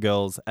Uptown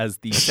Girls, as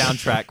the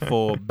soundtrack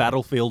for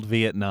Battlefield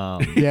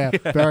Vietnam. Yeah,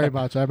 very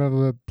much. I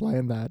remember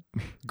playing that.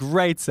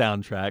 Great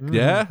soundtrack.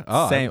 Yeah?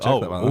 Oh,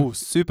 same.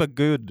 Super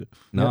good.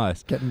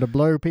 Nice. Yep. Getting to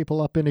blow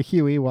people up in a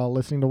Huey while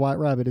listening to White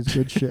Rabbit is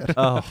good shit. Such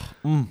a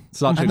and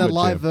good that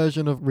live tune.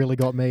 version of Really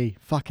Got Me,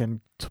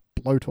 fucking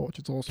blowtorch.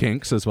 It's awesome.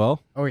 Kinks as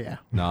well. Oh, yeah.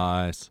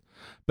 Nice.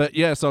 But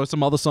yeah, so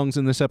some other songs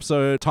in this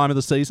episode, Time of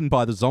the Season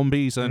by the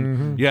Zombies,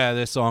 and yeah,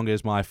 this song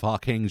is my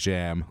fucking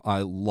jam. I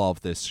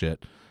love this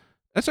shit.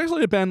 It's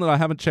actually a band that I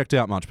haven't checked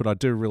out much, but I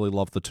do really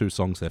love the 2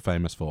 songs they're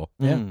famous for.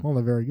 Yeah, well,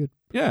 they're very good.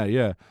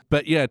 Yeah.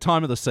 But yeah,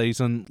 Time of the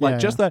Season, like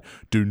just that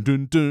dun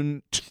dun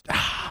dun,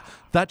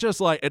 that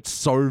just like, it's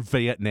so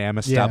Vietnam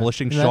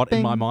establishing shot bing,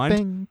 in my mind.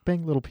 Bing,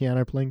 bing, little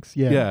piano plinks.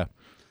 Yeah. Yeah.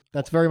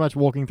 That's very much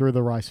walking through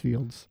the rice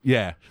fields.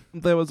 Yeah.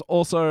 There was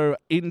also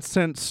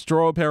Incense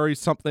Strawberry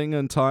something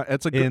and time.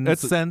 It's a good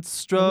Incense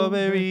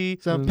Strawberry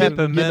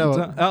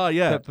Peppermint. Oh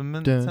yeah.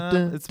 Peppermint.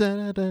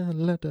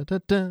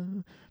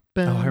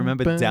 I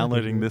remember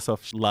downloading this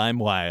off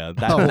LimeWire.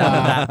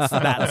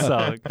 That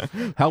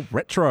song. How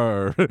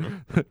retro.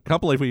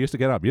 Can't believe we used to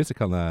get our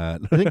music on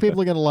that. I think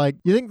people are going to like...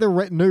 You think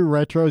the new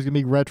retro is going to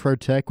be retro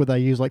tech where they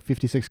use like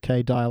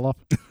 56K dial-up?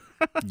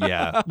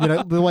 Yeah. You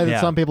know, the way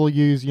that some people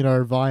use, you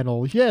know,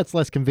 vinyl. Yeah, it's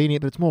less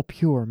convenient, but it's more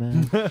pure,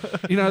 man.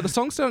 You know, the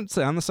songs don't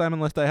sound the same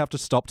unless they have to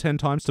stop 10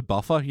 times to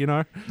buffer, you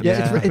know?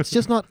 Yeah. It's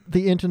just not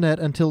the internet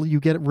until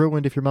you get it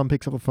ruined if your mum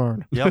picks up a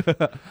phone.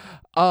 Yep.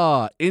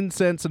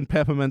 Incense and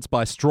Peppermints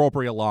by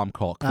Strawberry Alarm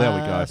Clock. There we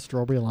go.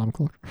 Strawberry Alarm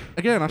Clock.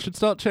 Again, I should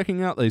start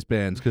checking out these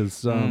bands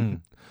because...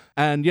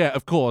 And yeah,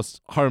 of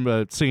course,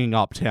 Homer singing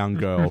Uptown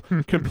Girl,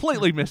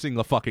 completely missing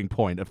the fucking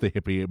point of the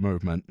hippie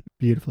movement.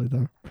 Beautifully,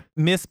 though.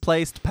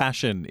 Misplaced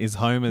passion is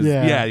Homer's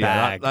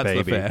bag, that's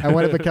baby. the fair. And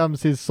when it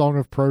becomes his song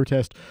of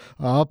protest,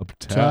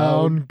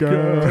 Uptown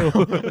Girl.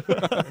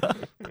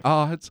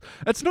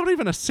 It's not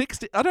even a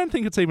 60... I don't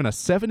think it's even a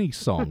 70s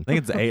song. I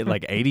think it's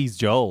like 80s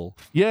Joel.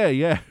 Yeah.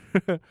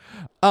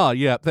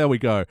 Yeah, there we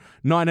go.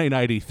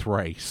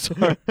 1983.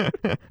 So...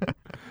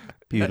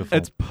 Beautiful.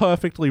 It's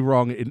perfectly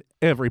wrong in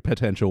every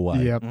potential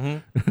way.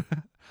 Yep.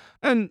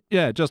 And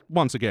yeah, just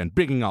once again,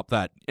 bigging up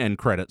that end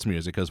credits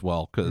music as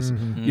well, because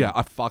yeah,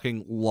 I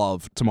fucking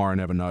love Tomorrow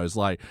Never Knows.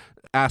 Like,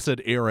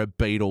 acid era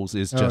Beatles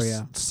is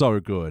just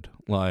so good.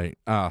 Like,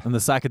 and the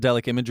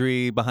psychedelic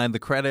imagery behind the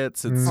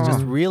credits, it's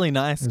just really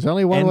nice. There's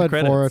only one word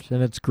credits. for it,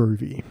 and it's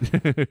groovy.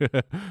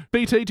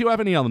 BT, do you have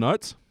any other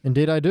notes?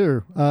 Indeed, I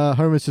do.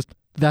 Homer's just,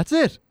 that's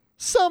it.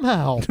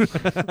 Somehow.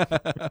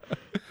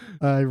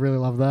 I really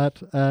love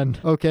that. And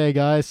okay,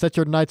 guys, set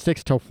your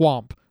nightsticks to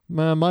whomp.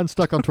 Mine's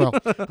stuck on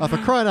 12. For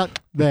crying out,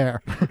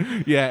 there.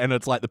 Yeah, and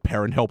it's like the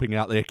parent helping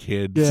out their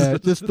kids. Yeah,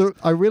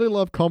 I really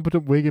love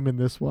competent Wiggum in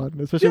this one,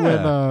 especially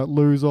when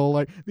Lou's all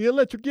like, the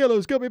electric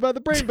yellow's got me by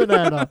the brain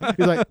banana.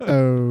 He's like,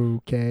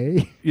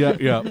 okay. Yeah.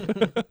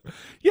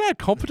 Yeah,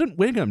 competent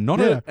Wiggum, not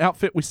an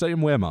outfit we see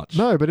him wear much.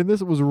 No, but in this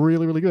it was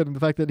really, really good. And the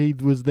fact that he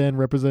was then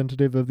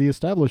representative of the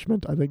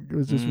establishment, I think it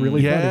was just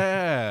really funny.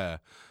 Yeah.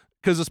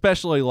 Because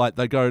especially, like,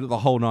 they go to the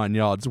whole 9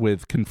 yards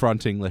with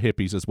confronting the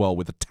hippies as well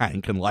with a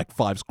tank and, like,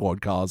 5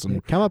 squad cars.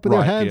 And come up with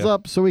your hands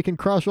up so we can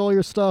crush all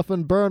your stuff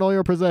and burn all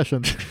your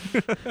possessions.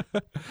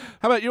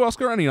 How about you,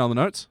 Oscar? Any other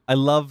notes? I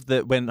love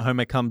that when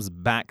Homer comes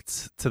back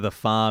to the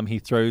farm, he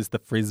throws the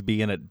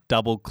Frisbee and it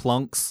double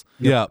clonks.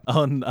 Yeah.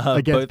 On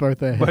against both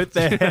their heads. Both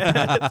their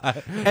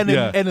heads.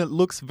 And it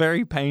looks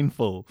very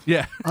painful.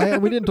 Yeah.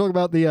 We didn't talk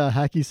about the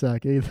hacky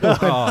sack either.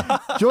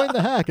 Join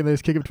the hack, and they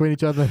just kick it between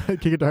each other,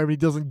 kick it to Homer, and he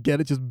doesn't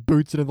get it, just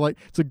boots it in. Like,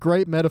 it's a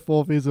great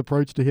metaphor for his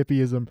approach to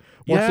hippieism.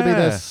 Wants to be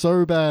there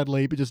so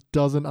badly, but just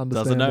doesn't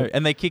understand. Doesn't know. it.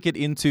 And they kick it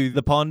into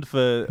the pond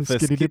for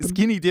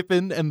skinny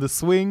dipping, and the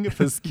swing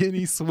for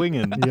skinny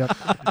swinging.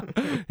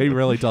 Yep. He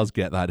really does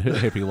get that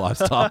hippie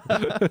lifestyle.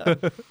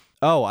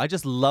 Oh, I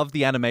just love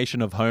the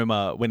animation of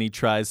Homer when he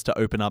tries to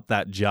open up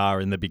that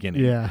jar in the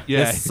beginning. Yeah.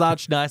 There's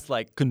such nice,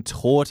 like,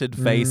 contorted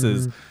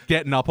faces.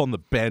 Getting up on the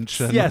bench.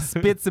 And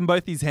spits in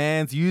both his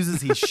hands,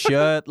 uses his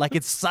shirt. Like,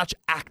 it's such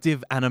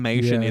active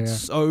animation. It's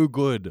so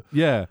good.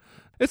 Yeah.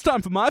 It's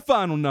time for my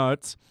final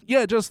notes.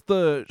 Yeah, just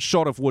the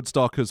shot of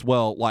Woodstock as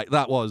well. Like,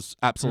 that was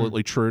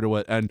absolutely true to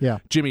it. And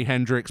Jimi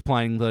Hendrix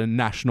playing the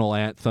national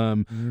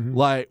anthem,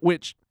 like,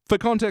 which... For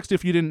context,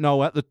 if you didn't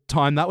know at the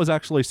time, that was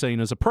actually seen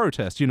as a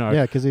protest, you know.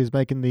 Yeah, because he was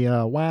making the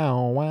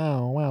wow,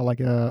 wow, wow, like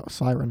a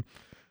siren.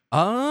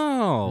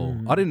 Oh,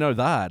 I didn't know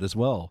that as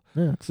well.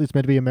 Yeah, it's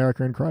meant to be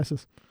America in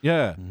crisis.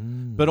 Yeah,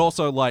 but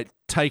also, like,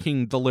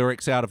 taking the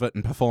lyrics out of it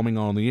and performing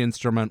on the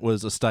instrument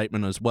was a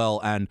statement as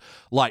well. And,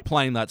 like,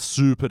 playing that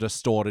super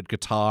distorted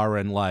guitar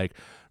and, like,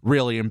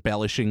 really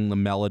embellishing the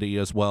melody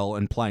as well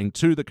and playing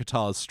to the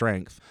guitar's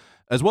strength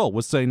as well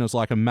was seen as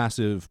like a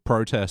massive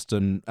protest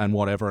and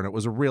whatever, and it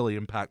was a really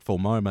impactful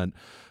moment.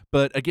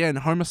 But again,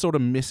 Homer sort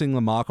of missing the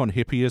mark on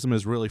hippieism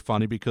is really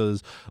funny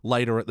because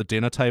later at the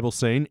dinner table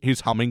scene, he's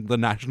humming the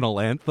national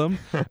anthem,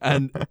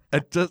 and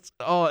it just,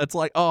 it's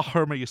like,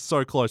 Homer, you're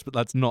so close, but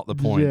that's not the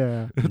point.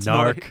 Yeah. It's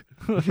narc.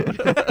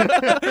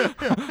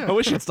 I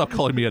wish you'd stop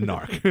calling me a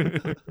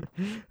narc.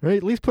 Right,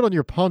 at least put on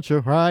your poncho.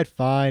 Right,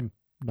 fine.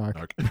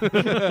 Narc.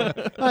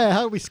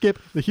 How do we skip?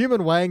 The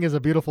human weighing is a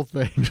beautiful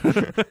thing.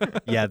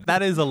 Yeah,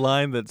 that is a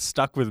line that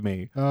stuck with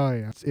me. Oh,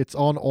 yeah. It's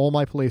on all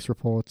my police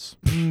reports.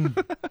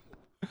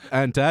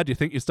 And Dad, you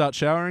think you start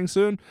showering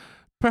soon?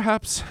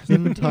 Perhaps.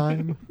 In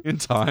time. In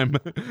time.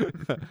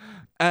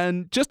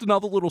 And just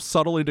another little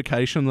subtle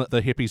indication that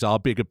the hippies are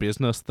bigger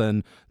business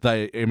than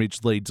the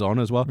image leads on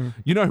as well.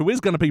 You know who is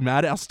going to be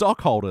mad? Our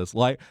stockholders.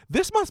 Like,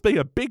 this must be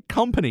a big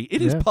company.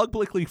 It is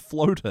publicly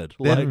floated.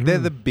 They're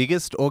the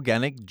biggest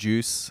organic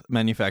juice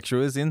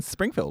manufacturers in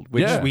Springfield,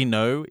 which we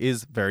know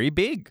is very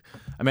big.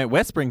 I mean,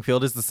 West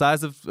Springfield is the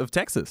size of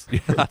Texas. Yeah,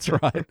 that's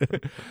right.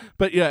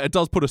 But yeah, it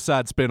does put a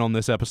sad spin on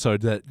this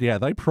episode that,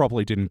 they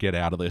probably didn't get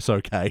out of this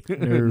okay.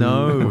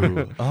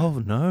 No.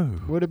 Oh, no.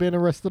 Would have been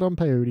arrested on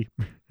peyote.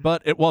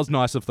 But it was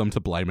nice of them to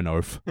blame an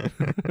oaf.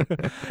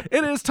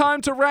 It is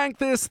time to rank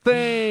this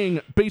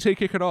thing. BT,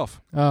 kick it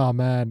off. Oh,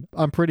 man.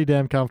 I'm pretty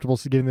damn comfortable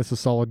giving this a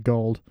solid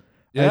gold.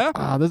 Yeah?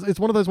 It's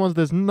one of those ones,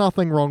 there's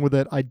nothing wrong with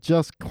it. I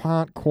just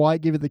can't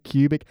quite give it the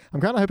cubic.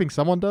 I'm kind of hoping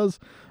someone does,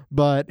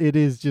 but it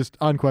is just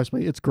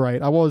unquestionably, it's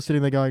great. I was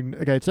sitting there going,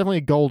 okay, it's definitely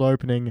a gold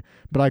opening,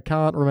 but I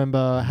can't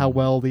remember how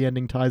well the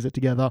ending ties it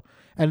together.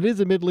 And it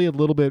is admittedly a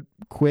little bit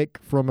quick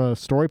from a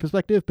story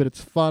perspective, but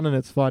it's fun and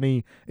it's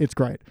funny. It's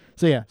great.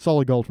 So yeah,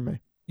 solid gold for me.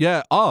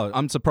 Yeah,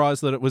 I'm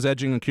surprised that it was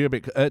edging a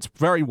cubic. It's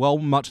very well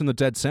much in the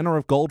dead center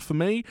of gold for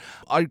me.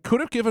 I could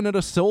have given it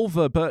a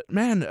silver, but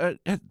man,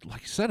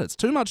 like you said, it's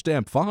too much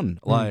damn fun.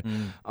 Like,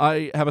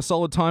 I have a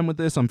solid time with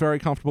this. I'm very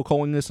comfortable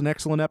calling this an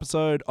excellent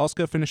episode.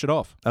 Oscar, finish it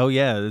off. Oh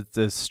yeah, it's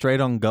a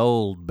straight on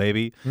gold,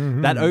 baby.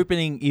 That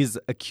opening is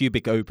a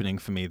cubic opening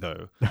for me,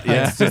 though.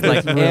 Yeah. It's just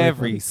like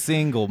every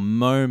single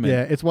moment.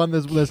 Yeah, it's one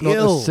there's not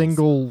a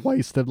single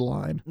wasted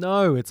line.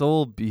 No, it's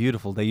all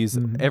beautiful. They use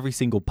every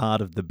single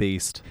part of the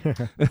beast.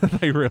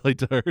 They really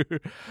do.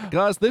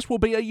 Guys, this will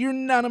be a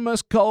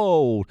unanimous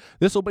gold.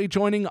 This will be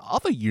joining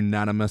other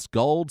unanimous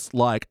golds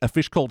like A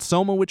Fish Called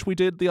Selma, which we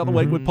did the other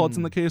week with Pods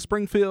in the Kia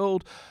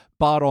Springfield,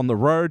 Bart on the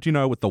Road,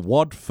 with the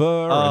wad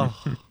fur.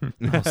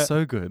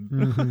 So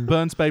good.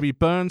 Burns Baby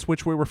Burns,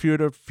 which we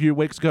reviewed a few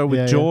weeks ago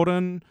with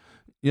Jordan.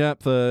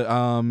 Yep,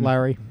 the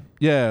Larry.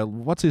 Yeah,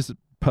 what's his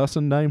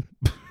person name?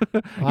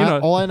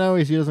 All I know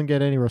is he doesn't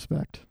get any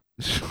respect.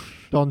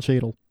 Don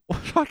Cheadle.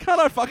 Why can't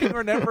I fucking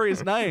remember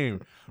his name?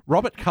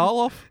 Robert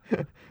Karloff?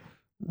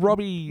 Rob,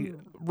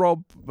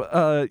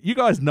 you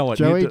guys know it.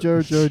 Joey Joe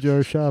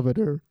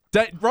Shabadoo.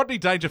 Rodney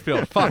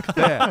Dangerfield. Fuck,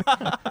 there.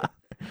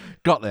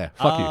 Got there.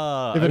 Fuck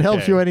you. If it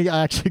helps you any,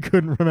 I actually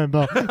couldn't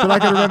remember, but I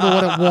can remember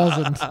what it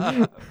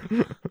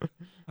wasn't.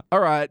 All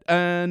right,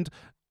 and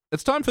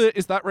it's time for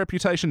Is That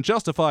Reputation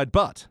Justified?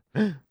 But...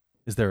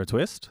 Is there a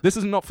twist? This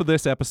is not for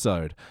this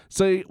episode.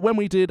 See, when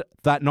we did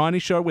That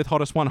 90s Show with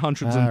Hottest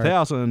 100s and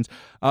Thousands,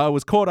 I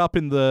was caught up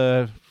in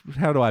the,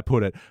 how do I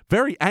put it,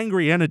 very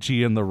angry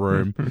energy in the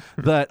room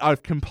that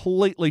I've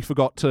completely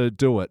forgot to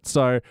do it.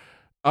 So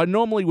I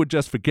normally would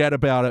just forget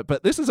about it,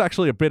 but this is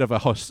actually a bit of a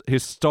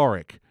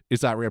historic Is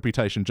That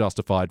Reputation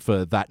Justified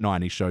for That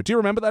 90s Show. Do you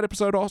remember that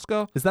episode,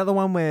 Oscar? Is that the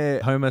one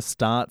where Homer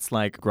starts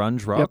like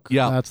grunge rock? Yep.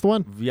 Yeah, that's the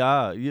one.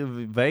 Yeah,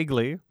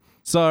 vaguely.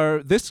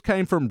 So this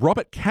came from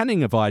Robert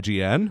Canning of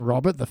IGN.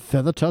 Robert the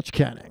Feather Touch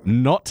Canning.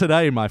 Not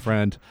today, my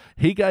friend.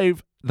 He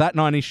gave That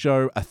 90s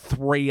Show a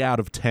 3 out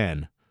of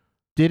 10.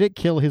 Did it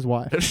kill his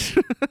wife?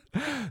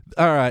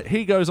 All right.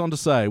 He goes on to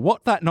say,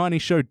 what That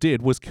 90s Show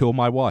did was kill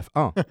my wife.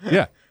 Oh,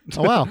 yeah.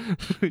 Oh, wow.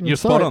 You're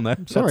spot on there.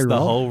 Sorry, That's the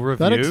Rob. whole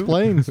review. That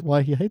explains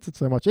why he hates it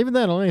so much. Even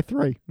then, only a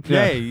 3.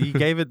 Yeah, you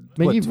gave it...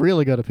 I mean, you've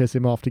really got to piss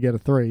him off to get a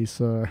 3,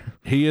 so...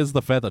 He is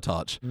the feather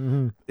touch.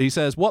 He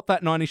says, what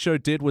That 90s Show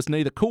did was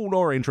neither cool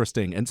nor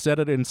interesting. Instead,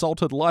 it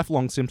insulted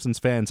lifelong Simpsons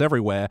fans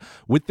everywhere.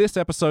 With this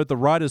episode, the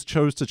writers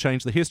chose to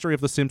change the history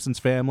of the Simpsons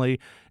family.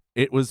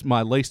 It was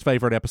my least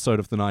favorite episode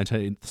of the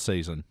 19th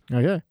season.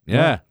 Okay.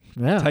 Yeah.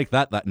 Yeah. Take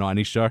that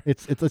 90s Show.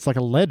 It's like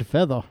a lead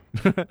feather.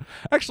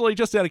 Actually,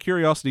 just out of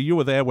curiosity, you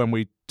were there when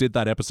we did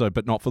that episode,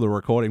 but not for the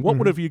recording. What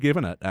would have you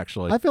given it,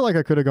 actually? I feel like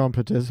I could have gone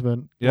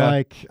participant. Yeah.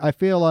 Like, I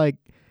feel like,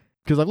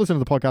 because I've listened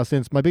to the podcast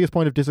since, my biggest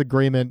point of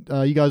disagreement,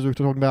 you guys were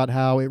talking about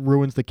how it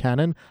ruins the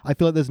canon. I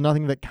feel like there's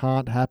nothing that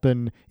can't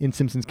happen in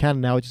Simpsons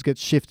canon now. It just gets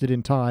shifted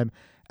in time.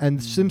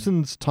 And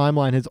Simpsons'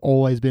 timeline has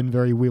always been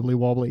very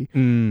wibbly-wobbly.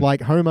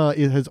 Like, Homer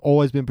has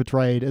always been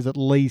portrayed as at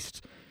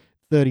least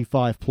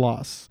 35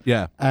 plus.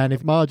 Yeah. And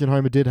if Marge and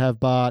Homer did have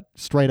Bart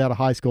straight out of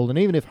high school, and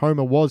even if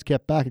Homer was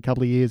kept back a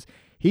couple of years,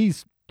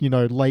 he's,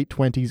 late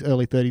 20s,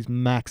 early 30s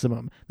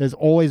maximum. There's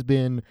always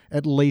been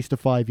at least a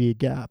 5-year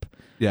gap.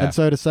 Yeah. And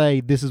so to say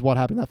this is what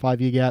happened in that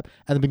 5-year gap,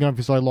 and they've been going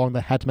for so long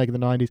they had to make it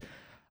in the 90s,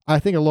 I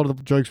think a lot of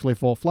the jokes really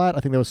fall flat. I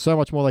think there was so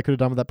much more they could have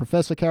done with that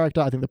professor character.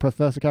 I think the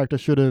professor character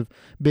should have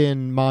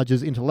been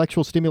Marge's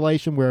intellectual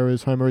stimulation,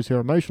 whereas Homer is her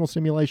emotional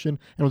stimulation.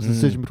 And it was a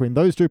decision between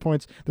those 2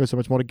 points. There was so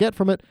much more to get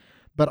from it.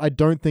 But I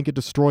don't think it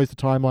destroys the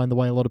timeline the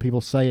way a lot of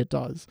people say it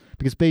does.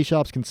 Because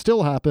B-sharps can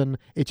still happen.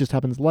 It just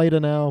happens later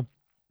now.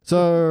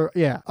 So,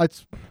 yeah,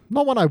 it's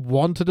not one I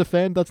want to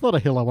defend. That's not a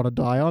hill I want to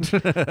die on.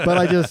 But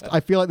I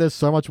feel like there's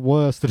so much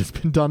worse that has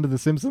been done to The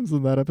Simpsons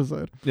than that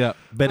episode. Yeah.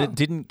 But it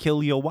didn't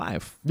kill your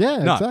wife.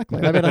 Yeah, No.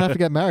 exactly. I mean, I have to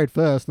get married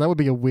first, and that would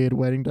be a weird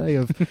wedding day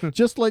of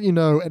just to let you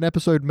know, an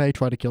episode may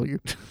try to kill you.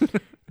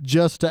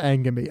 Just to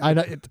anger me. I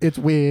know it's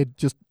weird.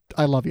 Just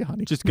I love you,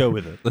 honey. Just go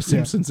with it. The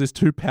Simpsons is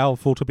too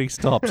powerful to be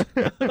stopped.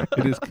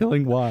 It is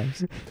killing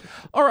wives.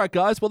 All right,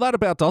 guys. Well, that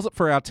about does it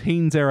for our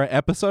Teens Era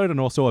episode and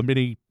also a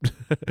mini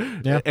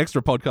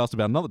extra podcast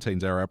about another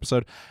Teens Era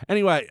episode.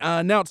 Anyway,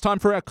 now it's time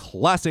for our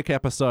classic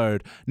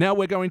episode. Now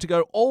we're going to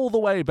go all the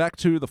way back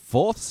to the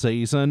 4th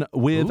season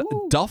with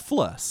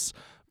Duffless.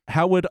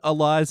 How would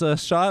Eliza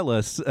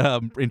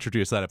Shilas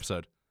introduce that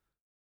episode?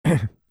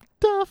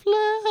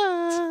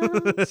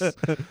 Duffless,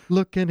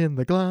 looking in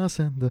the glass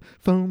and the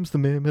foam's the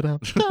mimic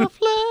out.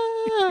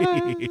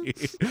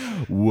 Duffless,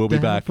 we'll be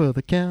down back for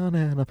the count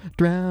and I'm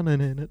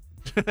drowning in it.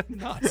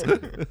 Nice.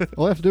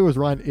 All I have to do is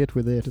rhyme it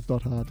with it. It's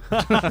not hard.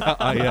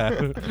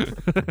 Yeah.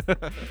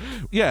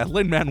 Yeah,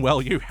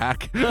 Lin-Manuel, you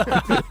hack.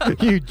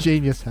 You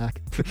genius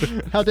hack.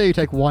 How dare you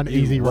take one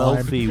easy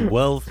rhyme?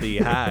 Wealthy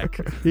hack.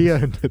 He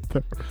earned it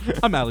though.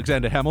 I'm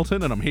Alexander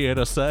Hamilton, and I'm here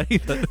to say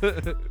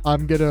that...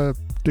 I'm going to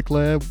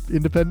declare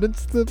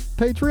independence the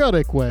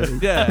patriotic way.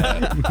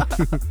 Yeah.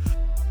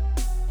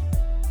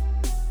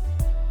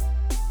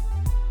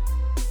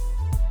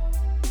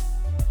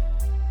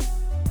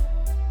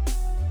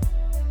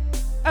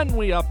 And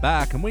we are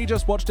back, and we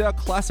just watched our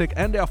classic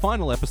and our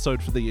final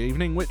episode for the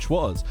evening, which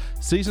was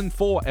Season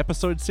 4,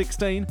 Episode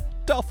 16,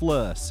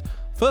 Duffless.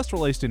 First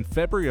released in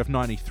February of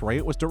 '93,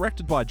 it was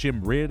directed by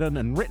Jim Reardon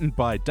and written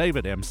by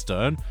David M.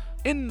 Stern.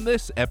 In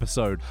this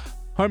episode,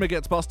 Homer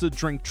gets busted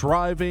drink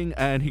driving,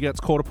 and he gets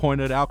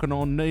court-appointed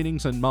Algernon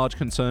meetings, and Marge,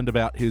 concerned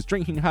about his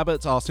drinking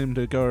habits, asks him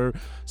to go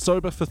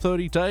sober for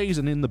 30 days,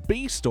 and in the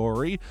B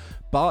story,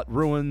 Bart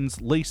ruins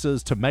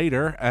Lisa's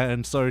tomato,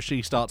 and so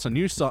she starts a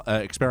new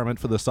experiment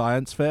for the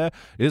science fair.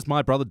 Is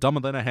my brother dumber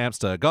than a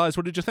hamster? Guys,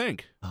 what did you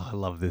think? Oh, I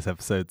love this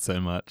episode so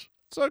much.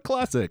 So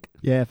classic.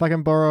 Yeah, if I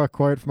can borrow a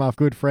quote from our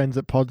good friends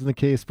at Pods in the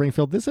Key of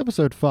Springfield, this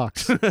episode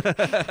fucks.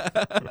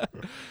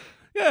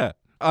 Yeah.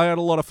 I had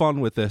a lot of fun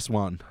with this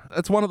one.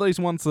 It's one of these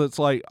ones that's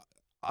like,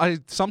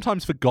 I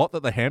sometimes forgot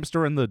that the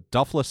hamster and the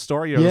Duffless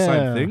story are the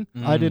same thing.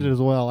 I did it as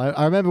well.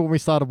 I remember when we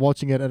started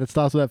watching it, and it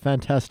starts with that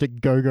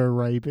fantastic Go-Go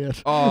Ray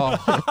bit.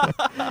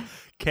 Oh.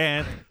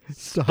 Can't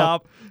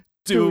stop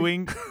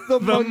doing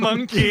the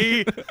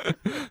monkey.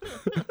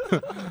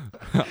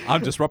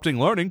 I'm disrupting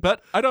learning,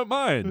 but I don't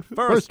mind.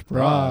 First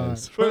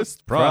prize.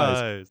 First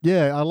prize.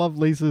 Yeah, I love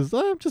Lisa's.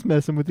 I'm just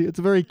messing with you. It's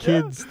a very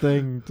kids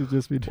thing to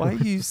just be doing. Why are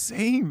you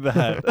saying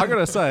that? I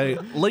gotta say,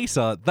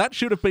 Lisa, that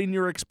should have been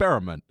your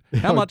experiment.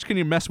 How much can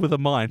you mess with a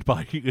mind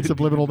by...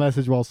 Subliminal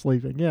message while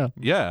sleeping, yeah.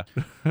 Yeah.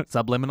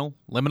 Subliminal,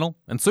 liminal,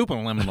 and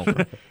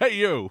superliminal. Hey,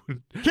 you.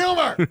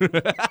 Kilmer!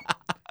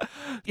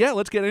 Yeah,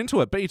 let's get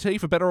into it. BT,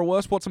 for better or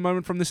worse, what's a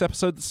moment from this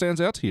episode that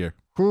stands out to you?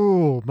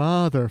 Ooh,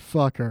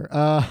 motherfucker.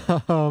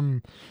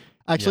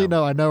 Actually,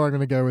 no, I know where I'm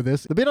going to go with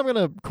this. The bit I'm going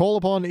to call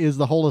upon is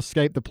the whole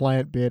escape the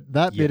plant bit.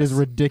 That bit is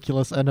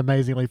ridiculous and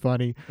amazingly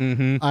funny.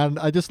 Mm-hmm. And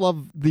I just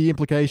love the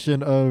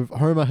implication of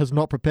Homer has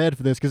not prepared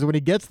for this, because when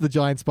he gets the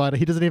giant spider,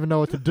 he doesn't even know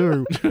what to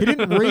do. He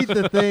didn't read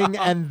the thing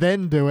and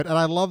then do it. And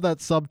I love that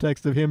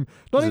subtext of him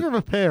not even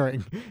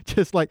preparing.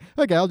 Just like,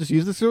 okay, I'll just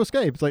use this to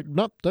escape. It's like,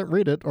 nope, don't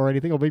read it or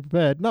anything. I'll be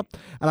prepared. Nope.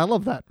 And I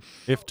love that.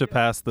 If to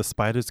pass the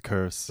spider's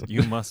curse,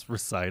 you must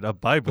recite a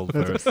Bible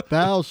verse.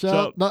 Thou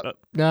shalt not...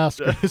 Nah,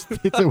 hits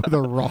it with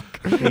a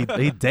rock.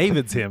 He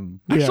Davids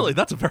him. Actually,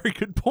 that's a very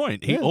good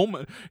point. He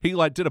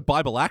did a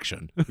Bible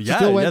action.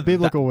 Still went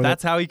biblical with it.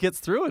 That's how he gets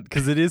through it,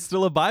 because it is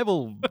still a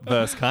Bible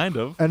verse, kind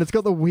of. And it's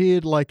got the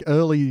weird, like,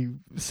 early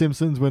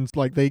Simpsons when,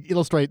 like, they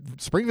illustrate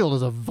Springfield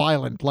as a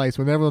violent place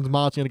when everyone's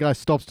marching and a guy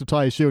stops to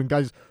tie his shoe and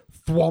guys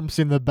thwomps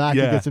in the back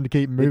and gets him to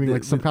keep moving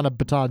like some kind of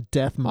baton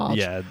death march.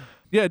 Yeah.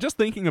 Yeah, just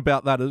thinking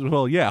about that as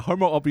well. Yeah,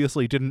 Homer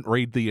obviously didn't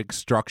read the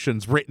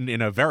instructions written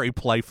in a very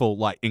playful,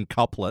 like, in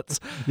couplets.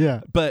 Yeah.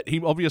 But he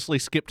obviously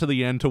skipped to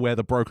the end to where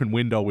the broken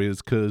window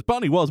is, because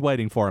Barney was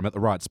waiting for him at the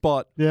right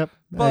spot. Yep.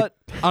 But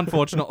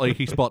unfortunately,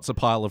 he spots a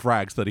pile of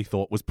rags that he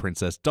thought was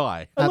Princess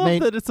Di. I love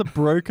that it's a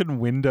broken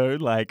window.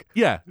 Like,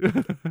 yeah.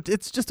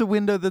 It's just a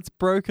window that's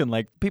broken.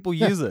 Like, people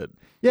use it.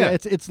 Yeah,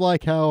 it's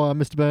like how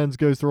Mr. Burns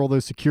goes through all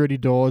those security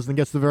doors and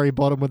gets to the very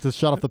bottom with to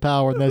shut off the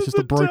power, and there's just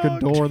a broken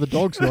door and the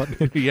dog's not.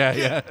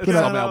 Yeah.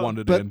 Somehow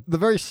wandered in. But the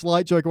very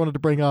slight joke I wanted to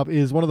bring up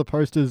is one of the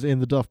posters in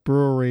the Duff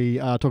Brewery,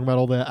 talking about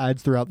all their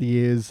ads throughout the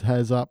years,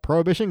 has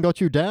Prohibition got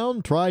you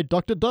down? Try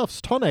Dr. Duff's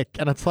tonic.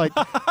 And it's like,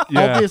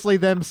 obviously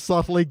them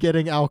subtly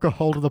getting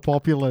alcohol to the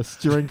populace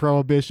during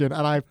Prohibition,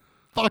 and I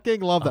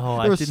fucking love that.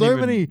 There were so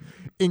many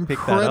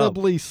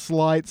incredibly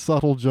slight,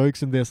 subtle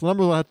jokes in this. A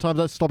number of times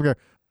I stop and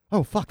go,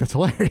 oh, fuck, that's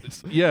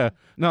hilarious. Yeah.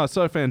 No, it's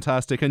so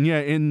fantastic. And yeah,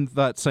 in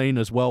that scene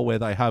as well where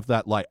they have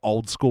that, like,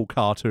 old school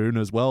cartoon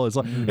as well, it's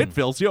like, it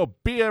fills your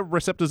beer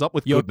receptors up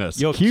with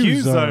goodness. Your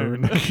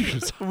Q-zone.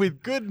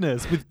 With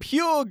goodness. With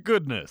pure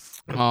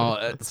goodness. Oh,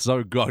 it's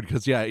so good.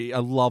 Because, yeah, I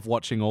love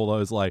watching all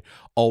those, like,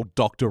 old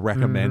doctor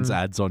recommends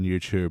ads on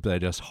YouTube. They're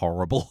just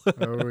horrible.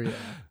 Oh, yeah.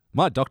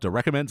 My doctor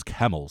recommends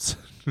camels.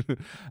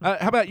 How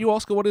about you,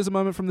 Oscar? What is a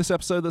moment from this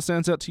episode that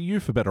stands out to you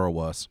for better or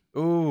worse?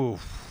 Ooh,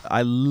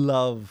 I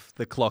love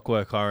the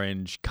Clockwork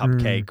Orange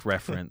cupcake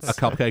reference. A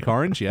cupcake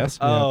orange, yes.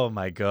 Oh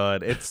my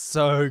God, it's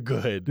so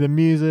good. The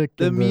music.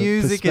 The and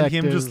music and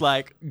him perspective. just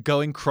like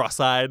going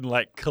cross-eyed and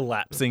like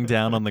collapsing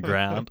down on the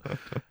ground.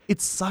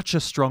 It's such a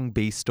strong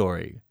B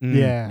story.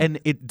 Yeah. And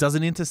it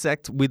doesn't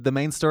intersect with the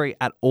main story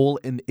at all,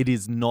 and it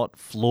is not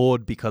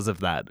flawed because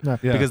of that. No.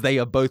 Yeah. Because they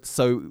are both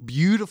so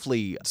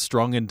beautifully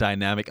strong and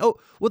dynamic. Oh,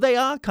 well, they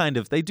are kind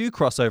of. They do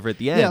cross over at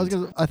the end.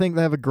 Yeah, I think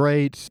they have a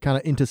great kind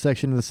of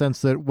intersection in the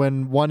sense that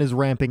when one is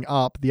ramping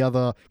up, the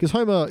other... Because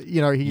Homer,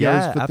 he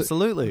goes...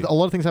 absolutely. A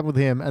lot of things happen with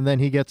him, and then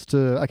he gets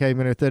to, okay, I'm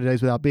going to go 30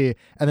 days without beer.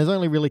 And there's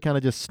only really kind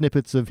of just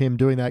snippets of him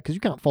doing that because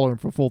you can't follow him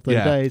for a full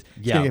 30 days.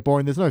 It's going to get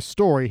boring. There's no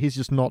story. He's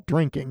just not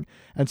drinking.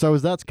 And so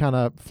as that's kind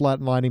of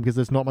flatlining because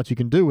there's not much you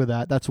can do with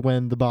that, that's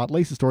when the Bart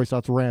Lisa story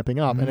starts ramping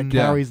up, and it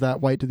carries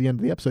that weight to the end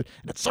of the episode.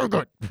 And it's so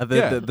good.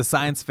 The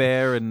science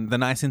fair and the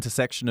nice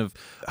intersection of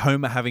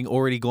Homer having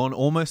already gone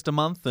almost a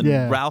month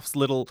and Ralph's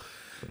little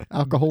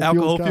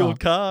alcohol-fueled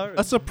car.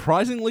 A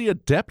surprisingly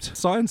adept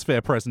science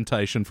fair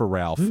presentation for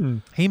Ralph.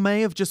 He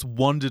may have just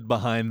wandered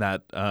behind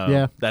that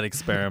that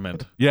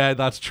experiment. Yeah,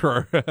 that's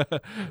true.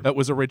 It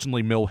was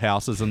originally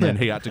Millhouse's, and then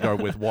he had to go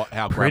with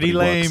how Pretty gravity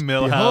lame,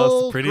 works.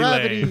 Millhouse. Pretty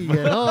gravity lame.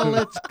 in all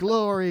its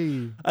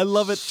glory. I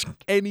love it.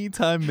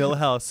 Anytime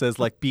Millhouse says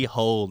like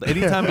 "behold,"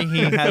 anytime he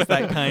has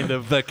that kind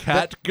of The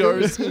cat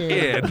goes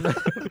in.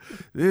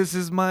 "This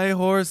is my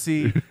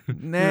horsey,"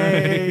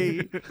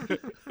 nay.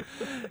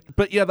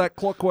 But yeah, that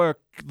clockwork,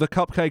 the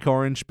cupcake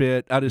orange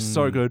bit, that is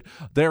so good.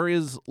 There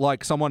is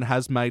like someone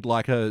has made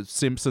like a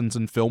Simpsons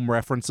and film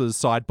references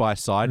side by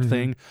side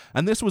thing.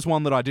 And this was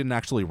one that I didn't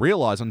actually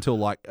realize until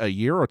like a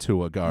year or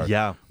two ago.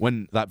 Yeah.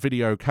 When that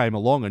video came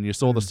along and you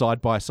saw the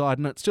side by side,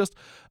 and it's just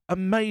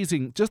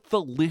amazing. Just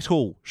the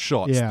little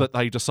shots that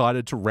they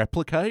decided to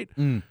replicate.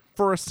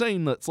 For a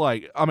scene that's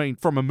like, I mean,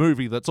 from a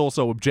movie that's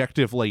also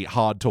objectively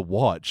hard to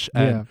watch.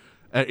 And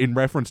in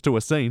reference to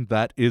a scene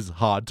that is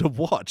hard to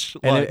watch.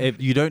 And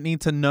you don't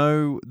need to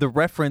know the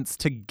reference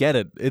to get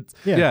it. It's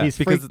He's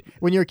because freaked.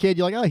 When you're a kid,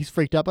 you're like, oh, he's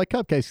freaked out by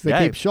cupcakes. They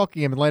keep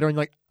shocking him, and later on, you're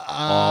like,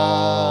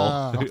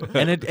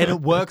 and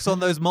it works on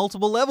those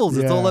multiple levels.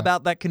 It's all Yeah.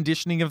 about that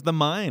conditioning of the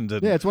mind.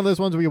 And Yeah, it's one of those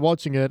ones where you're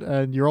watching it,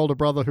 and your older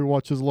brother who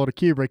watches a lot of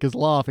Kubrick is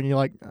laughing. You're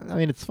like, I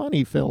mean, it's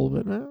funny, Phil,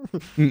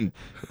 but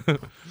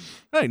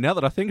Hey, now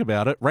that I think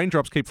about it,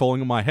 raindrops keep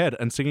falling on my head,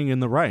 and singing in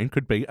the rain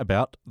could be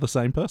about the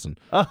same person.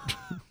 Oh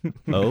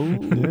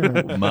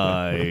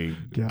my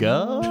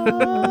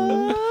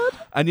God.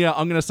 And yeah,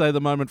 I'm going to say the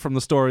moment from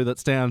the story that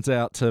stands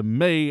out to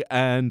me,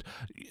 and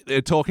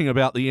talking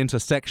about the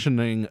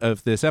intersectioning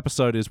of this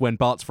episode, is when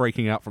Bart's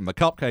freaking out from the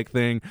cupcake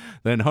thing,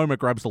 then Homer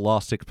grabs the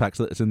last six packs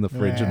that's in the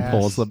fridge and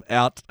pours them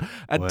out.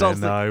 And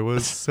When I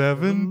was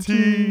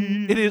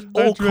 17, it is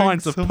all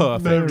kinds of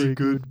perfect. very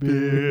good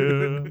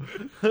beer.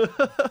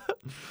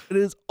 It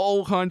is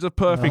all kinds of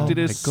perfect. It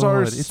is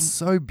It's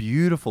so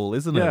beautiful,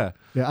 isn't it?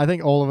 yeah, I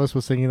think all of us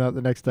were singing that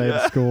the next day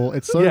at school.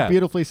 It's so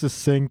beautifully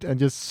succinct and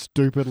just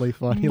stupidly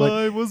funny.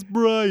 I was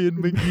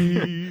Brian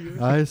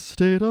McGee. I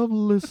stayed up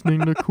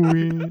listening to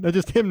Queen.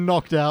 Just him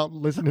knocked out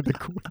listening to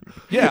Queen.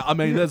 Yeah, I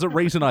mean, there's a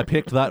reason I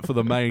picked that for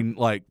the main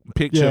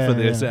picture for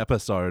this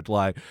episode.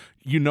 Like,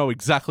 you know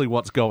exactly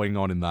what's going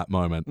on in that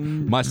moment.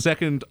 My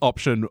second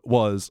option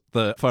was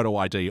the photo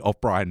ID of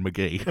Brian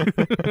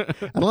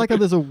McGee. I like how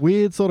there's a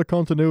weird sort of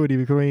continuity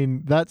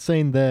between that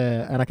scene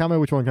there, and I can't remember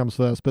which one comes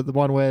first, but the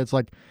one where it's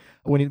like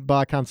when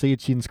Bart can't see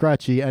Itchy and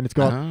Scratchy, and it's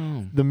got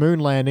the moon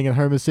landing, and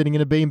Homer's sitting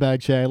in a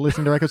beanbag chair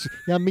listening to records.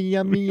 Yummy,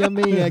 yummy,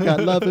 yummy, I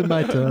got love in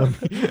my tummy.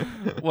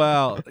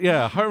 Well,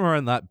 yeah, Homer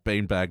in that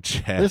beanbag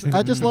chair.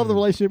 I just love the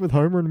relationship with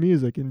Homer and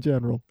music in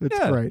general. It's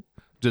great.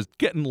 Just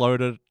getting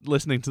loaded,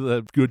 listening to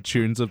the good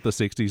tunes of the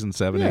 60s and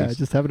 70s. Yeah,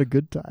 just having a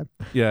good time.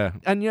 Yeah.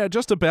 And yeah,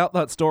 just about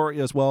that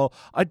story as well,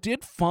 I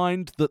did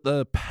find that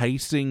the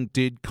pacing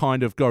did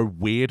kind of go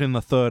weird in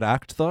the third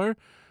act, though.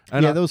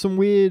 And there was some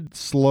weird,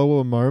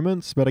 slower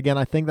moments, but again,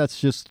 I think that's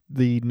just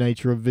the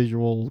nature of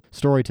visual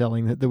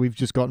storytelling, that we've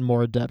just gotten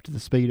more adept to the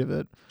speed of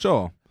it.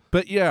 Sure.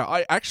 But yeah,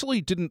 I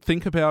actually didn't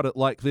think about it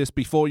like this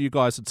before you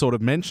guys had sort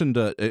of mentioned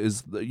it.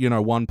 Is,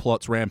 one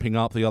plot's ramping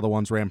up, the other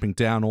one's ramping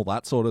down, all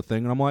that sort of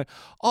thing. And I'm like,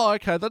 oh,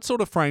 okay, that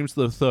sort of frames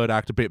the third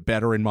act a bit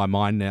better in my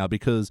mind now,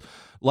 because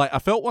I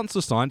felt once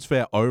the science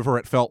fair over,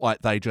 it felt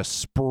like they just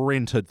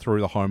sprinted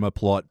through the Homer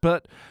plot.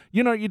 But,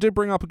 you did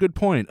bring up a good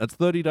point. It's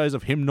 30 days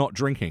of him not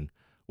drinking.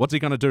 What's he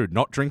going to do?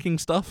 Not drinking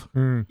stuff?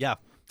 Yeah.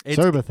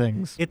 Sober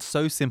things. It's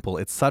so simple.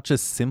 It's such a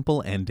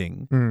simple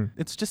ending.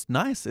 It's just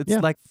nice. It's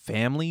like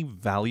family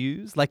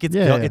values. Like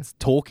it's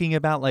talking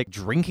about like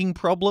drinking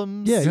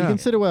problems. Yeah, you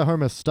consider where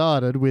Homer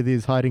started with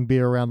his hiding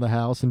beer around the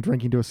house and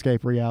drinking to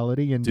escape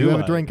reality. And do you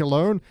ever drink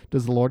alone?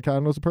 Does the Lord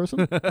count as a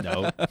person?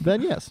 No.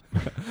 Then yes.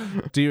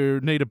 Do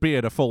you need a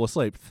beer to fall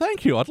asleep?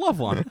 Thank you. I'd love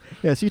one.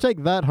 Yeah, so you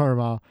take that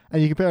Homer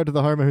and you compare it to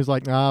the Homer who's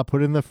like,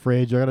 put it in the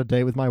fridge. I got a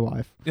date with my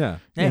wife. Yeah.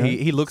 Yeah,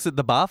 he looks at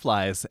the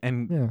barflies,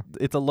 and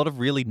it's a lot of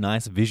really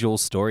nice visual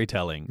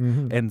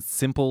storytelling and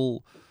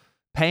simple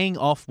paying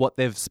off what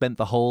they've spent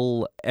the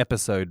whole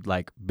episode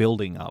like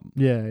building up.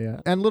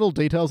 Yeah. And little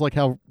details like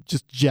how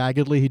just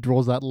jaggedly he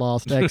draws that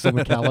last X on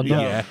the calendar.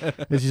 Yeah.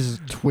 It's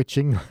just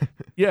twitching.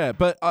 Yeah,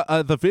 but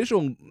the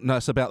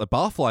visualness about the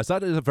barflies,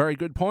 that is a very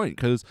good point,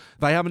 because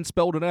they haven't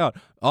spelled it out.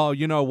 Oh,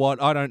 you know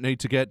what? I don't need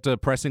to get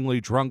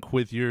depressingly drunk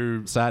with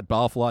you sad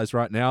barflies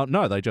right now.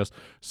 No, they just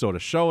sort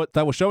of show it.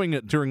 They were showing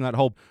it during that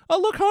whole, oh,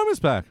 look, Homer's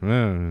back.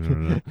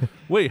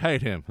 We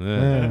hate him.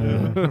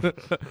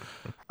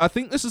 I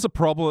think this is a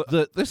problem.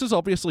 This is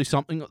obviously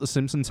something that The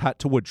Simpsons had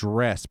to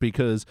address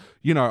because,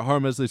 you know,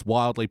 Homer's this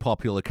wildly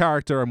popular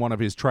character and one of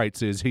his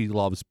traits is he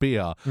loves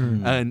beer.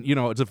 And, you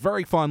know, it's a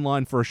very fine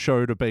line for a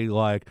show to be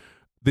like,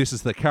 this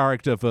is the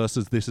character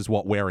versus this is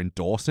what we're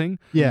endorsing.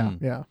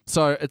 Yeah.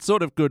 So it's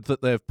sort of good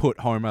that they've put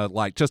Homer,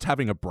 like, just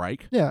having a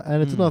break. Yeah,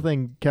 and it's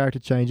nothing character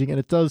changing, and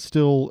it does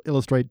still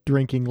illustrate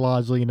drinking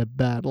largely in a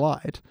bad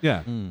light.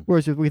 Yeah.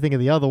 Whereas if we think of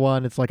the other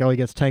one, it's like, oh, he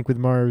gets tanked with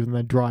Moe's and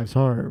then drives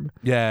home.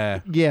 Yeah.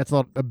 Yeah, it's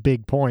not a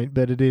big point,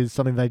 but it is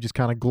something they just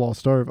kind of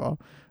glossed over.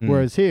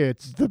 Whereas here,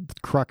 it's the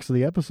crux of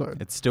the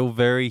episode. It's still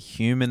very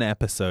human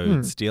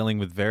episodes dealing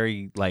with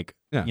very, like,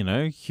 you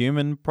know,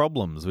 human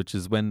problems, which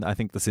is when I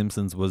think The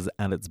Simpsons was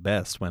at its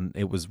best, when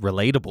it was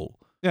relatable.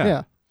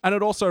 Yeah. And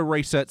it also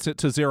resets it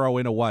to zero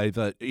in a way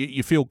that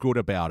you feel good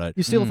about it.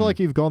 You still feel like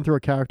you've gone through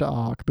a character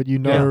arc, but you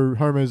know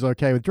Homer's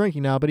okay with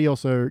drinking now, but he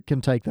also can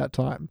take that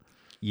time.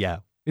 Yeah.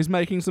 He's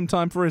making some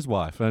time for his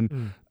wife.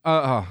 And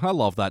I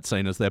love that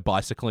scene as they're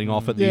bicycling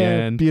off at the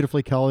end.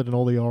 Beautifully coloured and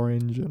all the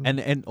orange.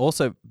 And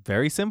also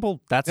very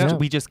simple. That's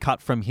we just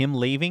cut from him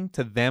leaving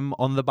to them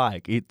on the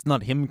bike. It's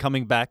not him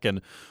coming back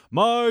and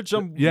Marge,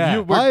 I've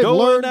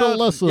learned a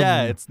lesson.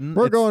 Yeah,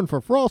 we're going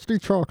for frosty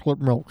chocolate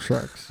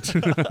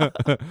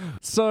milkshakes.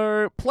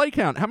 So, play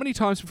count. How many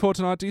times before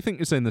tonight do you think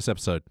you've seen this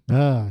episode?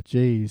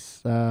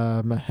 Geez.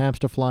 A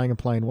hamster flying a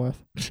plane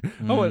worth.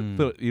 Oh, I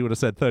thought you would have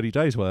said 30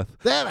 days worth.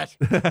 Damn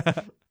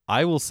it!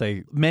 I will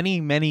say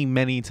many, many,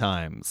 many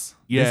times.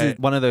 Yeah. This is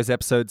one of those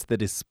episodes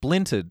that is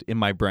splintered in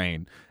my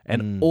brain.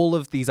 And all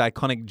of these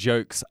iconic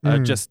jokes are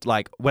just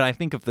like, when I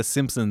think of The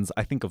Simpsons,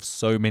 I think of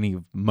so many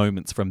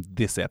moments from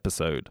this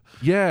episode.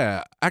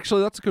 Yeah,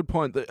 actually, that's a good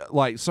point.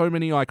 Like, so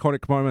many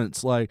iconic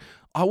moments. Like,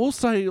 I will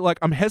say, like,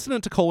 I'm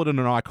hesitant to call it an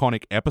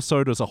iconic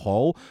episode as a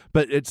whole,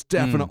 but it's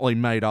definitely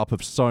made up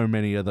of so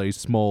many of these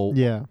small,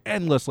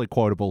 endlessly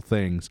quotable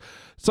things.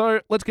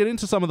 So let's get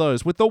into some of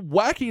those. With the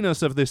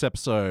wackiness of this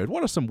episode,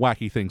 what are some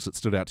wacky things that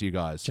stood out to you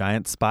guys?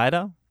 Giant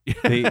spider?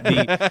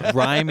 the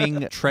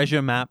rhyming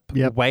treasure map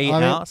way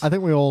out. I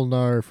think we all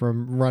know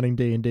from running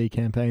D&D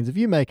campaigns, if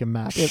you make a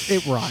map,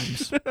 it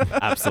rhymes.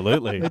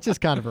 Absolutely. It's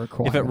just kind of a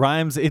requirement. If it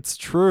rhymes, it's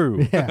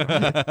true. Yeah,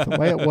 that's the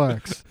way it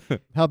works.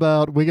 How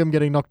about Wiggum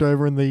getting knocked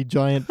over in the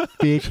giant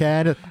beer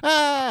can?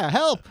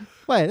 Help!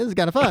 Wait, this is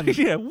kind of fun.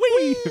 Yeah,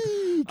 wee!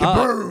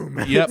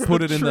 Kaboom! Yep,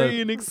 put it in the...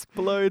 Train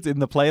explodes in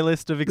the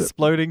playlist of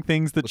exploding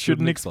things that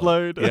shouldn't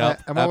explode. Yeah,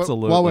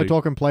 absolutely. While we're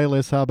talking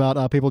playlists, how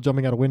about people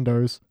jumping out of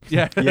windows?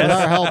 Yeah. With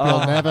our help,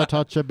 you'll never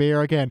touch a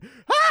beer again.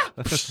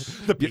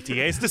 The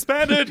BTA's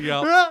disbanded.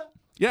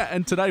 Yeah,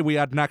 and today we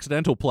had an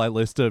accidental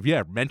playlist of,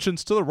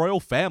 mentions to the royal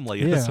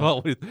family as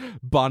well, with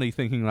Barney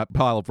thinking that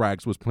pile of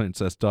rags was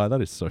Princess Di.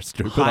 That is so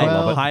stupid. I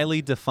love it.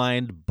 Highly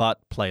defined butt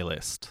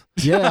playlist.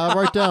 Yeah, I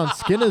wrote down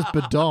Skinner's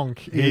badonk.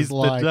 He's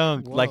like,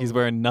 badonk, like he's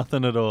wearing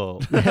nothing at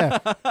all. Yeah,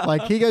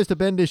 like he goes to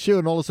bend his shoe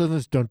and all of a sudden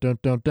it's dun dun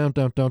dun dun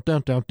dun dun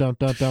dun dun dun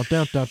dun dun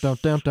dun dun dun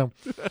dun dun.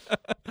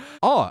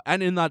 Oh,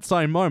 and in that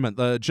same moment,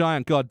 the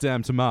giant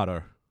goddamn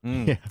tomato.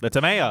 The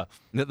tomato.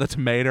 The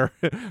tomato.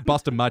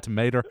 Busted my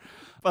tomato.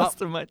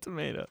 Busted my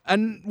tomato.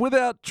 And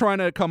without trying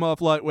to come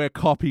off like we're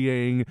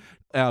copying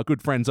our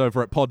good friends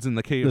over at Pods in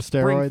the Key of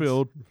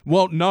Springfield.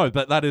 Well, no,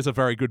 but that is a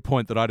very good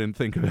point that I didn't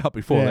think about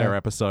before their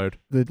episode.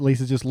 That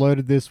Lisa just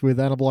loaded this with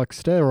anabolic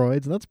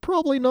steroids, and that's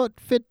probably not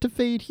fit to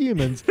feed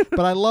humans.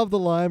 But I love the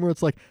line where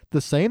it's like, the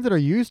same that are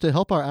used to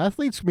help our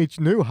athletes reach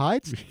new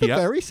heights, the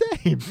very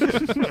same.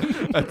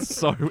 That's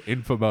so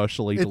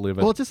infomercially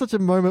delivered. Well, it's just such a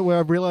moment where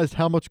I've realized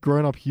how much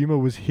grown-up humor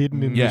was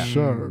hidden in the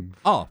show.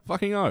 Oh,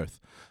 fucking oath.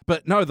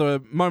 But no,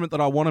 the moment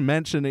that I want to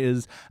mention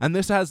is, and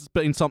this has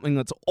been something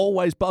that's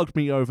always bugged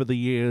me over the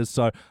years,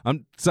 so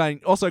I'm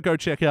saying also go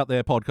check out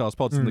their podcast,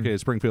 Pods in the Key of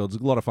Springfield.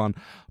 It's a lot of fun.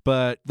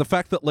 But the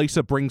fact that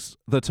Lisa brings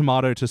the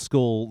tomato to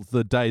school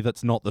the day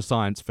that's not the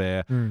science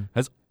fair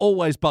has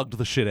always bugged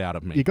the shit out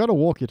of me. You got to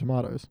walk your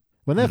tomatoes.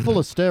 When they're full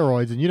of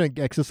steroids and you don't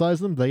exercise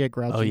them, they get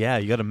grouchy. Oh, yeah,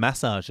 you got to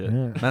massage it.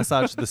 Yeah.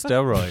 Massage the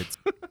steroids.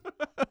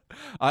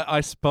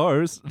 I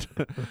suppose.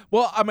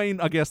 Well, I mean,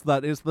 I guess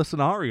that is the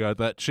scenario,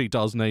 that she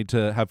does need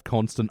to have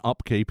constant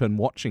upkeep and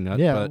watching it.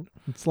 Yeah, but...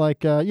 it's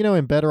like,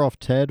 in Better Off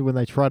Ted, when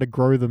they try to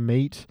grow the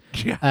meat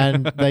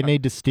and they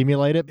need to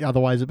stimulate it,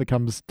 otherwise it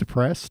becomes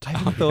depressed. I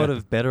haven't thought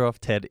of Better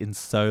Off Ted in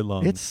so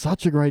long. It's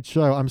such a great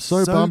show. I'm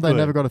so bummed they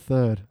never got a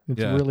third.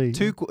 It's really...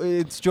 Two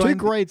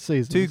great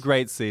seasons. 2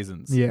 great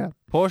seasons. Yeah.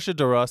 Portia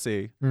de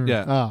Rossi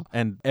Yeah.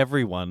 and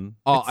everyone.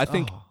 I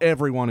think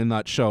everyone in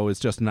that show is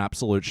just an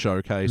absolute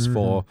showcase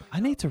for... I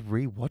need to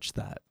rewatch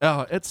that.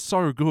 Oh, it's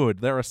so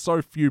good. There are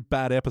so few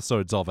bad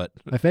episodes of it.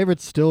 My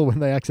favorite's still when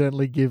they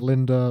accidentally give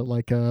Linda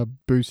like a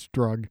boost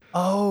drug.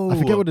 Oh. I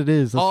forget what it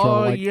is.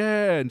 That's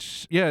yeah. And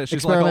she's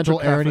experimental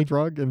like irony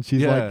drug, and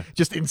she's like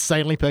just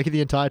insanely perky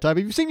the entire time.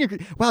 Have you seen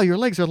your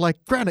legs are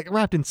like granite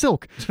wrapped in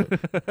silk.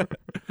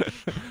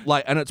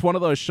 And it's one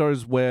of those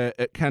shows where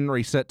it can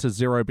reset to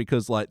zero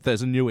because like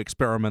there's a new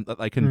experiment that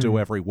they can do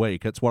every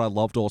week. It's what I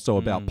loved also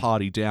about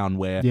Party Down,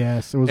 where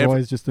yes, it was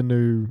always just a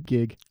new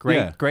gig.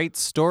 Great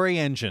story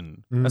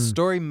engine. A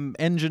story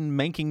engine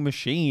making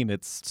machine.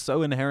 It's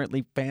so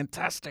inherently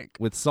fantastic.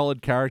 With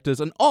solid characters.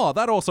 And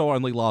that also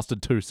only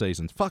lasted 2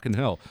 seasons. Fucking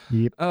hell.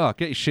 Yep. Oh,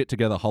 get your shit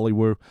together,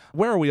 Hollywood.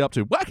 Where are we up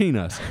to?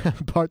 Wackiness.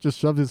 Bart just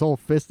shoves his whole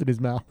fist in his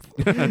mouth.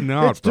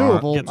 No, it's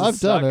doable. I've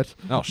done it.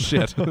 Oh,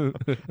 shit.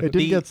 It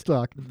didn't get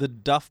stuck. The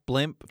Duff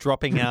blimp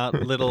dropping out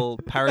little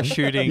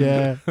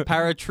parachuting,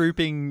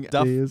 paratrooping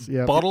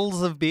Duff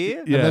bottles of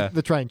beer. Yeah. And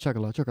the train,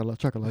 chocolate.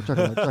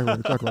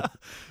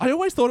 I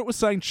always thought it was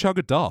saying chug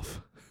a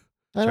duff.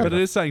 But it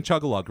is saying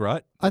chug-a-lug,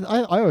 right?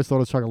 I always thought it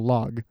was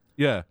chug-a-lug.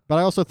 Yeah. But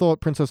I also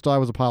thought Princess Di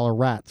was a pile of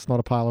rats, not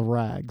a pile of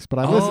rags. But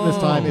I listened this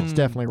time, it's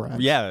definitely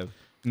rats. Yeah.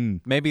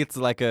 Maybe it's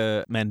like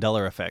a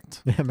Mandela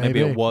effect. Yeah, maybe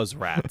it was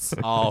rats.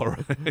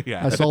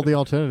 Yeah. I sold the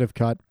alternative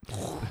cut.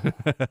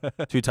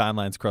 2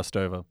 timelines crossed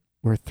over.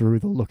 We're through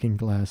the looking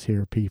glass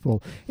here,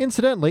 people.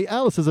 Incidentally,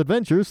 Alice's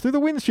adventures through the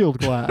windshield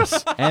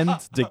glass. And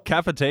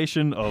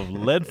decapitation of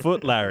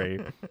Leadfoot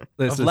Larry.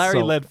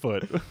 Larry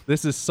Leadfoot.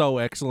 This is so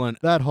excellent.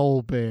 That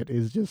whole bit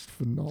is just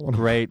phenomenal.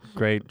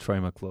 Great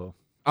Troy McClure.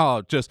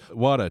 Oh, just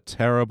what a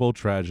terrible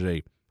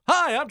tragedy.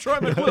 Hi, I'm Troy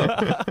McClure.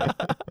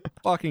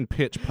 Fucking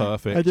pitch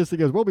perfect. I just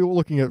think we'll be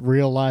looking at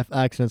real life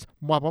accents.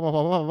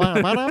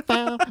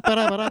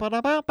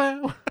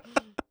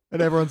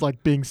 And everyone's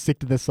like being sick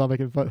to their stomach,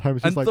 and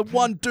Homer's just and the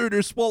one dude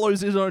who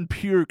swallows his own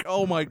puke.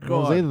 Oh my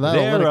god!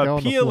 They're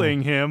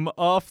appealing him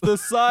off the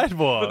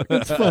sidewalk.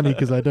 It's funny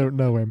because I don't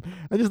know him.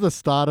 And just the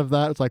start of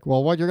that, it's like,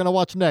 well, what you're gonna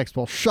watch next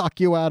will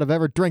shock you out of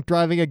ever drink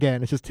driving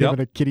again. It's just him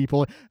and a kitty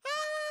pulling.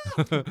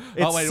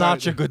 It's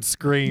such a good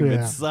scream.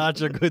 Yeah. It's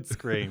such a good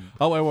scream.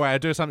 Oh wait, I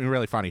do something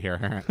really funny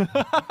here.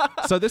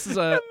 So this is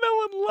no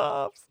one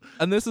laughs.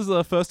 And this is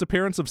the first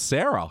appearance of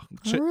Sarah.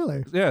 Oh,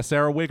 really? Yeah,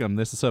 Sarah Wiggum.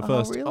 This is her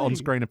first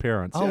on-screen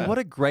appearance. Oh, what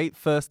a great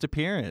first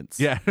appearance.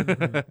 Yeah.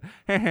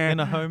 In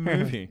a home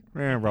movie.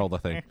 Roll the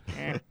thing.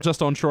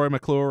 Just on Troy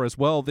McClure as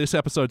well, this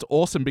episode's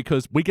awesome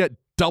because we get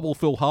double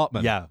Phil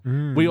Hartman. Yeah.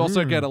 We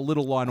also get a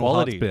little Lionel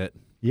Hutz bit.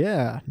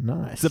 Yeah,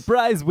 nice.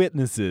 Surprise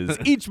witnesses,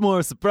 each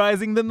more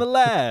surprising than the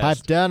last.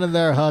 Pipe down in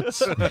their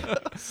huts.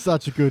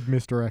 Such a good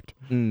misdirect.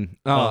 Oh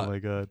my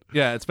god.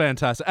 Yeah, it's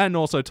fantastic. And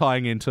also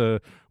tying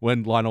into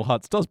when Lionel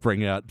Hutz does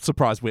bring out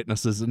surprise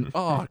witnesses. And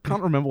I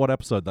can't remember what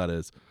episode that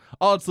is.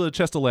 Oh, it's the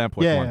Chester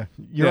Lampwick one.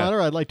 Your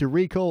Honor, I'd like to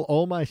recall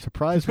all my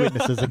surprise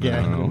witnesses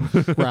again.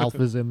 No. Ralph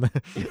is in there.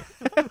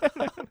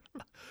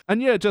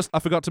 And I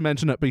forgot to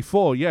mention it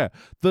before,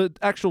 the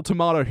actual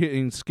tomato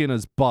hitting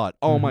Skinner's butt.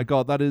 Oh my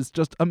god, that is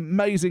just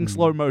amazing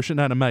slow motion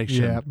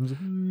animation. Yeah.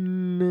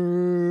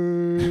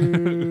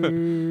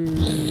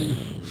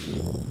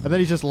 And then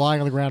he's just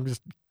lying on the ground,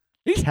 just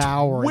he's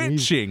cowering.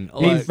 Twitching.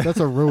 That's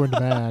a ruined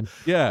man.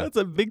 Yeah. That's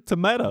a big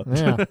tomato.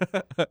 Yeah.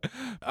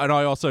 And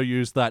I also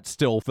use that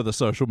still for the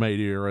social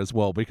media as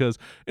well because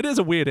it is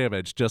a weird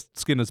image. Just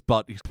Skinner's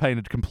butt, he's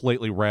painted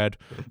completely red.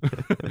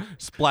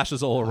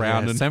 Splashes all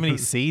around. And so many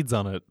seeds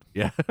on it.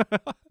 Yeah.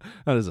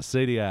 That is a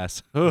seedy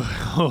ass.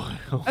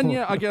 And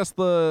I guess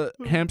the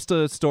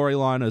hamster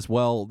storyline as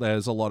well,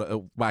 there's a lot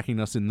of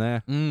wackiness in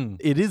there.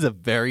 It is a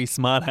very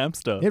smart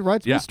hamster. It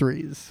writes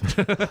mysteries.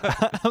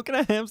 How can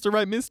a hamster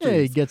write mysteries?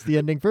 Yeah, he gets the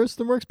ending first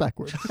and works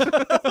backwards.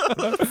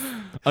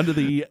 Under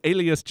the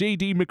alias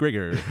J.D.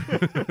 McGregor.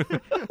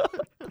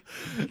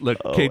 Look,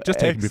 Kate, just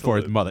take him before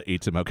his mother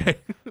eats him, okay?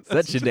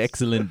 Such an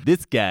excellent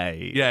this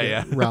guy.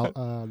 Yeah. Ralph.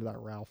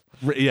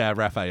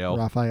 Raphael.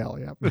 Raphael,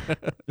 yeah.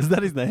 Is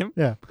that his name?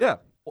 Yeah. Yeah.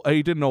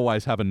 He didn't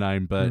always have a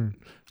name, but...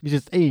 He's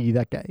just, hey,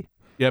 that guy.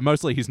 Yeah,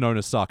 mostly he's known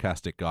as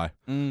Sarcastic Guy.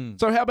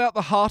 So how about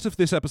the heart of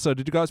this episode?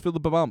 Did you guys feel the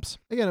bumps?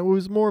 Again, it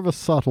was more of a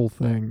subtle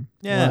thing.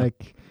 Yeah.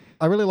 Like,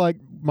 I really like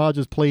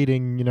Marge's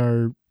pleading,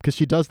 because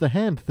she does the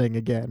hand thing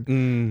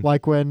again.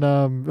 Like when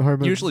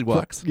Homer... Usually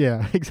works.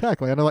 Yeah,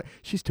 exactly. And I'm like,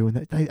 she's doing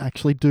that. They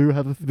actually do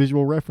have a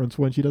visual reference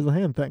when she does the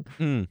hand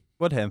thing.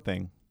 What hand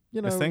thing?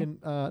 This thing?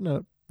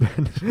 No.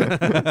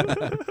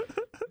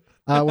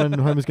 When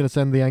Homer's going to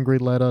send the angry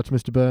letter to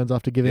Mr. Burns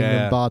after giving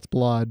him Bart's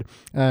blood,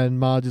 and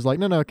Marge is like,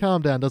 no,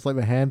 calm down, does like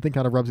the hand thing,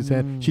 kind of rubs his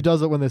hand. She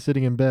does it when they're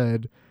sitting in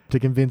bed to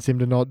convince him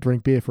to not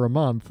drink beer for a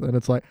month, and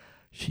it's like,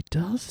 She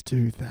does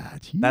do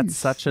that. Jeez. That's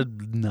such a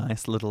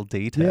nice little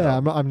detail.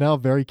 Yeah, I'm now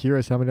very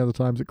curious how many other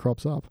times it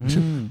crops up.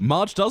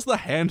 Marge does the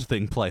hand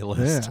thing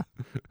playlist.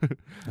 Yeah.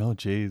 Oh,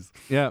 jeez.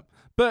 Yeah.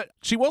 But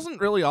she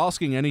wasn't really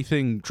asking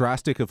anything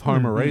drastic of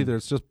Homer either.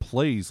 It's just,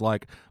 please,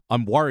 like,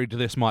 I'm worried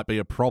this might be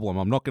a problem.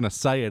 I'm not going to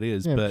say it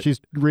is, Yeah, but... she's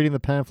reading the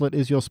pamphlet,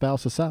 Is Your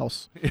Spouse a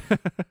Souse?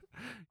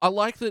 I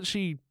like that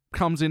she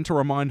comes in to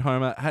remind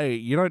Homer, hey,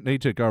 you don't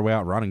need to go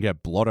out run and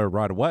get blotto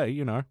right away,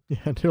 you know. Yeah,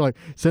 and they're like,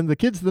 send the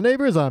kids to the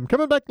neighbors, I'm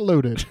coming back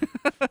loaded.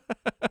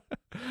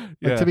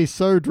 Like, to be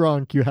so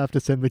drunk, you have to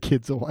send the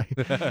kids away.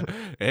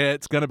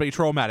 It's going to be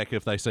traumatic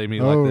if they see me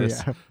like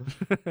this.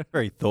 Yeah.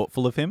 Very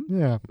thoughtful of him.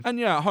 Yeah. And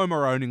yeah,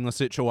 Homer owning the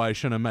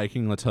situation and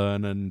making the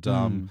turn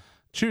and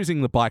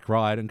choosing the bike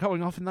ride and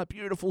going off in that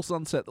beautiful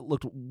sunset that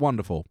looked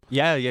wonderful.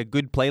 Yeah.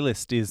 Good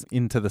playlist is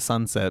Into the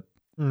Sunset.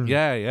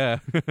 Yeah.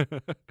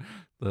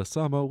 The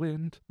summer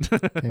wind.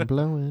 Came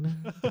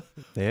blowing.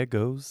 There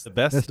goes the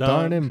best This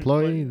darn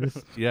employee. This...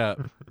 Yeah.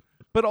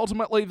 But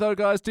ultimately, though,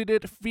 guys, did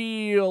it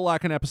feel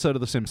like an episode of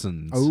The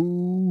Simpsons?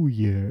 Oh,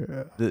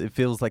 yeah. It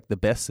feels like the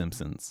best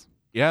Simpsons.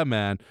 Yeah,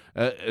 man.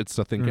 I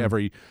think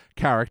every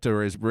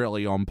character is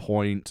really on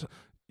point.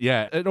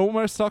 Yeah, it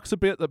almost sucks a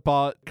bit that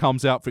Bart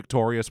comes out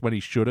victorious when he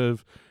should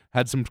have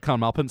had some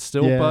comeuppance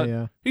still,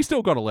 but he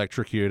still got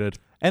electrocuted.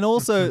 And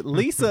also,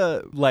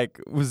 Lisa,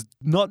 was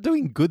not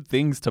doing good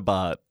things to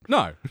Bart.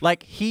 No.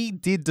 He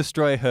did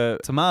destroy her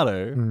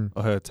tomato,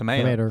 or her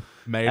tomato.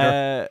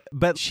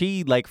 But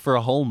she, for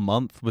a whole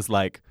month was,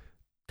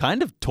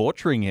 kind of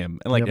torturing him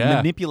and,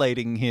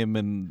 manipulating him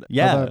and,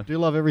 Although I do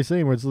love every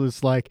scene where it's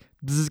just like,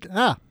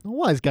 a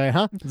wise guy,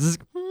 huh?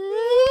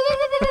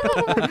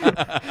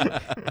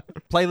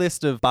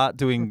 Playlist of Bart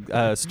doing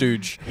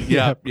Stooge.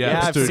 Yeah,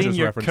 I've seen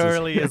your references.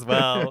 curly as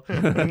well.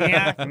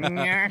 Yeah, and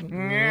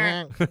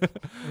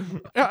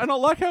I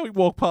like how he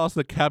walked past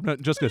the cabinet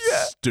and just goes,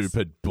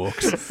 stupid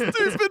books.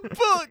 Stupid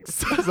books.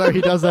 So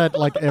he does that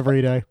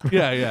every day.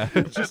 Yeah.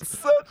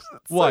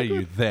 Why are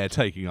you there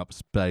taking up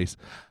space?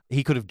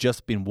 He could have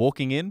just been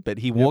walking in, but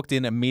he walked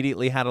in,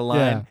 immediately had a line.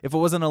 Yeah. If it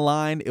wasn't a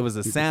line, it was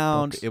a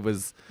sound. books. It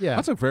was... Yeah.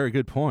 That's a very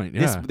good point.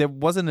 Yeah. There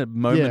wasn't a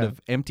moment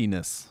of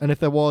emptiness. And if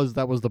there was,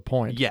 that was the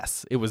point.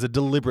 Yes, it was a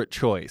deliberate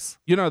choice.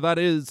 You know, that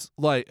is,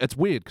 it's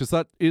weird because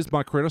that is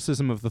my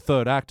criticism of the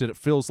third act. It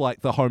feels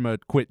like the Homer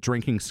quit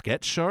drinking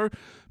sketch show,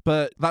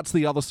 but that's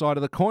the other side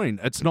of the coin.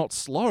 It's not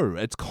slow.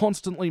 It's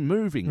constantly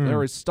moving.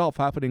 There is stuff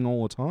happening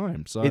all the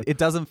time. So It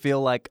doesn't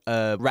feel like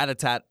a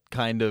rat-a-tat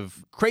kind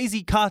of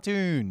crazy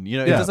cartoon. You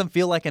know, it doesn't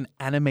feel like an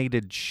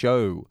animated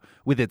show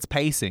with its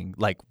pacing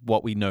like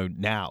what we know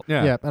now.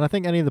 Yeah, and I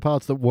think any of the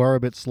parts that were a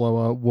bit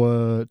slower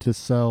were to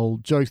sell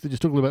jokes that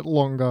just took a little bit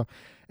longer.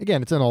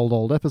 Again, it's an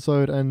old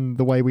episode, and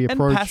the way we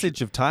approach... And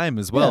passage of time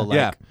as well.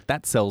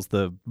 That sells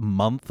the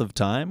month of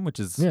time, which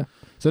is... Yeah.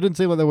 So it didn't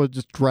seem like they were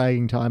just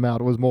dragging time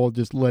out. It was more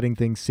just letting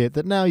things sit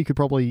that now you could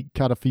probably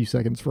cut a few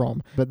seconds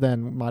from, but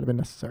then it might have been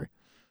necessary.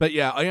 But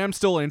yeah, I am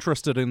still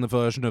interested in the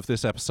version of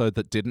this episode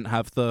that didn't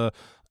have the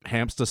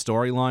hamster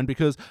storyline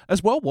because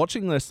as well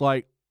watching this,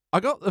 I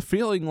got the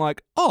feeling I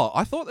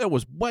thought there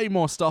was way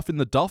more stuff in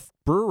the Duff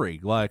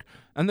brewery,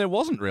 and there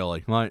wasn't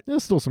really.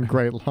 There's still some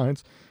great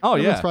lines. Oh,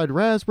 Everyone's tried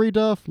Raspberry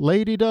Duff,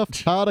 Lady Duff,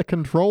 Charter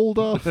Control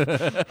Duff.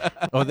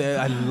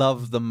 I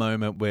love the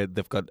moment where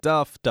they've got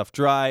Duff, Duff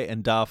Dry,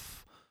 and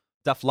Duff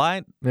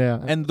Light. Yeah.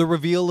 And the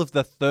reveal of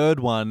the third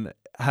one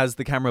has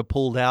the camera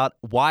pulled out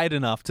wide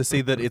enough to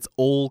see that it's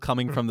all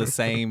coming from the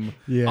same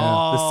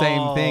the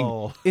same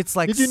thing. It's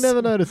Did you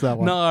never notice that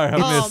one? No,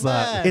 I missed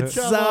that. It's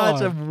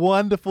such a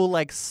wonderful,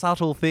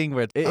 subtle thing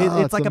where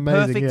it's like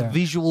amazing, a perfect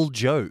visual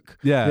joke.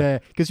 Yeah,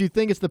 because you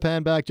think it's the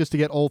pan back just to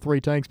get all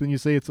three tanks, but then you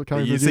see it's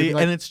coming from the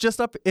and it's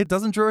just up. It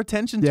doesn't draw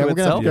attention to we're itself.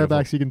 gonna have to go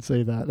back so you can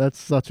see that. That's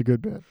such a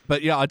good bit.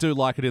 But yeah, I do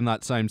like it in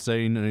that same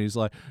scene, and he's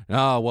like,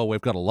 well, we've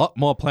got a lot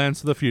more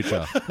plans for the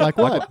future. Like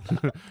what?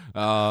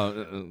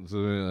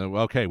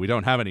 Okay, we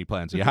don't have any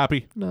plans. Are you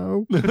happy?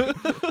 No.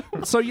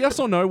 So yes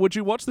or no, would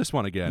you watch this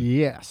one again?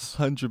 Yes.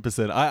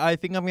 100%. I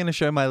think I'm going to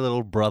show my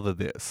little brother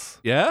this.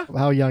 Yeah?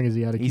 How young is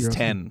he out of He's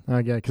curiosity? 10.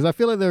 Okay, because I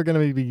feel like there are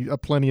going to be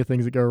plenty of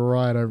things that go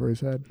right over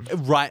his head.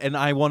 Right, and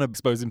I want to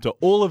expose him to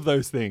all of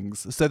those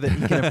things so that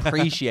he can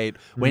appreciate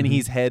when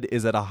his head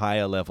is at a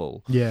higher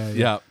level.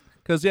 Yeah.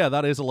 Because,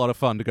 that is a lot of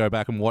fun to go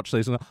back and watch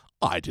these. And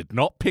I did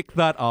not pick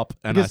that up,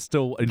 and I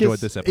still enjoyed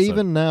this episode.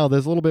 Even now,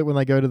 there's a little bit when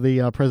they go to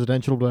the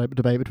presidential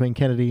debate between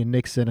Kennedy and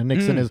Nixon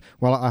is,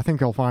 well, I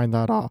think I'll find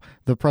that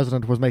the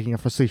president was making a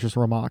facetious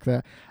remark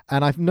there.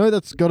 And I know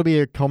that's got to be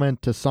a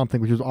comment to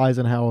something, which was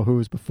Eisenhower, who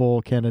was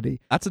before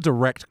Kennedy. That's a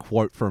direct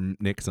quote from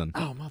Nixon.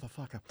 Oh,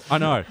 motherfucker. I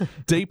know.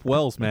 Deep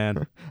wells,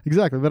 man.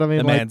 Exactly, but I mean...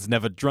 The man's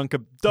never drunk a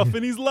Duff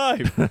in his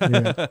life.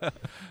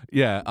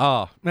 Yeah.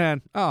 Oh,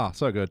 man.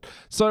 So good.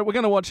 So we're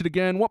going to watch it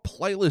again. What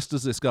playlist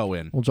does this go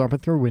in? We'll jump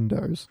it through Windows.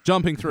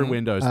 Jumping through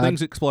windows.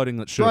 Things exploding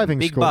that should. Driving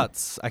Big school.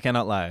 butts. I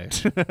cannot lie.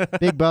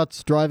 Big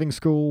butts, driving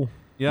school.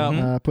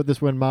 Yeah. Put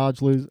this when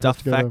Marge loses. Duff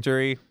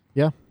Factory.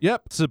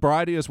 Yep.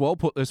 Sobriety as well.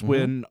 Put this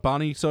when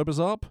Barney sobers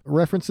up.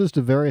 References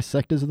to various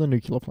sectors of the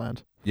nuclear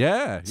plant.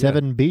 Yeah.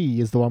 7B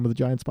is the one with the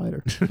giant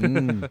spider.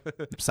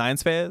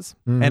 Science fairs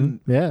Mhm.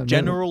 and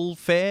general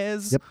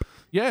fairs. Yep.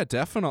 Yeah,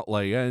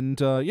 definitely. And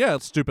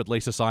stupid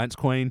Lisa Science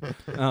Queen.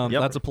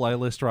 That's a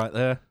playlist right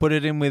there. Put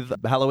it in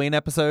with the Halloween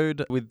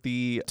episode with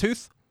the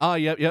tooth. Oh,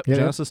 yep.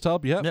 Genesis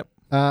Tub, yep.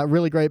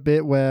 Really great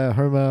bit where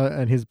Homer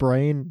and his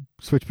brain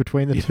switch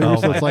between the two. Oh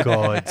so my it's like,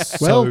 God,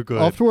 well, so good.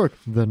 off to work,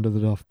 then to the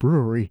Duff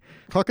Brewery.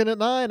 Clocking at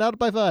 9, out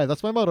by 5.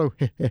 That's my motto.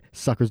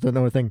 Suckers don't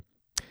know a thing.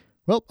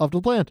 Well, off to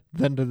the plant,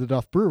 then to the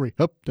Duff Brewery.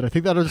 Oh, did I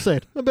think that or just say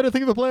it? I better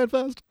think of a plan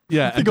fast.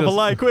 Yeah. Think of a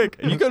lie quick.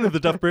 Are you going to the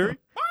Duff Brewery?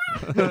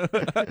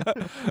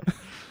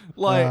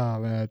 Like,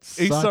 man,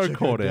 he's such so a good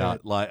caught bit.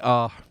 out. Like,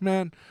 oh,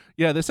 man.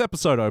 Yeah, this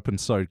episode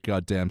opens so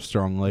goddamn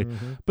strongly.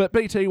 Mm-hmm. But,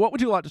 BT, what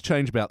would you like to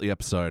change about the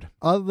episode?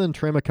 Other than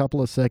trim a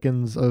couple of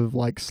seconds of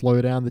like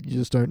slowdown that you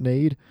just don't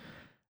need,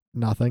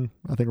 nothing.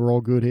 I think we're all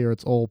good here.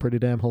 It's all pretty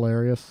damn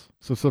hilarious.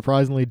 So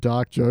surprisingly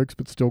dark jokes,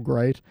 but still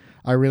great.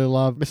 I really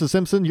love Mrs.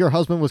 Simpson. Your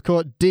husband was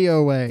caught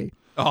DOA.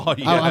 Oh,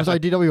 yeah. Oh, I'm sorry,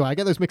 DWI. I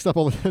get those mixed up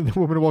all the time. The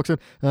woman who walks in.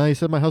 You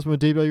said my husband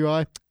was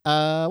DWI.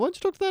 Why don't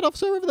you talk to that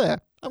officer over there?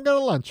 I'm going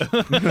to lunch.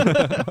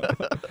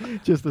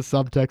 Just the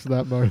subtext of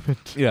that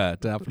moment. Yeah,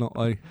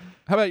 definitely.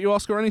 How about you,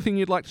 Oscar? Anything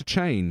you'd like to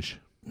change?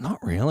 Not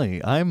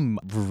really. I'm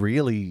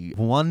really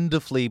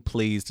wonderfully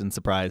pleased and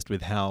surprised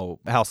with how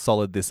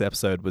solid this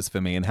episode was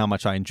for me and how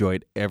much I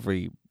enjoyed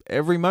every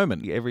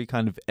moment, every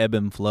kind of ebb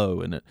and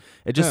flow, and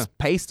it just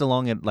paced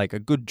along at like a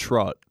good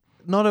trot.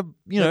 Not a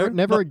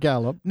never a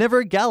gallop. Never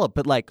a gallop,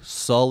 but like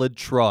solid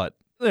trot.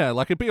 Yeah,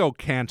 like a big old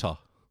canter.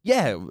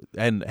 Yeah,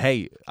 and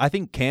hey, I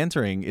think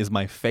cantering is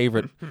my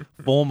favorite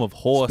form of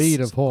horse. Speed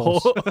of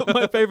horse.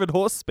 My favorite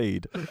horse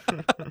speed.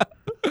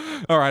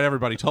 All right,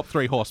 everybody, top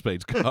 3 horse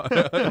speeds. Go.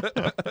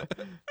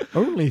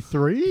 Only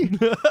 3?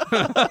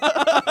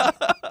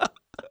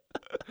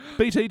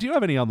 BT, do you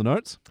have any other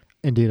notes?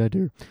 Indeed, I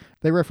do.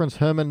 They reference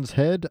Herman's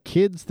head.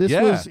 Kids, this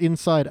was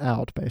Inside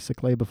Out,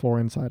 basically, before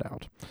Inside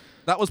Out.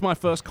 That was my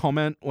first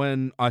comment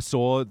when I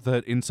saw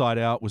that Inside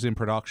Out was in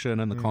production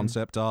and the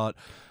concept art.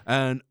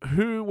 And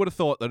who would have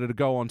thought that it'd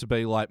go on to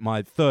be like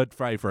my third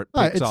favorite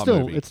Pixar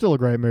movie? It's still a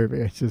great movie.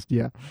 It's just,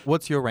 yeah.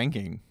 What's your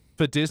ranking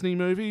For Disney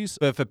movies?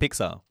 for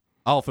Pixar?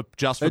 Oh, for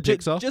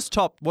Pixar? Just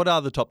top. What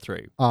are the top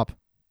 3? Up.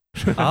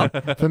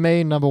 Up. For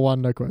me, number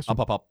 1, no question.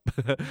 Up.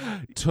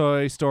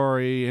 Toy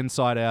Story,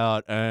 Inside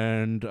Out,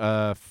 and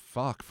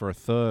for a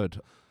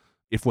third.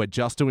 If we're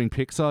just doing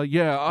Pixar,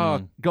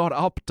 God,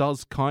 Up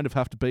does kind of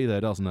have to be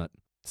there, doesn't it?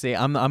 See,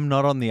 I'm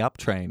not on the up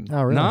train.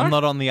 Oh, really? No? I'm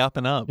not on the up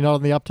and up. You're not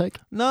on the uptake?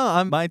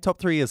 No, my top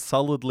 3 is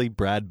solidly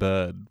Brad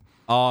Bird.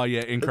 Oh,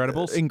 yeah,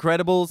 Incredibles?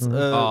 Incredibles.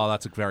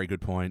 That's a very good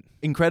point.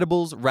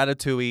 Incredibles,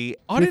 Ratatouille.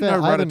 I didn't know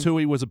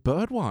Ratatouille was a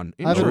bird one.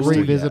 I haven't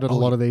Interesting. revisited a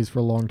lot of these for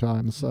a long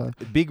time, so...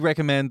 Big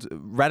recommend.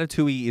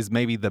 Ratatouille is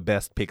maybe the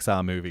best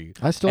Pixar movie.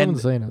 I still haven't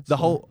seen it.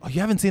 You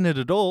haven't seen it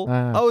at all?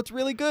 Oh, it's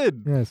really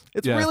good. Yes.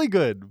 It's really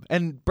good.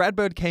 And Brad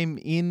Bird came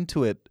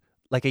into it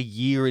like a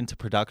year into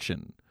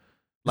production.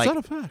 Is that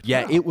a fact?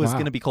 Yeah, Wow. it was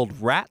going to be called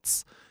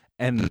Rats.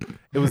 And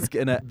it was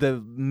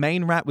the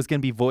main rat was going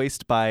to be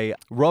voiced by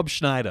Rob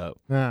Schneider.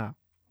 Ah.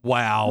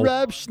 Wow.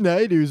 Rob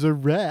Schneider's a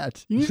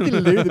rat. You just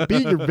gotta learn that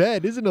being a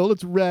rat isn't all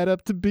it's rat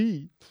up to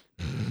be.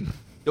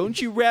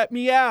 Don't you rat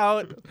me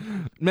out.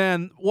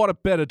 Man, what a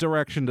better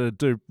direction to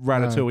do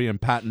Ratatouille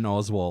and Patton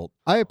Oswalt.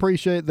 I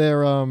appreciate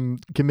their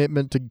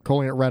commitment to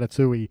calling it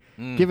Ratatouille,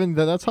 given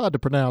that that's hard to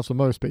pronounce for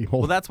most people.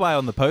 Well, that's why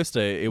on the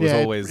poster it was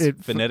always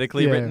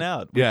phonetically written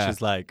out, which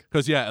is like...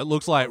 Because, it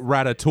looks like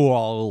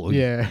Ratatouille.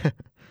 Yeah.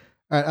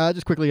 All right,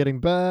 just quickly getting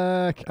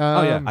back.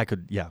 I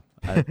could,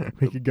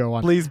 we could go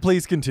on.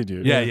 Please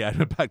continue. Yeah.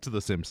 Back to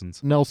The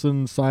Simpsons.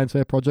 Nelson's science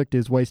fair project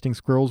is wasting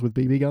squirrels with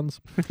BB guns.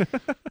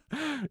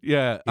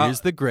 Yeah.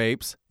 Here's the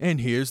grapes,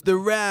 and here's the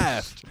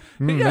raft.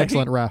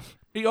 Excellent, Raph.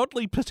 He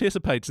oddly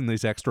participates in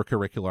these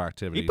extracurricular He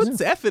activities. puts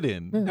effort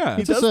in. Yeah.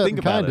 He It's a does certain think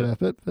about kind it. of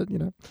effort, but you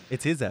know.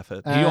 It's his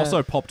effort. He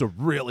also popped a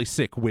really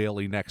sick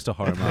wheelie next to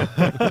Homer.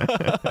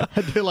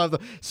 I do love the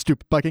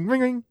stupid bucking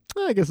ring ring.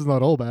 I guess it's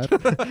not all bad.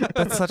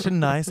 That's such a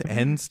nice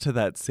end to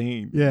that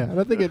scene. Yeah, and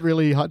I think it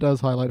really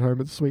does highlight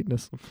Homer's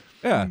sweetness.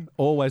 Yeah.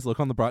 Always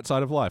look on the bright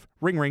side of life.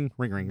 Ring, ring,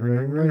 ring, ring, ring,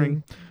 ring, ring,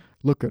 ring.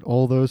 Look at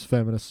all those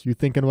feminists. You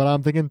thinking what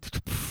I'm thinking?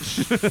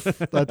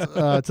 That's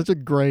it's such a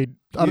great...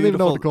 I don't even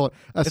know what to call it.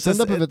 A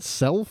send-up of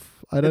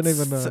itself? I don't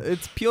even know.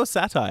 It's pure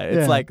satire. Yeah,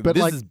 It's like, but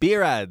this like- is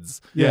beer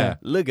ads. Yeah.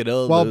 Look at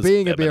all While those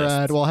being a beer feminists.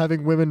 ad, while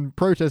having women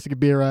protesting a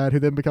beer ad who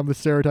then become the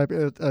stereotype.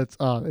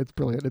 It's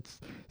brilliant.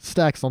 It's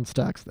stacks on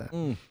stacks there.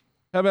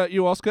 How about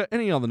you, Oscar?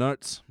 Any other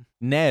notes?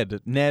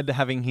 Ned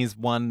having his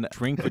one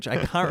drink, which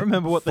I can't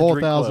remember what the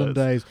drink was. 4,000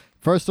 days.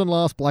 First and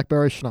last,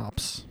 Blackberry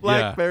Schnapps.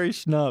 Blackberry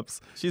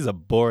Schnapps. She's a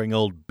boring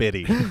old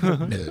biddy.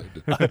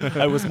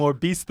 I was more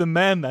beast than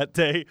man that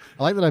day.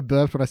 I like that I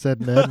burped when I said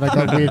nerd and I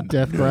got weird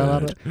death growl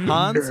out of it.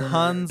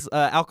 Hans,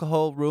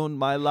 alcohol ruined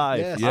my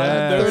life. Yes.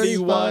 Yeah.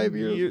 31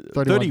 years.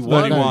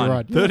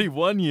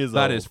 31 years old.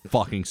 That is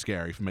fucking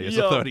scary for me as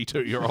a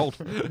 32-year-old.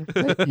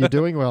 You're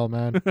doing well,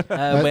 man.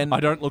 When I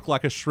don't look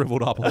like a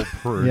shriveled up old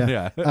prune.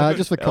 Yeah.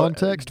 Just for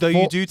context. Though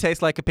you do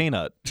taste like a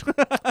peanut.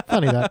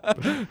 Funny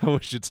that. I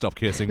wish you'd stop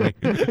kissing me.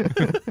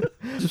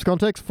 Just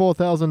context,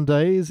 4,000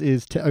 days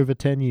is over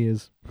 10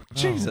 years.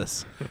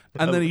 Jesus.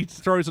 And then he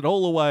throws it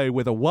all away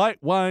with a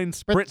white wine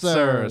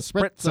spritzer.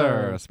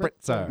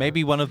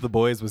 Maybe one of the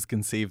boys was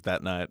conceived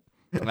that night.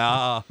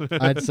 Nah.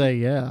 I'd say,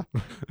 yeah.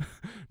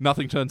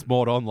 Nothing turns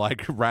Maud on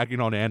like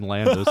ragging on Ann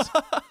Landers.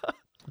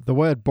 The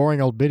word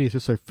boring old biddy is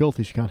just so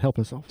filthy she can't help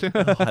herself.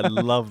 I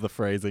love the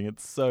phrasing.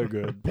 It's so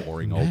good.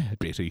 Boring old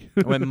Betty.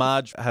 When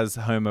Marge has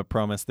Homer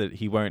promise that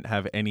he won't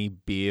have any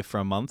beer for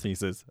a month, he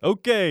says,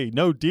 okay,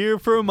 no deer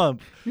for a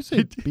month. You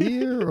say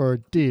beer or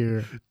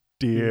deer?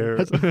 Deer.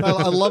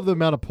 I love the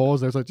amount of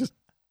pause there. It's like just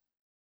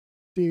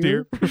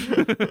deer.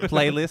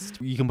 Playlist.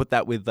 You can put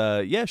that with,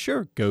 yeah,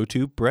 sure, go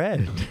to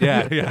bread.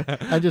 Yeah.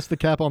 And just the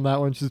cap on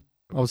that one, just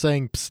I was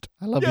saying, psst,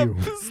 I love you.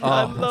 Psst,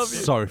 I love you.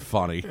 So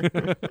funny.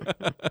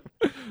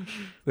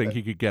 Think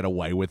he could get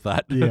away with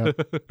that. Yeah.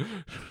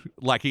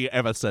 Like he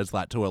ever says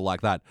that to her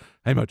like that.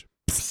 Hey, Marge,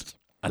 psst,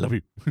 I love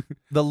you.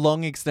 The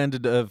long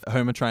extended of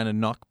Homer trying to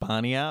knock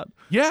Barney out.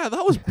 Yeah,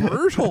 that was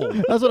brutal.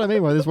 That's what I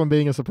mean by this one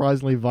being a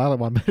surprisingly violent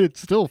one, but it's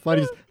still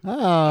funny.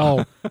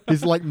 Ow.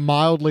 He's like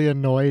mildly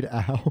annoyed.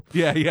 Ow.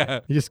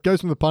 Yeah. He just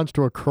goes from the punch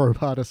to a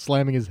crowbar to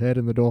slamming his head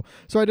in the door.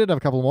 So I did have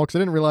a couple more because I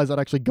didn't realize I'd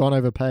actually gone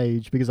over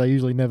page because I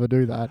usually never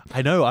do that.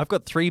 I know. I've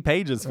got 3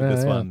 pages for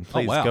this one.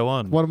 Please go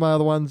on. One of my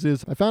other ones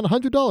is I found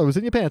 $100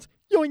 in your pants.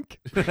 Yoink.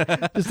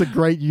 Just a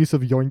great use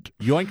of yoink.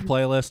 Yoink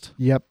playlist.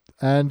 Yep.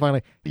 And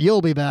finally,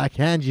 you'll be back,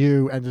 and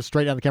you, and just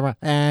straight down the camera,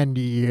 and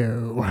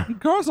you. Of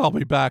course I'll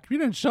be back. If you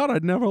didn't shut,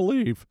 I'd never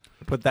leave.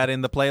 Put that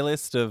in the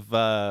playlist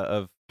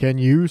of Can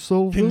you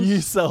solve this? Can you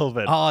solve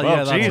it? Oh,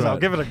 yeah, that's right. I'll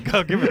give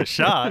it a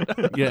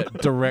shot. Yeah,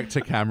 direct to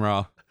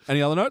camera.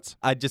 Any other notes?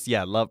 I just,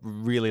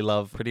 really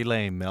love Pretty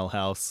Lame,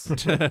 Millhouse.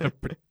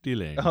 Pretty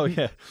lame. Oh,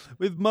 yeah.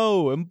 With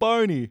Mo and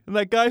Barney and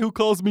that guy who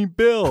calls me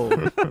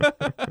Bill.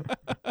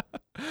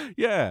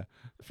 Yeah.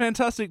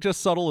 Fantastic,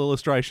 just subtle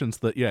illustrations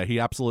that, yeah, he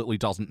absolutely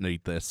doesn't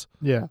need this.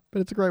 Yeah,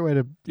 but it's a great way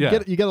to you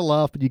get a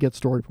laugh, but you get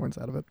story points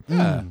out of it.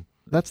 Yeah.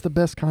 That's the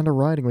best kind of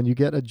writing, when you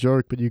get a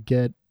joke, but you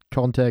get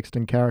context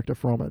and character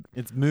from it.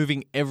 It's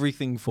moving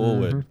everything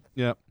forward. Mhm.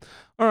 Yep.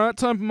 All right,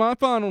 time for my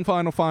final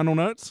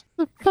notes.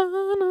 The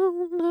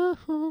final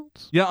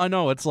notes. Yeah, I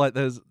know. It's like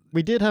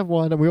We did have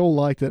one, and we all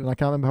liked it, and I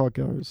can't remember how it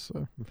goes.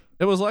 So.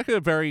 it was like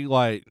a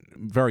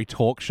very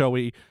talk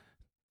showy.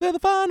 They're the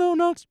final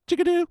notes.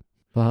 Chickadoo.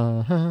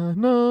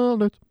 Final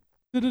notes.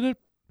 Do-do-do.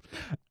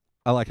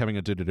 I like having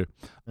a do-do-do.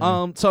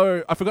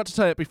 So I forgot to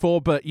say it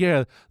before, but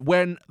yeah,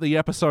 when the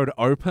episode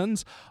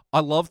opens, I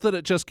love that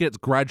it just gets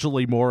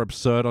gradually more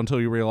absurd until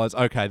you realize,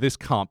 okay, this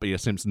can't be a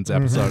Simpsons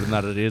episode and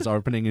that it is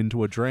opening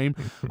into a dream.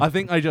 I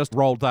think they just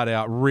rolled that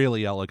out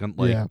really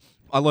elegantly. Yeah.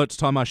 I learnt to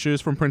tie my shoes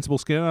from Principal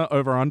Skinner,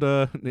 over,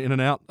 under, in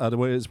and out.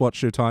 Is what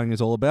shoe tying is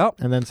all about.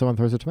 And then someone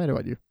throws a tomato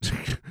at you.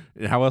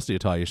 How else do you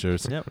tie your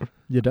shoes? Yep.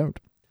 You don't.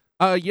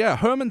 Yeah,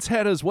 Herman's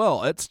head as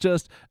well. It's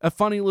just a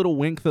funny little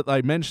wink that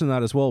they mention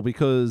that as well,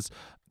 because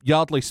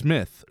Yardley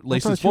Smith,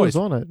 Lisa's voice, she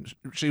was on it.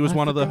 She was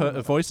one of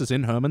the voices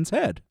in Herman's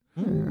head.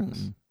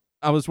 Yes.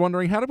 I was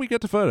wondering, how did we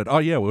get diverted? Oh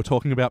yeah, we were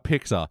talking about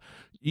Pixar.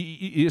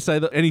 You say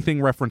that anything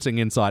referencing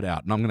Inside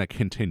Out, and I'm going to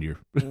continue.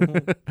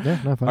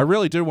 Yeah, no fun. I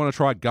really do want to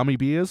try gummy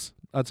bears.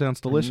 That sounds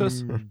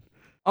delicious.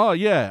 Oh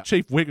yeah,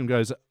 Chief Wiggum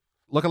goes,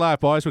 look alive,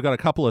 boys, we've got a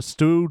couple of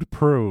stewed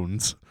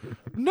prunes.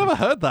 Never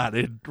heard that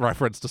in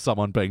reference to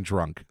someone being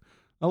drunk.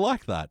 I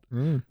like that.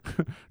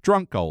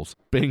 Drunk goals,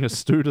 being as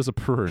stewed as a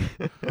prune.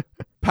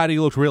 Patty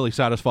looked really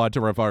satisfied to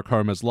revoke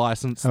Homer's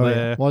license there.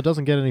 Yeah. Well, it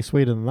doesn't get any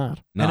sweeter than that.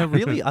 No. And it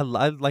really, I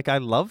love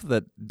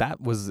that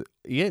was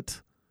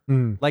it.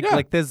 Mm.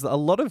 Like there's a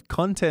lot of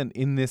content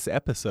in this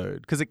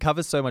episode because it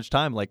covers so much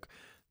time, like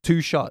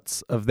 2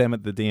 shots of them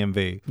at the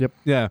DMV. Yep.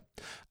 Yeah.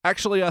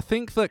 Actually, I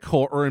think the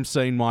courtroom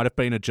scene might have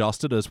been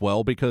adjusted as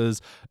well,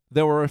 because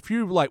there were a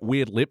few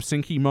weird lip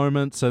syncy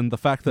moments, and the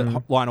fact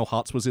that Lionel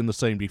Hutz was in the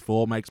scene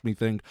before makes me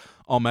think,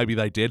 oh, maybe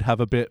they did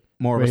have a bit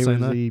more of a scene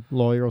there. The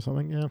lawyer or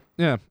something, yeah.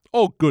 Yeah.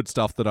 All good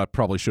stuff that I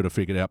probably should have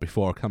figured out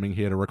before coming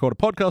here to record a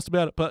podcast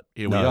about it, but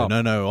here we are.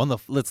 No.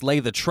 Let's lay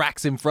the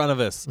tracks in front of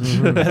us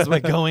as we're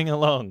going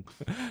along.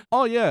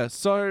 Oh, yeah.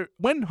 So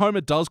when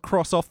Homer does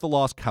cross off the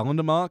last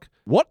calendar mark,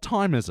 what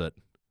time is it?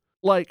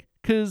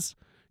 Because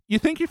you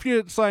think if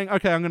you're saying,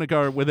 okay, I'm going to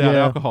go without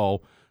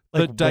alcohol,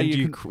 the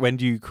day when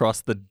do you cross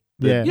the...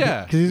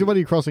 Yeah. Because he's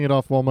already crossing it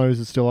off while Moe's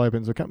is still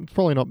open, so it's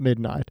probably not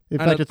midnight. In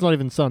fact, it's not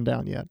even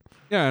sundown yet.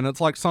 Yeah, and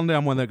it's like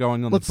sundown when they're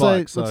going on let's the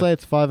bike. Let's say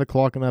it's 5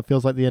 o'clock, and that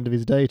feels like the end of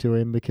his day to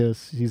him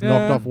because he's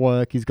knocked off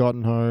work, he's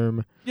gotten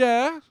home.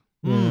 Yeah.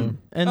 End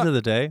of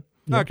the day.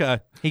 Yeah. Okay.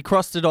 He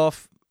crossed it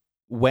off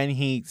when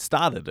he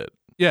started it.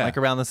 Yeah. Like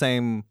around the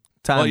same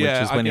time, Well, yeah,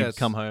 which is I when guess. he'd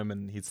come home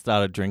and he'd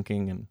started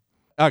drinking. And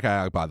Okay,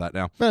 I buy that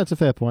now. That's a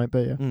fair point,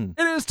 but yeah.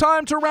 It is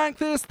time to rank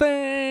this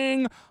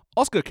thing.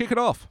 Oscar, kick it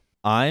off.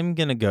 I'm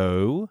going to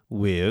go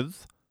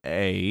with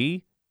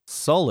a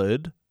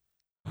solid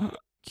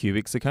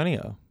cubic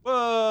zirconia.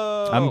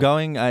 Whoa. I'm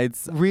going,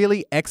 it's a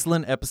really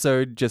excellent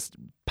episode, just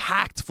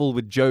packed full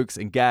with jokes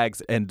and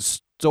gags and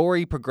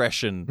story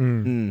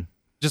progression.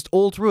 Just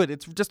all through it.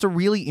 It's just a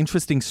really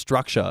interesting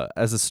structure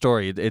as a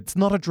story. It's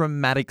not a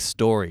dramatic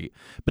story,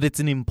 but it's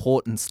an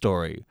important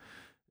story.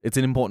 It's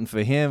an important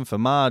for him, for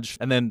Marge,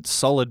 and then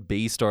solid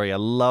B story. I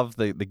love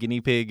the guinea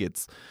pig.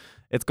 It's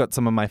got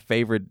some of my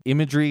favorite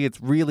imagery.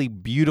 It's really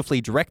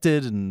beautifully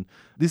directed, and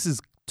this is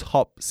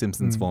top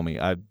Simpsons for me.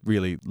 I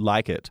really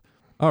like it.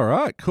 All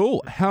right,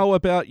 cool. How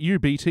about you,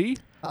 BT?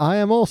 I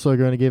am also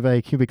going to give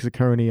a cubic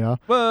zirconia.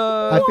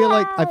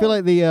 I feel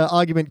like the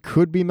argument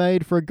could be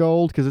made for a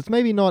gold because it's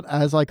maybe not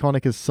as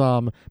iconic as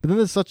some, but then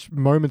there's such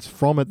moments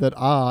from it that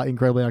are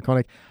incredibly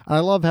iconic. And I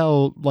love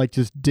how like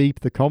just deep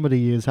the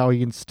comedy is, how he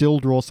can still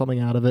draw something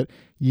out of it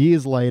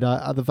years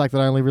later. The fact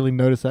that I only really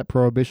noticed that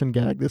prohibition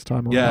gag this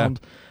time around.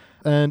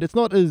 And it's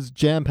not as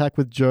jam-packed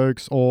with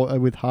jokes or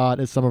with heart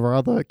as some of our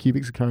other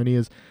cubic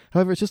zirconias.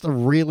 However, it's just a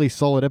really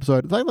solid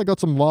episode. I think I got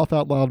some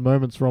laugh-out-loud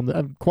moments from it,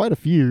 and quite a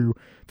few,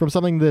 from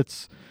something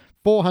that's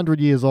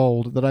 400 years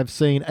old that I've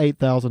seen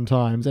 8,000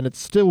 times, and it's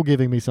still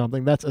giving me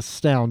something. That's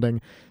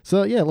astounding.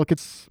 So, yeah, look,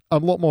 it's a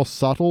lot more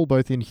subtle,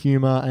 both in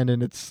humor and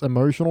in its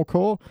emotional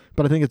core,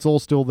 but I think it's all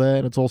still there,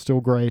 and it's all still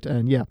great,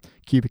 and yeah,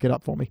 cubic it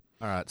up for me.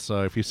 All right,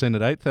 so if you send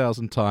it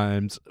 8,000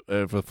 times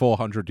for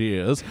 400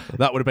 years,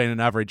 that would have been an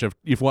average of,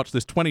 you've watched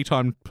this 20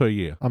 times per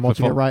year. I'm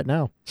watching it right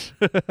now.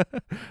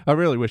 I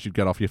really wish you'd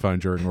get off your phone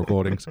during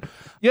recordings.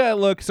 Yeah,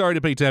 look, sorry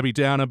to be Debbie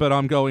Downer, but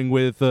I'm going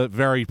with a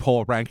very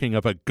poor ranking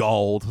of a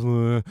gold.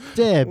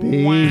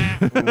 Debbie.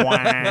 No,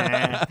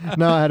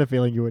 I had a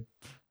feeling you would.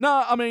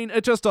 No, I mean,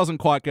 it just doesn't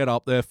quite get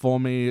up there for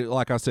me.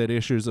 Like I said,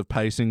 issues of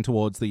pacing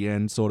towards the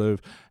end, sort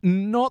of.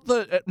 Not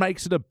that it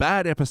makes it a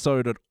bad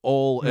episode at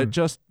all. It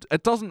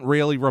doesn't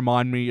really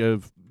remind me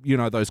of,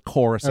 those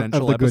core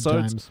essential of the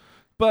episodes. Good times.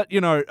 But,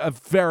 a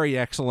very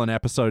excellent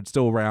episode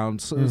still around.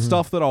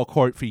 Stuff that I'll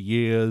quote for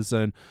years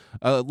and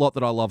a lot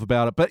that I love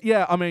about it. But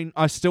yeah, I mean,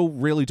 I still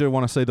really do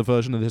want to see the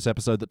version of this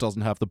episode that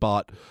doesn't have the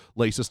Bart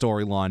Lisa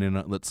storyline in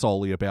it that's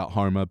solely about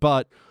Homer.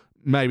 But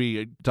maybe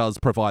it does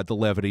provide the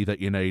levity that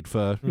you need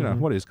for,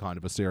 what is kind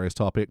of a serious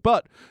topic.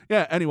 But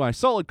yeah, anyway,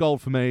 solid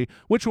gold for me,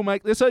 which will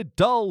make this a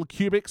dull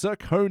cubic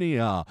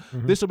zirconia.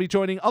 This will be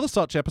joining other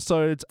such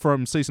episodes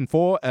from season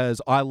 4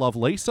 as I Love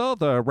Lisa,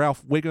 the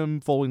Ralph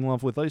Wiggum falling in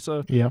love with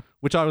Lisa,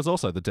 which I was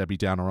also the Debbie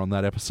Downer on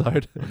that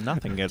episode.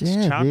 Nothing gets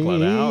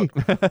chocolate out.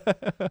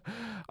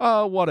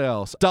 What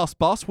else? Dust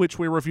Bus, which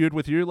we reviewed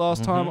with you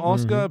last time,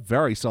 Oscar.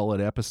 Very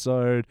solid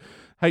episode.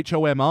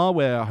 HOMR,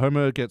 where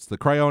Homer gets the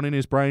crayon in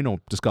his brain or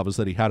discovers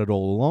that he had it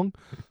all along.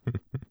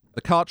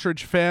 The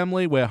Cartridge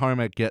Family, where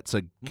Homer gets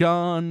a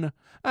gun.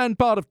 And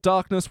Bart of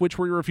Darkness, which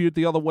we reviewed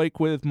the other week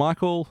with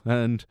Michael.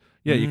 And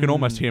yeah, you can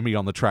almost hear me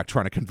on the track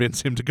trying to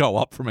convince him to go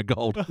up from a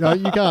gold. No,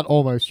 you can't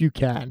almost. You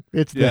can.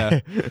 It's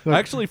there. I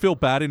actually feel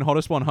bad in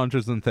Hottest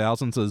 100s and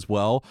Thousands as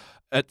well.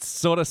 It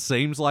sort of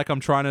seems like I'm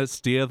trying to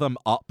steer them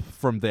up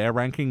from their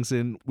rankings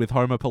in with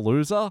Homer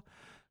Palooza.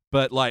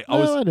 But like,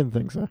 I didn't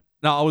think so.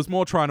 No, I was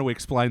more trying to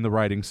explain the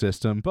rating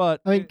system, but...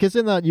 I mean, because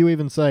in that you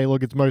even say,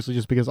 look, it's mostly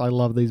just because I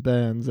love these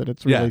bands, and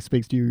it really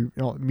speaks to you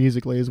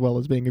musically as well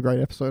as being a great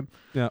episode.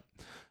 Yeah.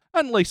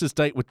 And Lisa's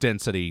date with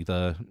Density,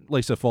 the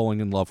Lisa falling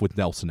in love with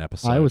Nelson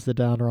episode. I was the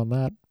downer on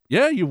that.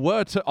 Yeah, you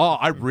were too. Oh,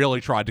 I really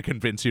tried to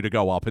convince you to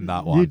go up in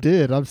that one. You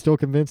did. I'm still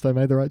convinced I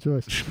made the right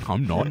choice.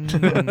 I'm not.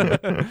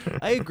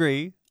 I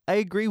agree. I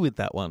agree with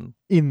that one.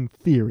 In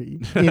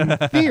theory. In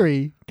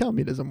theory,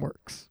 communism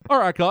works. All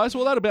right, guys.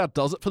 Well, that about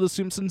does it for the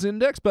Simpsons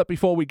Index. But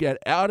before we get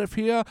out of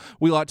here,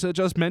 we like to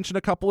just mention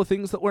a couple of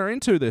things that we're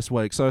into this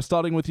week. So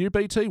starting with you,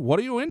 BT, what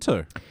are you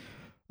into?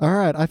 All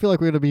right, I feel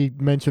like we're going to be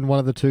mentioning one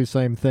of the two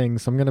same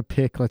things. So I'm going to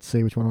pick, let's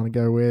see which one I want to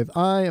go with.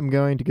 I am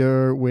going to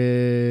go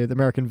with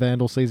American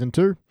Vandal Season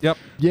 2. Yep.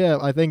 Yeah,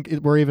 I think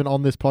we're even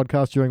on this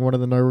podcast during one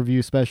of the no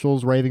review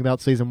specials, raving about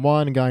Season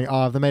 1 and going,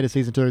 if they made a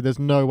Season 2, there's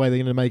no way they're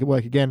going to make it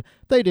work again.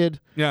 They did.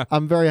 Yeah.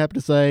 I'm very happy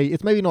to say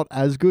it's maybe not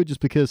as good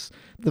just because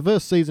the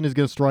first season is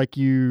going to strike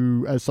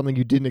you as something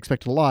you didn't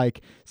expect to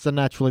like. So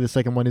naturally the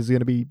second one is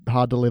going to be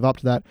hard to live up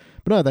to that.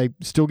 But no, they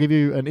still give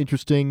you an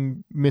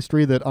interesting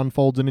mystery that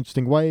unfolds in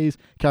interesting ways.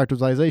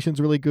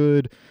 Characterization's really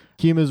good.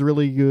 Humor's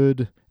really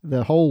good.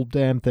 The whole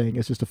damn thing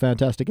is just a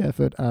fantastic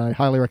effort. I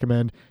highly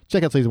recommend.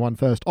 Check out Season 1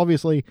 first.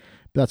 Obviously,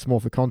 that's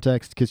more for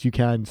context because you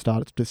can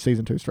start at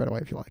Season 2 straight away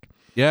if you like.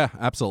 Yeah,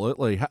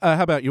 absolutely. How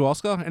about you,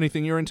 Oscar?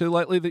 Anything you're into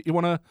lately that you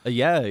want to...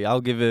 Yeah,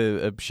 I'll give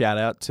a shout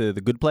out to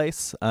The Good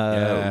Place.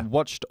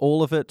 Watched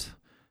all of it.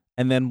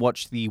 And then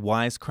watch the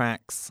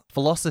Wisecracks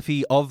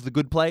philosophy of The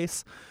Good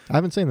Place. I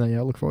haven't seen that yet.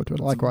 I look forward to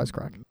it. I like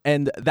Wisecrack.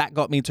 And that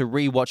got me to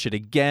rewatch it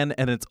again.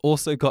 And it's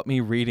also got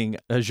me reading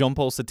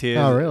Jean-Paul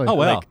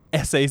Sartre's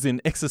essays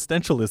in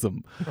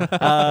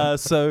existentialism.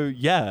 So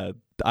yeah,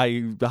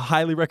 I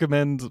highly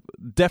recommend,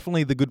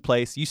 definitely The Good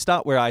Place. You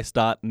start where I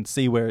start and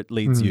see where it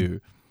leads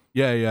you.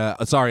 Yeah.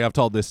 Sorry, I've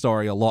told this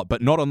story a lot,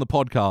 but not on the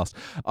podcast.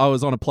 I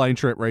was on a plane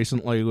trip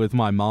recently with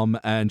my mum,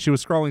 and she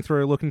was scrolling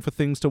through looking for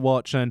things to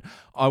watch, and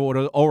I would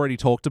have already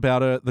talked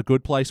about The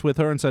Good Place with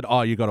her and said,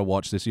 oh, you got to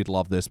watch this. You'd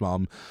love this,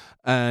 Mum.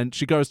 And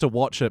she goes to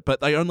watch it, but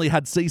they only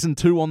had season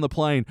 2 on the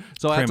plane,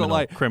 so I had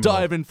to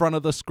dive in front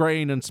of the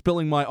screen and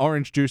spilling my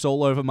orange juice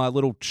all over my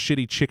little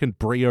shitty chicken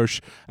brioche,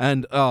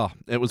 and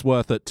it was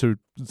worth it to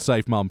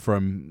save Mum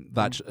from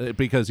that,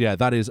 because,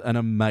 that is an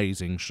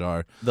amazing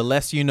show. The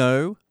less you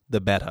know, the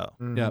better.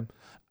 Yeah.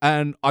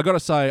 And I gotta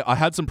say, I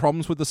had some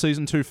problems with the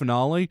season 2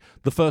 finale.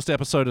 The first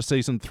episode of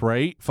season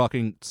 3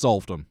 fucking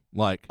solved them.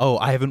 I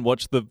haven't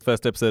watched the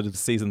first episode of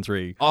season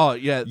 3. Oh,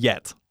 yeah.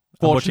 Yet.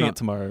 I'm watching it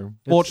tomorrow.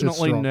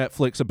 Fortunately,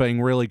 Netflix are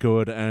being really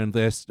good, and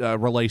they're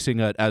releasing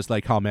it as they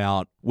come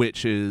out,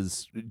 which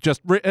is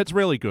just, it's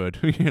really good,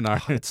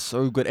 It's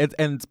so good.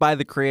 And it's by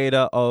the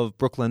creator of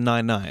Brooklyn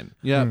Nine-Nine.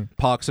 Yeah,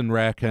 Parks and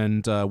Rec,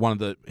 and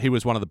he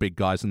was one of the big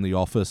guys in The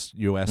Office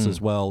US as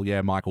well.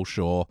 Yeah, Michael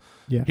Shaw.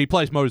 Yeah. He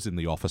plays Mose in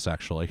The Office,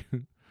 actually.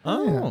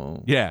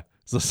 Oh. Yeah.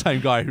 It's the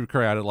same guy who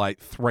created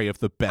 3 of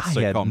the best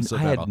sitcoms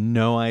ever. I had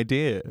no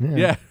idea.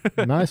 Yeah.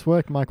 Nice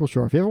work, Michael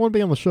Shaw. If you ever want to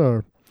be on the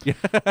show. Yeah,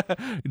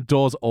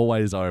 doors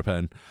always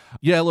open.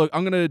 Yeah, look,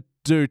 I'm going to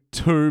do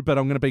 2, but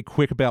I'm going to be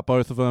quick about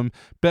both of them.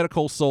 Better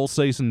Call Saul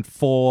season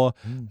 4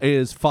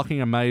 is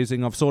fucking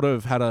amazing. I've sort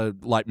of had a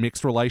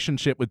mixed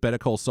relationship with Better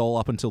Call Saul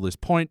up until this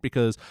point,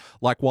 because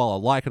while I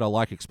like it, I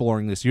like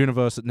exploring this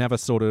universe. It never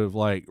sort of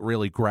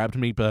really grabbed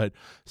me, but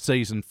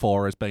season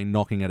 4 has been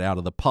knocking it out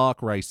of the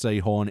park. Ray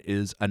Seahorn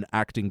is an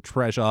acting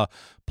treasure.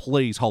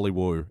 Please,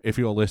 Hollywood, if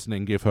you're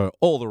listening, give her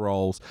all the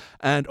roles.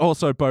 And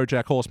also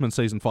BoJack Horseman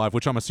season 5,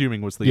 which I'm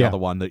assuming was the other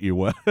one that you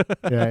were.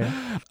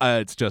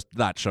 It's just,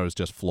 that show's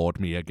just floored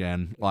me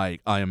again. I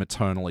am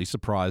eternally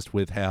surprised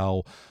with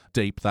how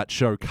deep that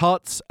show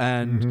cuts,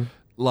 and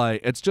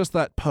it's just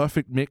that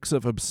perfect mix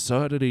of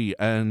absurdity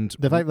and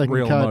the fact they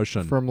real can cut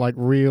emotion. From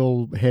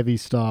real heavy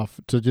stuff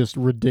to just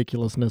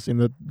ridiculousness in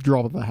the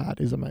drop of a hat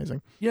is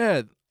amazing.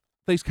 Yeah.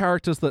 These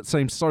characters that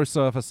seem so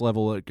surface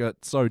level, that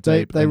get so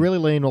deep. They really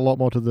lean a lot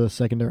more to the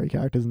secondary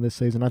characters in this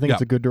season. I think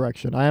it's a good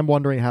direction. I am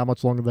wondering how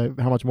much more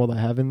they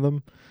have in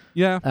them.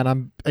 Yeah. And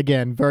I'm,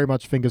 again, very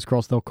much fingers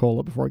crossed they'll call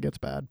it before it gets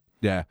bad.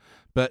 Yeah.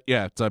 But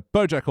yeah, so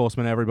BoJack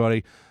Horseman,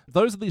 everybody.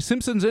 Those are the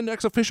Simpsons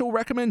Index official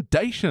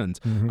recommendations.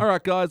 All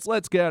right, guys,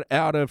 let's get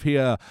out of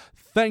here.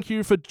 Thank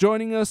you for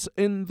joining us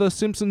in the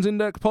Simpsons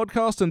Index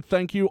podcast, and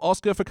thank you,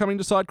 Oscar, for coming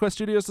to SideQuest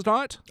Studios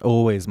tonight.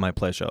 Always my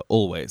pleasure,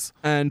 always.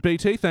 And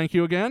BT, thank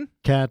you again.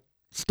 Can't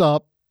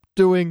stop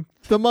doing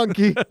the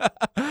monkey.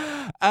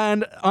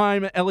 And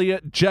I'm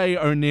Elliot J.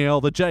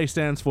 O'Neill. The J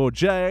stands for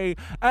J.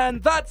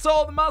 And that's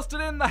all the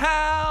mustard in the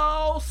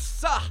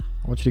house. I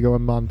want you to go a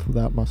month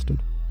without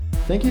mustard.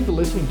 Thank you for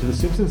listening to the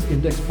Simpsons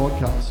Index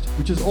podcast,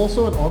 which is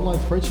also an online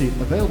spreadsheet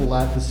available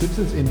at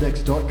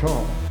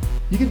thesimpsonsindex.com.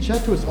 You can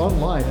chat to us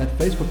online at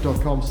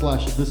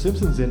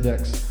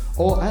facebook.com/thesimpsonsindex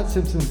or at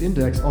Simpsons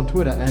Index on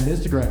Twitter and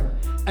Instagram.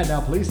 And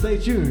now please stay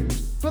tuned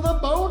for the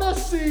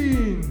bonus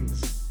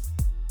scenes!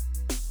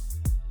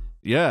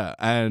 Yeah,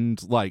 and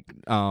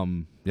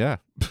yeah.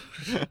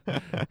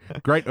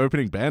 Great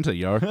opening banter,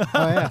 yo. Oh,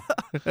 yeah.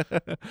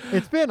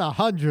 It's been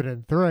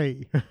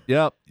 103.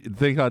 Yep. You'd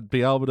think I'd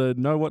be able to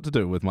know what to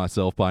do with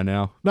myself by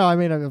now. No, I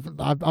mean,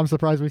 I'm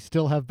surprised we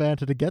still have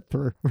banter to get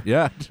through.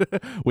 Yeah.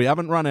 We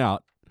haven't run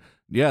out.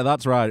 Yeah,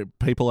 that's right.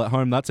 People at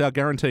home, that's our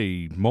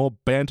guarantee. More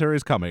banter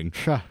is coming.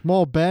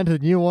 More banter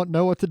than you won't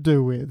know what to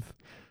do with.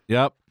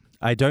 Yep.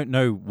 I don't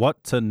know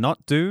what to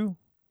not do.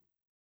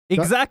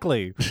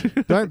 Exactly.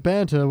 Don't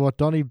banter what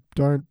Donnie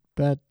don't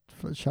bet.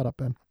 Shut up,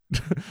 Ben.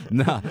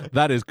 Nah,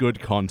 that is good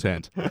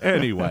content.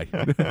 Anyway.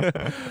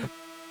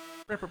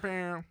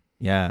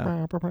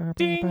 Yeah.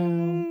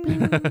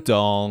 Ding.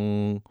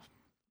 Dong.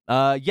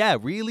 Yeah,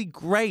 really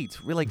great.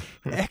 Really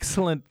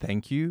excellent.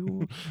 Thank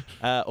you.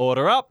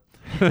 Order up.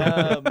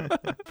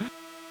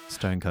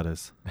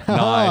 Stonecutters.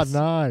 Nice. Oh,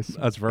 nice.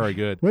 That's very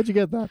good. Where'd you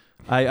get that?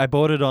 I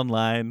bought it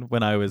online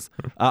when I was...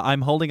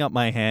 I'm holding up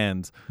my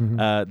hand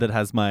that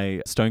has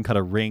my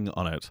stonecutter ring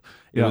on it.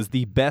 It was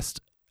the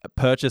best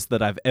purchase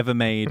that I've ever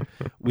made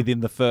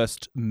within the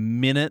first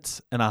minute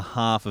and a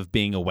half of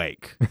being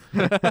awake.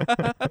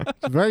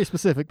 It's very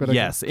specific, but...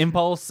 Yes,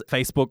 impulse,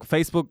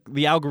 Facebook,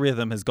 the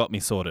algorithm has got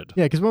me sorted.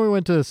 Yeah, because when we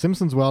went to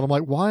Simpsons World, I'm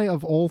like, why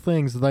of all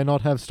things do they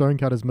not have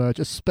Stonecutters merch,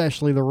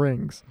 especially the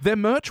rings? Their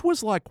merch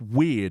was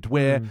weird,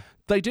 where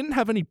they didn't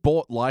have any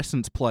bought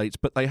license plates,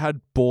 but they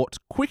had bought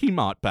Quickie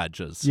Mart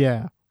badges.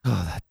 Yeah.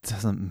 Oh, that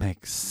doesn't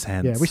make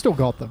sense. Yeah, we still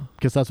got them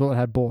because that's what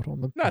had bought on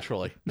them.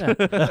 Naturally. Yeah.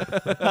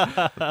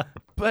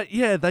 But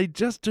yeah, they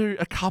just do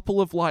a couple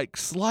of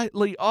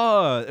slightly,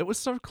 it was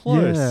so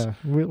close. Yeah,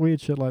 weird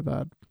shit like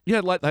that.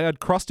 Yeah, they had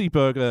Krusty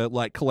Burger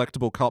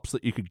collectible cups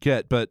that you could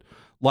get, but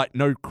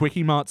no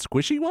Quickie Mart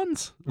squishy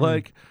ones.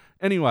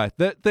 Anyway,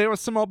 there are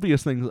some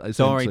obvious things that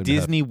don't worry,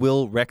 Disney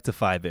will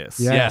rectify this.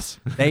 Yes.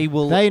 They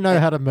will. They know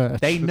how to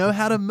merch. They know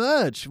how to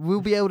merch.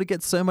 We'll be able to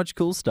get so much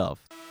cool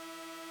stuff.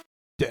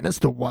 Dennis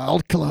the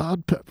wild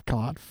card.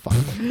 Fuck.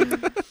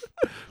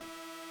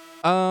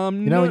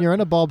 When you're in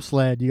a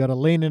bobsled, you got to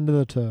lean into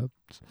the turbs.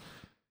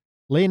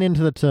 Lean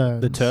into the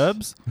turns. The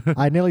turbs?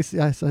 I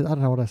don't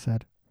know what I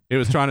said. He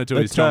was trying to do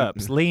The his John.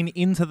 terps. Lean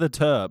into the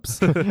terps.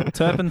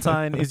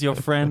 Turpentine is your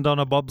friend on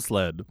a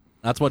bobsled.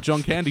 That's what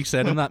John Candy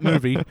said in that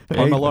movie,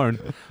 Home Alone.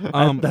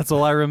 That's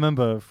all I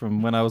remember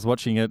from when I was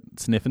watching it,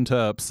 sniffing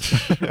terps.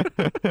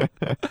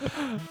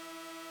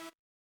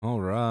 All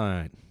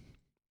right.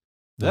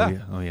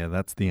 Oh yeah,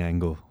 that's the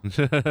angle.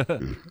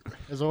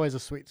 There's always a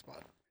sweet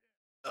spot.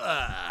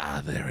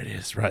 There it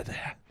is, right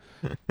there.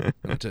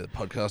 The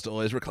podcast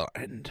always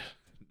reclined.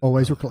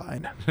 Always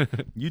recline.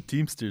 You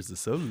Teamsters are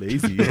so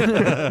lazy.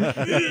 Why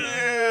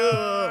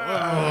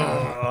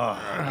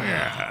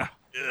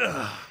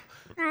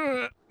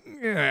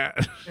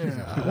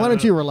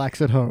don't you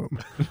relax at home?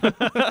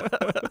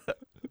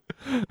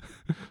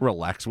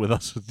 Relax with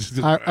us.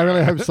 I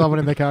really hope someone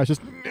in the car is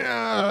just...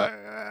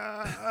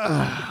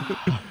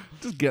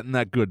 Just getting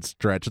that good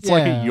stretch. It's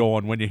like a Yeah.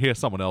 yawn when you hear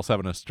someone else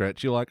having a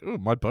stretch. You're like, oh,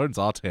 my bones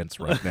are tense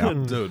right now.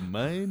 Don't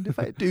mind if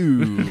I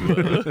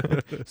do.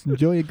 Just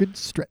enjoy a good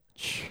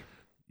stretch.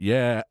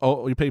 Yeah.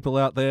 Oh, you people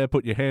out there,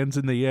 put your hands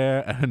in the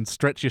air and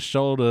stretch your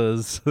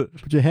shoulders.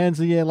 Put your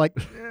hands in the air like...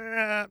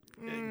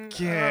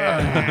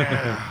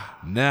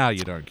 Now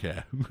you don't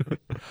care.